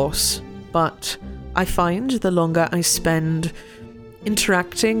 of course, but I find the longer I spend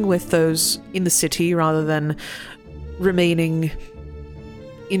interacting with those in the city rather than remaining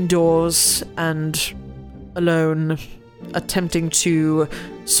indoors and alone, attempting to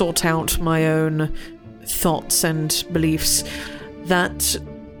sort out my own thoughts and beliefs, that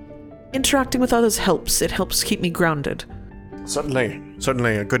interacting with others helps. It helps keep me grounded.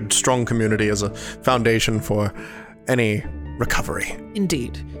 Certainly a good, strong community is a foundation for any recovery.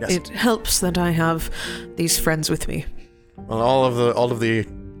 Indeed. Yes. It helps that I have these friends with me. Well, all of the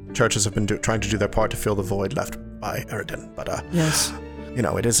churches have been trying to do their part to fill the void left by Eridan, but yes,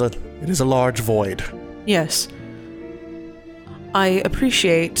 it is a large void. Yes, I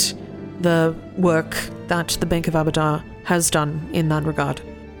appreciate the work that the Bank of Abadar has done in that regard.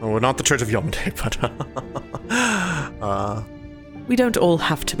 Well, we're not the Church of Yomade, but we don't all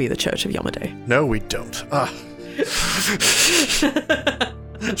have to be the Church of Yomade. No, we don't.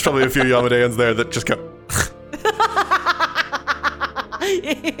 There's probably a few Yomadeans there that just go.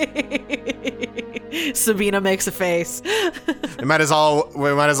 Sabina makes a face. We might as well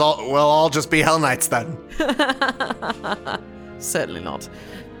all just be Hell Knights then. Certainly not.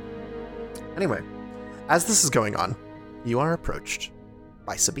 Anyway, as this is going on, you are approached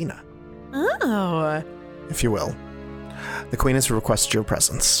by Sabina. Oh. If you will. The Queen has requested your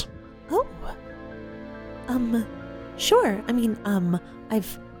presence. Oh. Sure. I mean,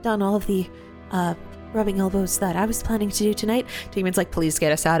 I've done all of the, rubbing elbows that I was planning to do tonight. Damon's like, please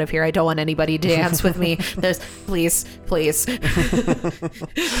get us out of here. I don't want anybody to dance with me. Please. The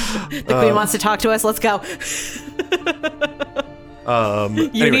Queen wants to talk to us. Let's go.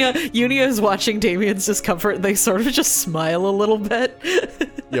 Anyway. Unia is watching Damien's discomfort, and they sort of just smile a little bit.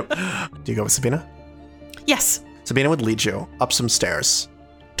 Yep. Do you go with Sabina? Yes. Sabina would lead you up some stairs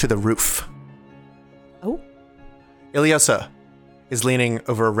to the roof. Oh. Iliosa is leaning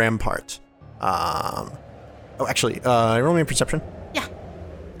over a rampart. Roll me a perception. Yeah.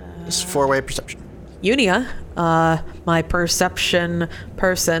 Just 4-way perception. Unia, my perception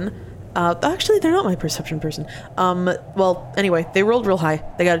person, Actually, they're not my perception person. Well, anyway, they rolled real high.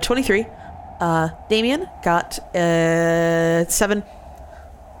 They got a 23. Damien got 7.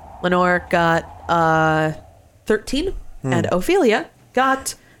 Lenore got 13. And Ophelia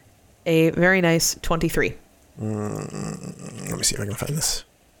got a very nice 23. Let me see if I can find this.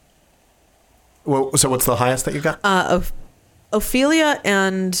 Well, so what's the highest that you got? Ophelia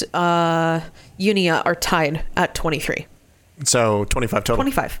and Unia are tied at 23. So 25 total.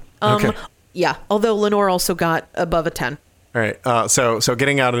 25. Okay. Yeah, although Lenore also got above a 10. All right. So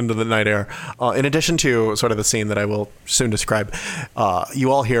getting out into the night air, in addition to sort of the scene that I will soon describe,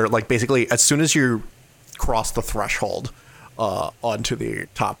 you all hear, like, basically as soon as you cross the threshold onto the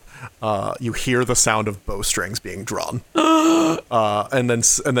top, you hear the sound of bowstrings being drawn, and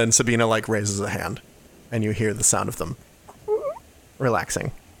then Sabina, like, raises a hand, and you hear the sound of them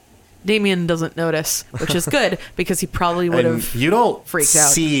relaxing. Damien doesn't notice, which is good because he probably would have. You don't freaked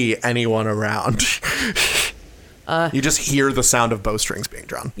out. see anyone around. You just hear the sound of bowstrings being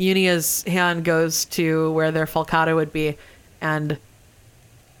drawn. Unia's hand goes to where their falcata would be, and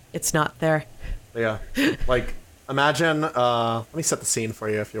it's not there. Yeah. Like, imagine, let me set the scene for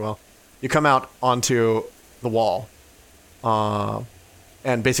you, if you will. You come out onto the wall,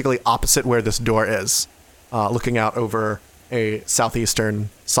 and basically opposite where this door is, looking out over a southeastern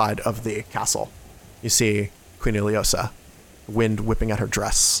side of the castle, you see Queen Iliosa, wind whipping at her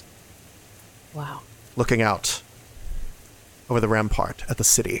dress, Wow. looking out over the rampart at the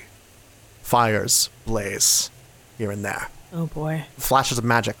city. Fires blaze here and there. Oh boy. Flashes of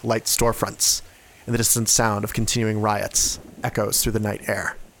magic light storefronts, and the distant sound of continuing riots echoes through the night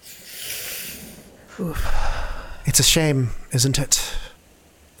air. Oof. It's a shame, isn't it,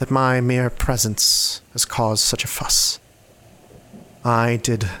 that my mere presence has caused such a fuss. I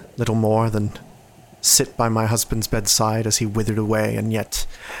did little more than sit by my husband's bedside as he withered away, and yet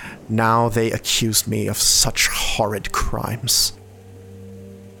now they accuse me of such horrid crimes.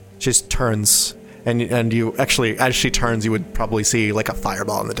 She just turns, and you actually, as she turns, you would probably see like a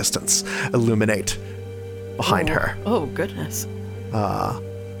fireball in the distance illuminate behind her. Oh, goodness. I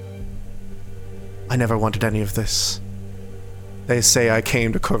never wanted any of this. They say I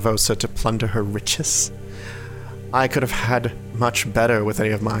came to Korvosa to plunder her riches. I could have had much better with any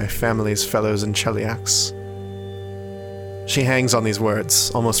of my family's fellows in Cheliax. She hangs on these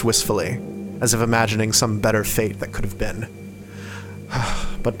words, almost wistfully, as if imagining some better fate that could have been.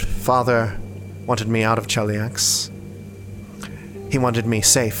 But Father wanted me out of Cheliax. He wanted me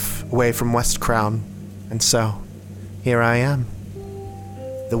safe, away from West Crown, and so, here I am.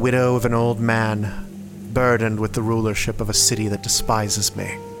 The widow of an old man, burdened with the rulership of a city that despises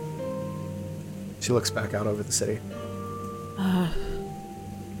me. She looks back out over the city.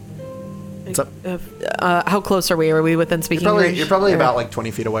 What's up? How close are we? Are we within speaking range? You're probably Or- about like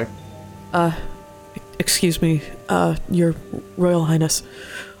 20 feet away. Excuse me, Your Royal Highness.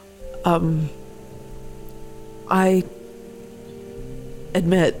 I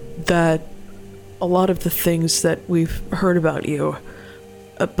admit that a lot of the things that we've heard about you,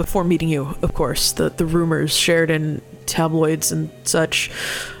 before meeting you, of course, the rumors shared in tabloids and such,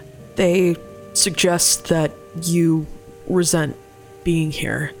 they suggest that you resent being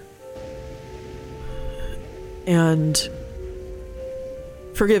here. And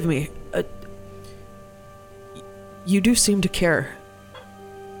forgive me, you do seem to care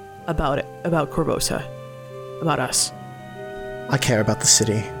about it, about Korvosa, about us. I care about the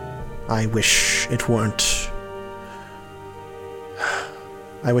city. I wish it weren't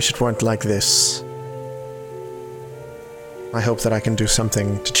like this. I hope that I can do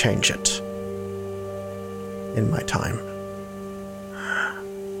something to change it in my time.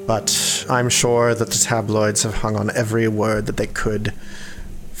 But I'm sure that the tabloids have hung on every word that they could,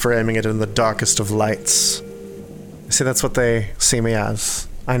 framing it in the darkest of lights. See, that's what they see me as.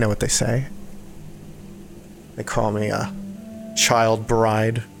 I know what they say. They call me a child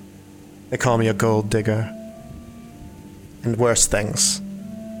bride. They call me a gold digger. And worse things.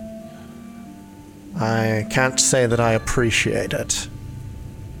 I can't say that I appreciate it.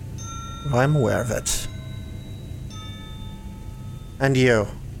 But I'm aware of it. And you?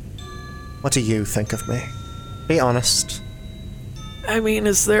 What do you think of me? Be honest. I mean,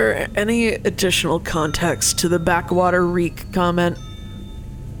 is there any additional context to the backwater reek comment?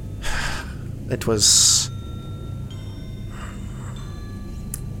 It was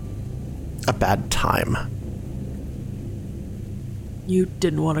a bad time. You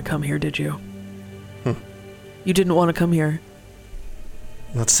didn't want to come here, did you? You didn't want to come here.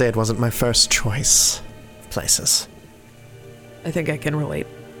 Let's say it wasn't my first choice of places. I think I can relate.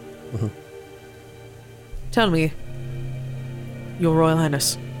 Mhm. Tell me, Your Royal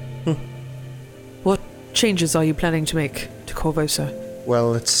Highness, What changes are you planning to make to Corvosa?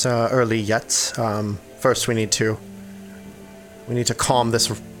 Well, it's early yet. First, we need to calm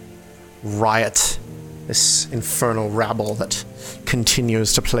this riot, this infernal rabble that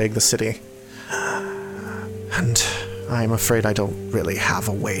continues to plague the city. And I'm afraid I don't really have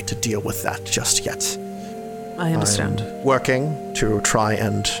a way to deal with that just yet. I understand. I'm working to try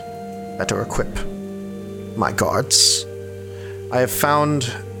and better equip my guards. I have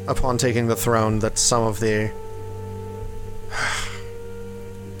found, upon taking the throne, that some of the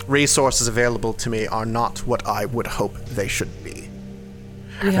resources available to me are not what I would hope they should be.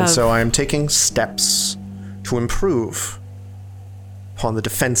 And so I am taking steps to improve upon the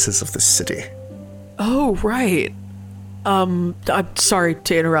defenses of this city. Oh, right. I'm sorry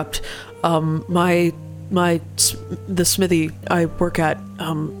to interrupt. The smithy I work at,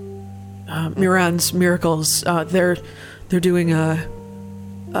 Miran's Miracles, they're doing a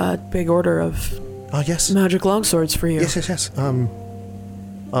big order of Yes. magic longswords for you. Yes.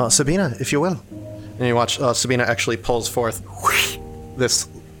 Sabina, if you will. And you watch Sabina actually pulls forth this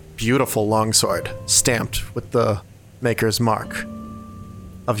beautiful longsword stamped with the maker's mark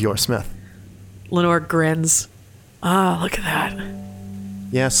of your smith. Lenore grins. Ah, look at that.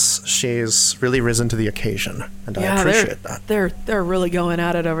 Yes, she's really risen to the occasion, and I appreciate that. They're really going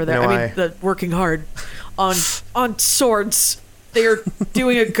at it over there. You know, I mean, they're working hard on swords. They're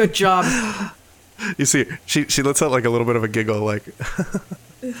doing a good job. You see, she lets out like a little bit of a giggle, like.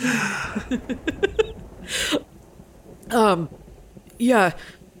 Yeah,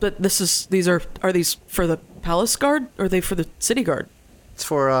 but are these for the palace guard or are they for the city guard? It's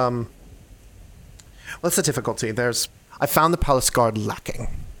for what's the difficulty? I found the palace guard lacking,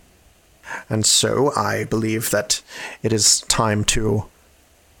 and so I believe that it is time to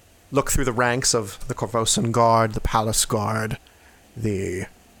look through the ranks of the Corvosan Guard, the Palace Guard, the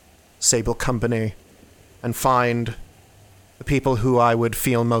Sable Company, and find the people who I would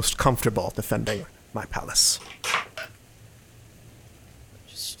feel most comfortable defending my palace.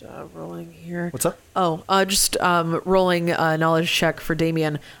 Just rolling here. What's up? Oh, just rolling a knowledge check for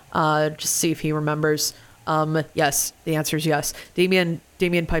Damien. Just see if he remembers. Yes, the answer is yes. Damien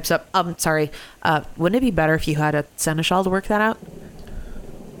pipes up. Sorry. Wouldn't it be better if you had a seneschal to work that out?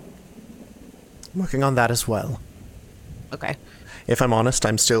 I'm working on that as well. Okay. If I'm honest,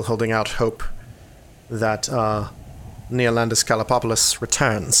 I'm still holding out hope that Neolandus Calipopoulos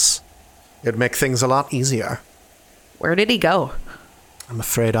returns. It'd make things a lot easier. Where did he go? I'm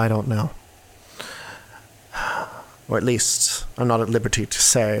afraid I don't know. Or at least, I'm not at liberty to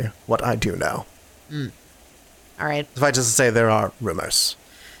say what I do know. All right. Suffice to say, there are rumors.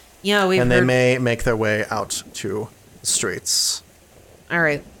 Yeah, we've And heard... they may make their way out to the streets. All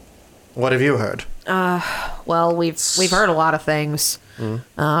right. What have you heard? Well, we've heard a lot of things.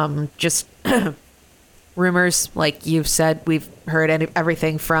 Just rumors, like you've said. We've heard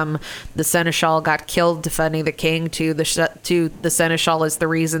everything from the seneschal got killed defending the king to the seneschal is the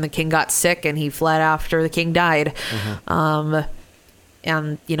reason the king got sick and he fled after the king died. And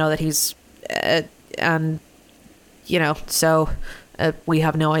you know that he's so we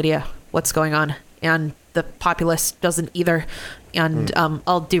have no idea what's going on, and the populace doesn't either. And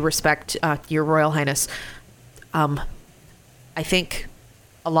all due respect, Your Royal Highness, I think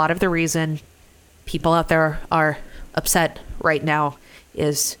a lot of the reason people out there are upset right now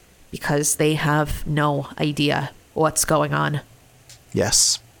is because they have no idea what's going on.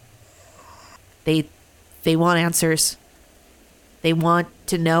 Yes. They want answers. They want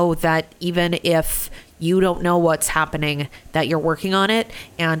to know that even if you don't know what's happening, that you're working on it,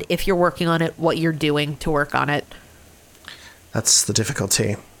 and if you're working on it, what you're doing to work on it. That's the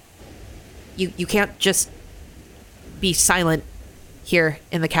difficulty. You can't just be silent here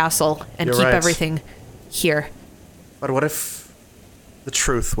in the castle and You're keep right. everything here. But what if the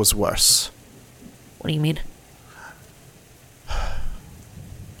truth was worse? What do you mean?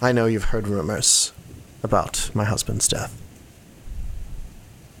 I know you've heard rumors about my husband's death.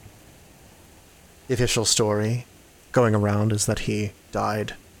 The official story going around is that he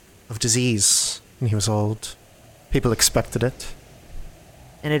died of disease when he was old. People expected it.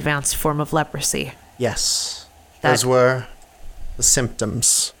 An advanced form of leprosy. Yes. That- Those were the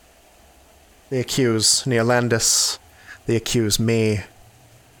symptoms. They accuse Neolandus. They accuse me.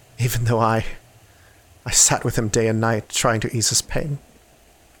 Even though I sat with him day and night trying to ease his pain.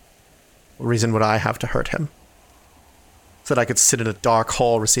 What reason would I have to hurt him? So that I could sit in a dark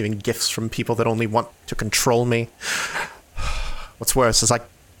hall receiving gifts from people that only want to control me? What's worse is I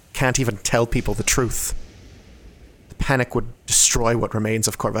can't even tell people the truth. The panic would destroy what remains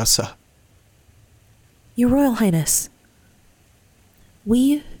of Corvosa. Your Royal Highness,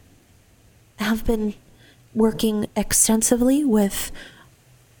 we have been working extensively with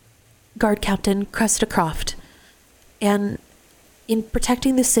Guard Captain Cressida Croft and in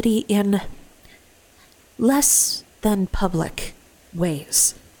protecting the city in less than public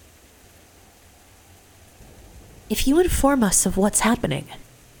ways. If you inform us of what's happening,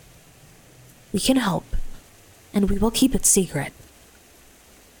 we can help, and we will keep it secret.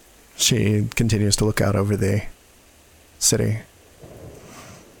 She continues to look out over the city.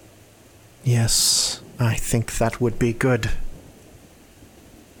 Yes, I think that would be good.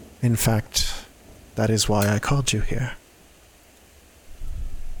 In fact, that is why I called you here.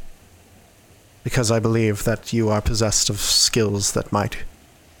 Because I believe that you are possessed of skills that might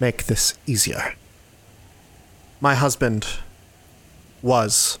make this easier. My husband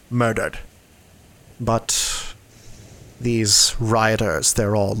was murdered, but these rioters,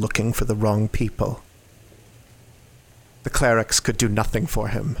 they're all looking for the wrong people. The clerics could do nothing for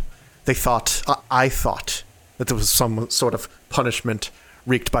him. They thought, I thought, that there was some sort of punishment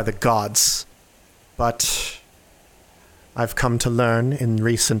wreaked by the gods. But I've come to learn in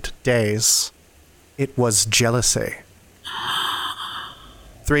recent days, it was jealousy.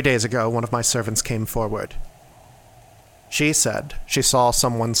 3 days ago, one of my servants came forward. She said she saw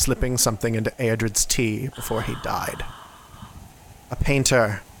someone slipping something into Eadred's tea before he died. A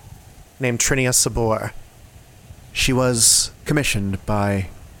painter named Trinia Sabor. She was commissioned by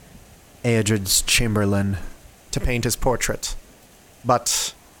Eadred's chamberlain to paint his portrait,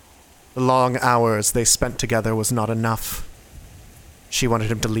 but the long hours they spent together was not enough. She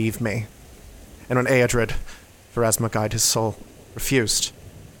wanted him to leave me, and when Eadred, Pharasma guide his soul, refused,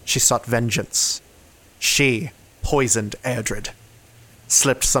 she sought vengeance. She poisoned Eadred,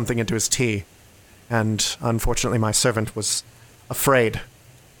 slipped something into his tea, and unfortunately my servant was afraid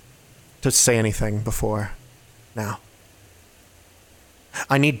to say anything before now.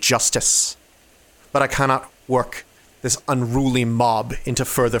 I need justice, but I cannot work this unruly mob into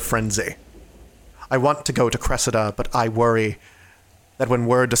further frenzy. I want to go to Cressida, but I worry that when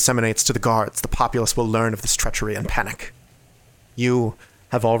word disseminates to the guards, the populace will learn of this treachery and panic. You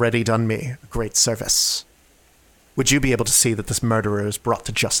have already done me a great service. Would you be able to see that this murderer is brought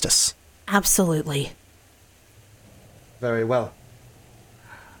to justice? Absolutely. Very well.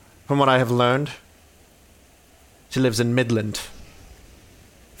 From what I have learned, she lives in Midland,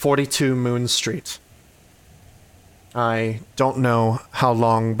 42 Moon Street. I don't know how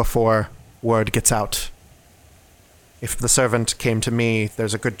long before word gets out. If the servant came to me,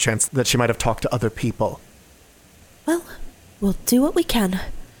 there's a good chance that she might have talked to other people. Well, we'll do what we can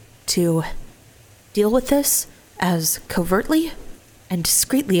to deal with this as covertly and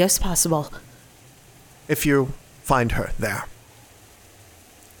discreetly as possible. If you find her there,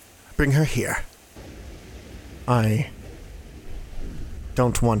 bring her here. I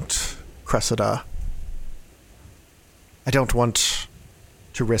don't want Cressida. I don't want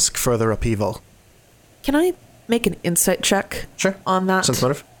to risk further upheaval. Can I make an insight check Sure. on that? Sense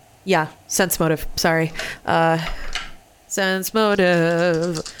motive? Yeah, sense motive. Sorry. Sense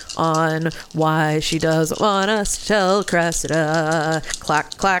motive on why she doesn't want us to tell Cressida.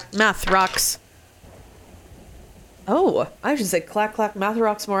 Clack, clack, math rocks. Oh, I should say clack, clack, math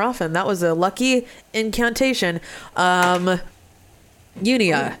rocks more often. That was a lucky incantation. Unia.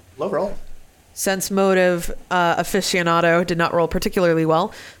 Low roll. Sense motive aficionado did not roll particularly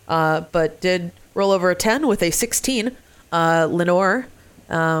well, but did roll over a 10 with a 16. Lenore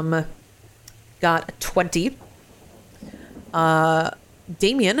got a 20.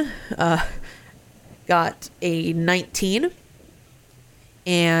 Damien got a 19.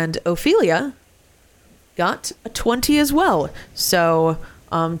 And Ophelia got a 20 as well. So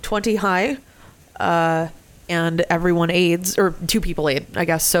 20 high, and everyone aids, or 2 people aid, I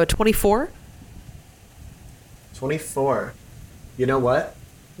guess. So 24. 24. You know what?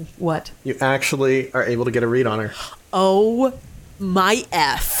 What? You actually are able to get a read on her. Oh my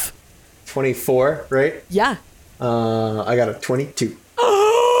F. 24, right? Yeah. I got a 22.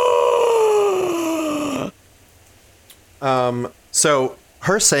 So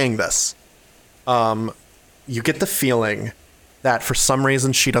her saying this, you get the feeling that for some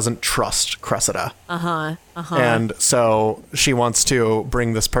reason she doesn't trust Cressida. And so she wants to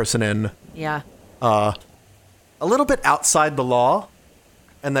bring this person in Yeah. a little bit outside the law,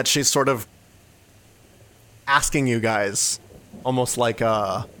 and that she's sort of asking you guys almost like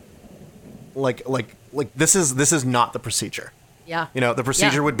this is not the procedure. Yeah. You know, the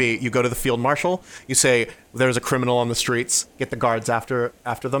procedure would be you go to the field marshal, you say there's a criminal on the streets, get the guards after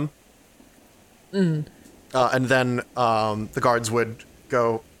them. And then the guards would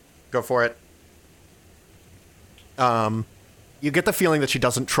go for it. you get the feeling that she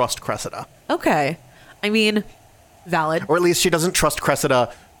doesn't trust Cressida. Okay. I mean, valid. Or at least she doesn't trust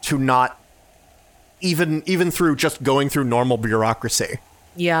Cressida to not, even through just going through normal bureaucracy,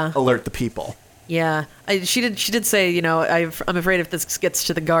 Yeah. alert the people. Yeah. She did say, you know, I'm afraid if this gets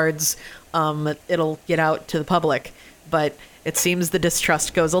to the guards, it'll get out to the public. But it seems the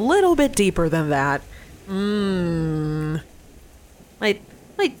distrust goes a little bit deeper than that. Might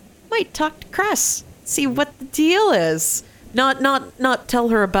talk to Cress. See what the deal is. Not tell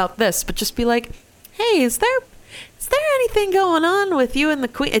her about this, but just be like, hey, is there anything going on with you and the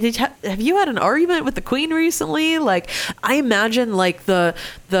queen? Have you had an argument with the queen recently? Like, I imagine like the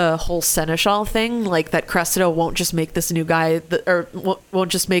whole seneschal thing, like that Cressida won't just make this new guy, or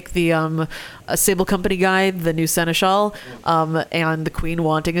won't just make the Sable Company guy the new seneschal, and the queen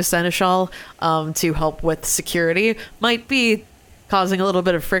wanting a seneschal to help with security might be causing a little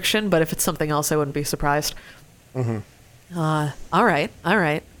bit of friction. But if it's something else, I wouldn't be surprised. All right.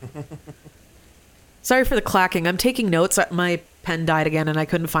 Sorry for the clacking. I'm taking notes. My pen died again, and I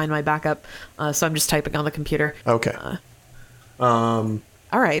couldn't find my backup, so I'm just typing on the computer. Okay. All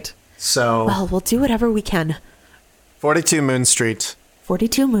right. So, Well, we'll do whatever we can. 42 Moon Street,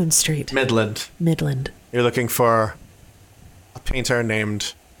 42 Moon Street, Midland. Midland. You're looking for a painter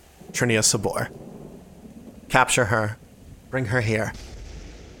named Trinia Sabor. Capture her. Bring her here.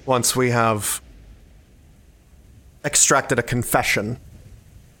 Once we have extracted a confession,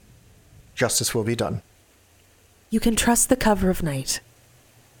 justice will be done. You can trust the cover of night.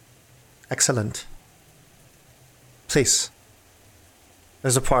 Excellent. Please.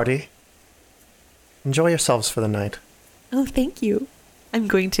 There's a party. Enjoy yourselves for the night. Oh, thank you. I'm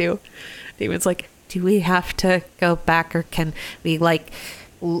going to. David's like, do we have to go back, or can we, like,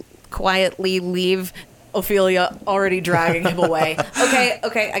 quietly leave? Ophelia already dragging him away.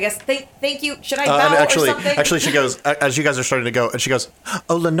 Okay, I guess thank you. Should I bow or something? Actually, she goes, as you guys are starting to go, and she goes,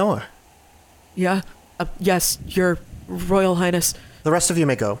 oh, Lenore. Yeah. Yes, Your Royal Highness. The rest of you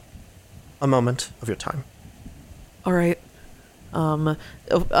may go. A moment of your time. All right.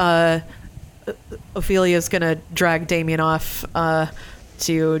 Ophelia's gonna drag Damien off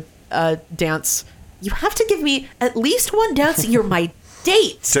to dance. You have to give me at least one dance. You're my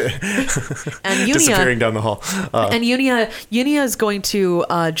date. And Unia, disappearing down the hall. and Unia is going to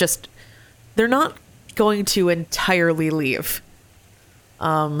just. They're not going to entirely leave.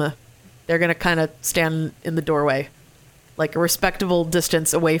 They're gonna kind of stand in the doorway, like a respectable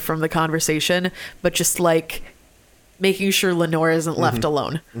distance away from the conversation, but just like making sure Lenore isn't left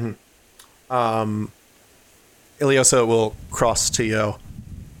alone. Iliosa will cross to you,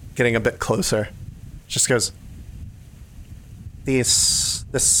 getting a bit closer. Just goes, this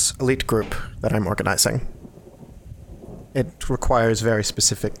elite group that I'm organizing, it requires very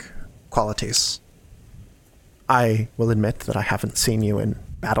specific qualities. I will admit that I haven't seen you in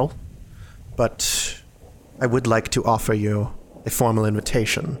battle, but I would like to offer you a formal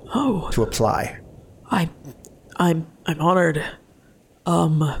invitation to apply. I'm honored.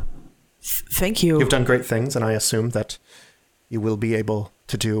 Thank you. You've done great things, and I assume that you will be able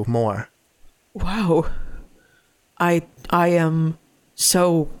to do more. Wow. I am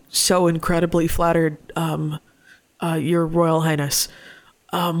so incredibly flattered, Your Royal Highness.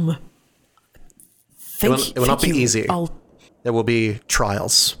 It will not be easy. There will be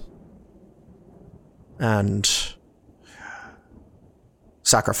trials and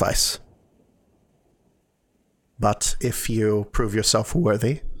sacrifice. But if you prove yourself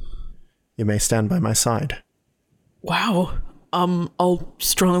worthy, you may stand by my side. Wow. I'll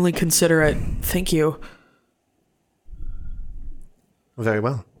strongly consider it. Thank you. Very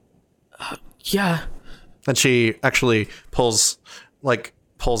well. Yeah. And she actually pulls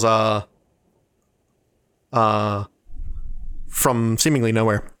from seemingly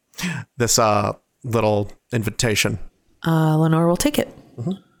nowhere this little invitation. Lenore will take it.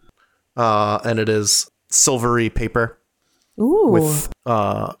 And it is silvery paper. Ooh. With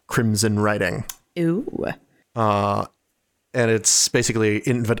crimson writing. Ooh. And it's basically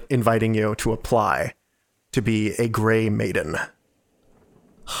inviting you to apply to be a Grey Maiden.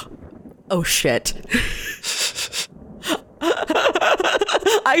 Oh shit.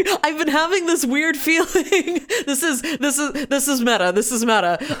 I've been having this weird feeling. This is meta. This is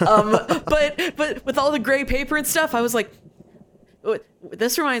meta. But with all the gray paper and stuff, I was like,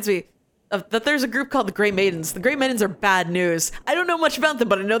 this reminds me of that there's a group called the Grey Maidens. The Grey Maidens are bad news. I don't know much about them,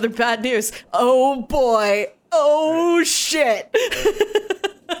 but I know they're bad news. Oh boy. Oh shit.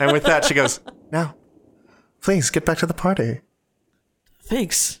 And with that, she goes, now, please get back to the party.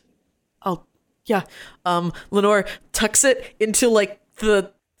 Thanks. Yeah. Lenore tucks it into like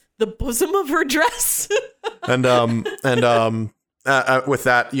the the bosom of her dress. And with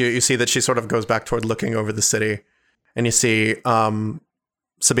that, you see that she sort of goes back toward looking over the city, and you see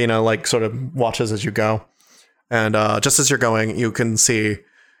Sabina like sort of watches as you go, and just as you're going, you can see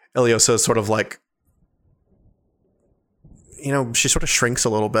Iliosa sort of like, she sort of shrinks a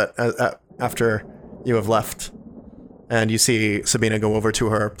little bit after you have left, and you see Sabina go over to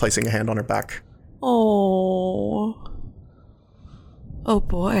her, placing a hand on her back. Oh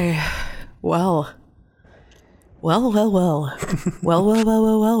boy. Well. Well. Well. You want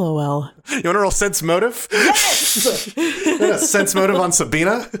to roll sense motive? Yes! Sense motive on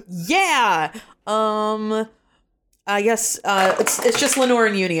Sabina? Yeah. I guess it's just Lenore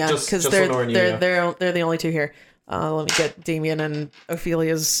and Unia, because they're the only two here. Let me get Damien and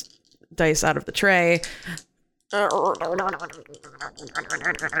Ophelia's dice out of the tray.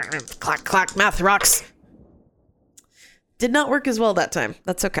 Clack clack, math rocks. Did not work as well that time.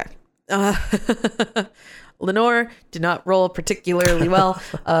 That's okay. Lenore did not roll particularly well.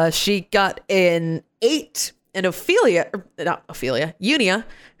 She got an 8, and Unia,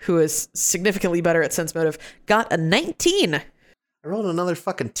 who is significantly better at sense motive, got a 19. I rolled another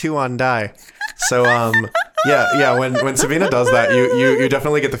fucking 2 on die. So yeah, when Sabina does that, you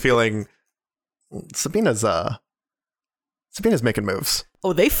definitely get the feeling Sabina's making moves.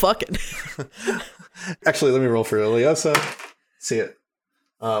 Oh, they fucking. Actually, let me roll for Iliosa. See it.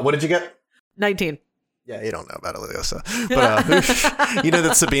 What did you get? 19. Yeah, you don't know about Iliosa. But you know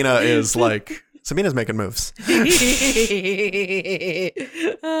that Sabina's making moves.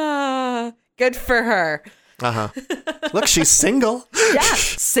 Good for her. Uh-huh. Look, she's single. Yeah,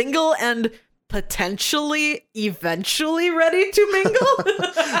 single and potentially eventually ready to mingle.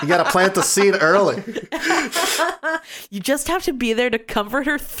 You gotta plant the seed early. You just have to be there to comfort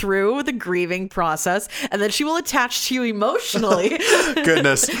her through the grieving process, and then she will attach to you emotionally.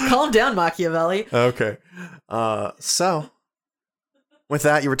 Goodness. Calm down, Machiavelli. Okay. So with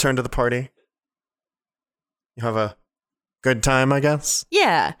that, you return to the party. You have a good time, I guess.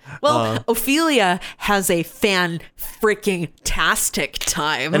 Yeah. Well, Ophelia has a fan-freaking-tastic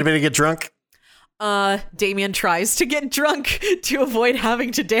time. Anybody get drunk? Damien tries to get drunk to avoid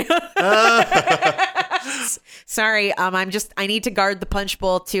having to dance. Sorry, I need to guard the punch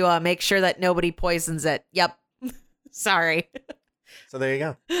bowl to make sure that nobody poisons it. Yep. Sorry. So there you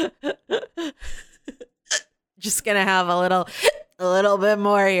go. Just gonna have a little bit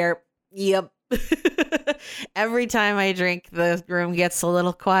more here. Yep. Every time I drink, the room gets a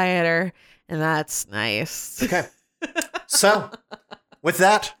little quieter, and that's nice. Okay. So, with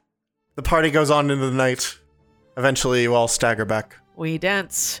that, the party goes on into the night. Eventually, you all stagger back. We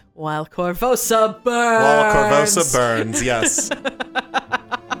dance while Corvosa burns. Yes.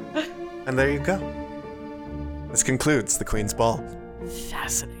 And there you go. This concludes the Queen's Ball.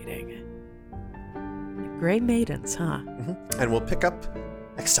 Fascinating. Grey Maidens, huh? Mm-hmm. And we'll pick up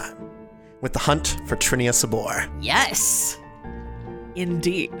next time with the hunt for Trinia Sabor. Yes!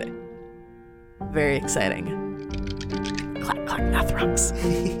 Indeed. Very exciting. Clack, clack, math rocks.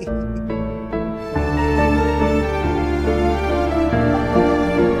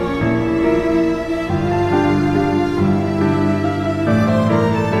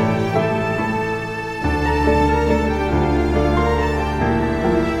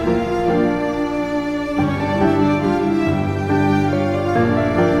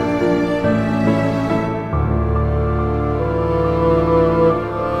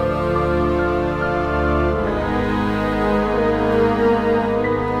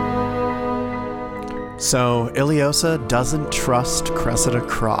 So, Iliosa doesn't trust Cressida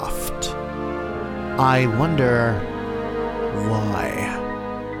Croft. I wonder why.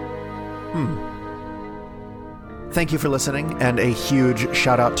 Thank you for listening, and a huge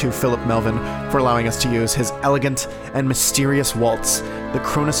shout out to Philip Melvin for allowing us to use his elegant and mysterious waltz, The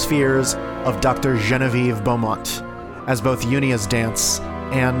Chronospheres of Dr. Genevieve Beaumont, as both Unia's dance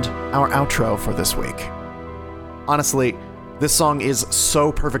and our outro for this week. Honestly, this song is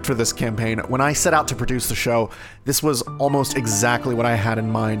so perfect for this campaign. When I set out to produce the show, this was almost exactly what I had in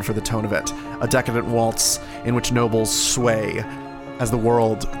mind for the tone of it. A decadent waltz in which nobles sway as the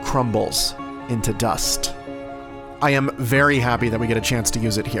world crumbles into dust. I am very happy that we get a chance to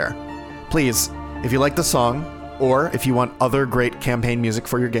use it here. Please, if you like the song, or if you want other great campaign music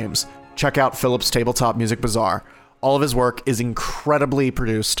for your games, check out Philip's Tabletop Music Bazaar. All of his work is incredibly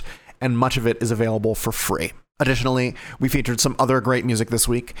produced, and much of it is available for free. Additionally, we featured some other great music this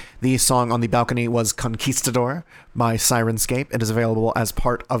week. The song on the balcony was Conquistador by Sirenscape. It is available as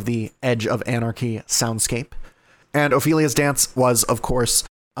part of the Edge of Anarchy soundscape. And Ophelia's dance was, of course,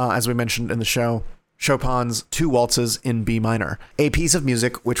 as we mentioned in the show, Chopin's Two Waltzes in B minor, a piece of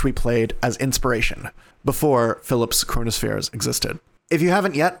music which we played as inspiration before Philip's Chronospheres existed. If you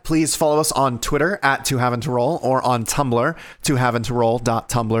haven't yet, please follow us on Twitter at @ToHavenToRoll or on Tumblr,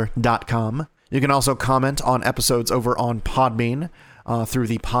 tohaventoroll.tumblr.com. You can also comment on episodes over on Podbean through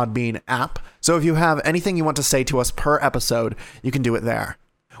the Podbean app. So if you have anything you want to say to us per episode, you can do it there.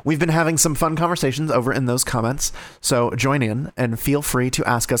 We've been having some fun conversations over in those comments, so join in and feel free to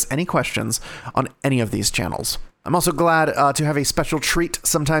ask us any questions on any of these channels. I'm also glad to have a special treat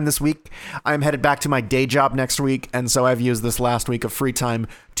sometime this week. I'm headed back to my day job next week, and so I've used this last week of free time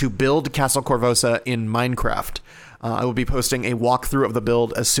to build Castle Corvosa in Minecraft. I will be posting a walkthrough of the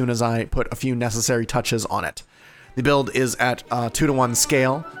build as soon as I put a few necessary touches on it. The build is at 2:1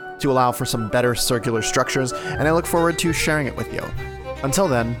 scale to allow for some better circular structures, and I look forward to sharing it with you. Until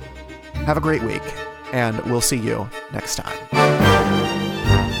then, have a great week, and we'll see you next time.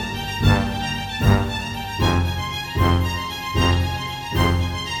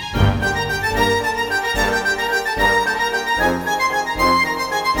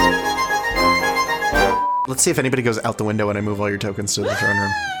 Let's see if anybody goes out the window when I move all your tokens to the throne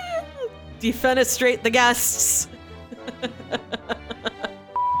room. Defenestrate the guests.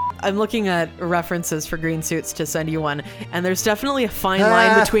 I'm looking at references for green suits to send you one, and there's definitely a fine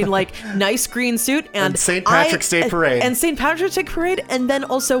line between like nice green suit and St. Patrick's Day Parade. And St. Patrick's Day Parade, and then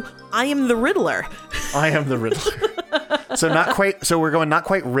also I am the Riddler. I am the Riddler. So not quite. So we're going not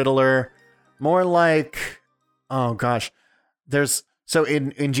quite Riddler, more like, oh gosh, there's so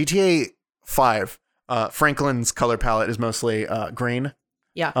in GTA 5. Franklin's color palette is mostly green.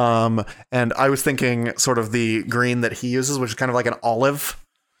 Yeah. And I was thinking sort of the green that he uses, which is kind of like an olive.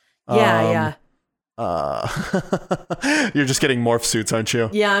 Yeah. You're just getting morph suits, aren't you?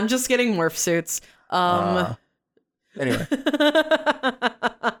 Yeah, I'm just getting morph suits. Anyway.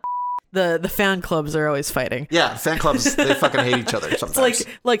 The fan clubs are always fighting. Yeah, fan clubs, they fucking hate each other sometimes. It's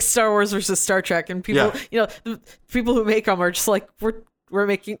like Star Wars versus Star Trek, and people, the people who make them are just like, we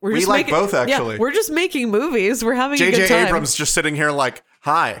like both, actually. Yeah, we're just making movies. We're having a good time. J.J. Abrams just sitting here like,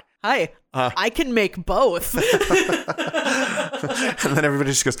 hi. I can make both. And then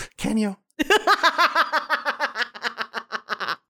everybody just goes, can you?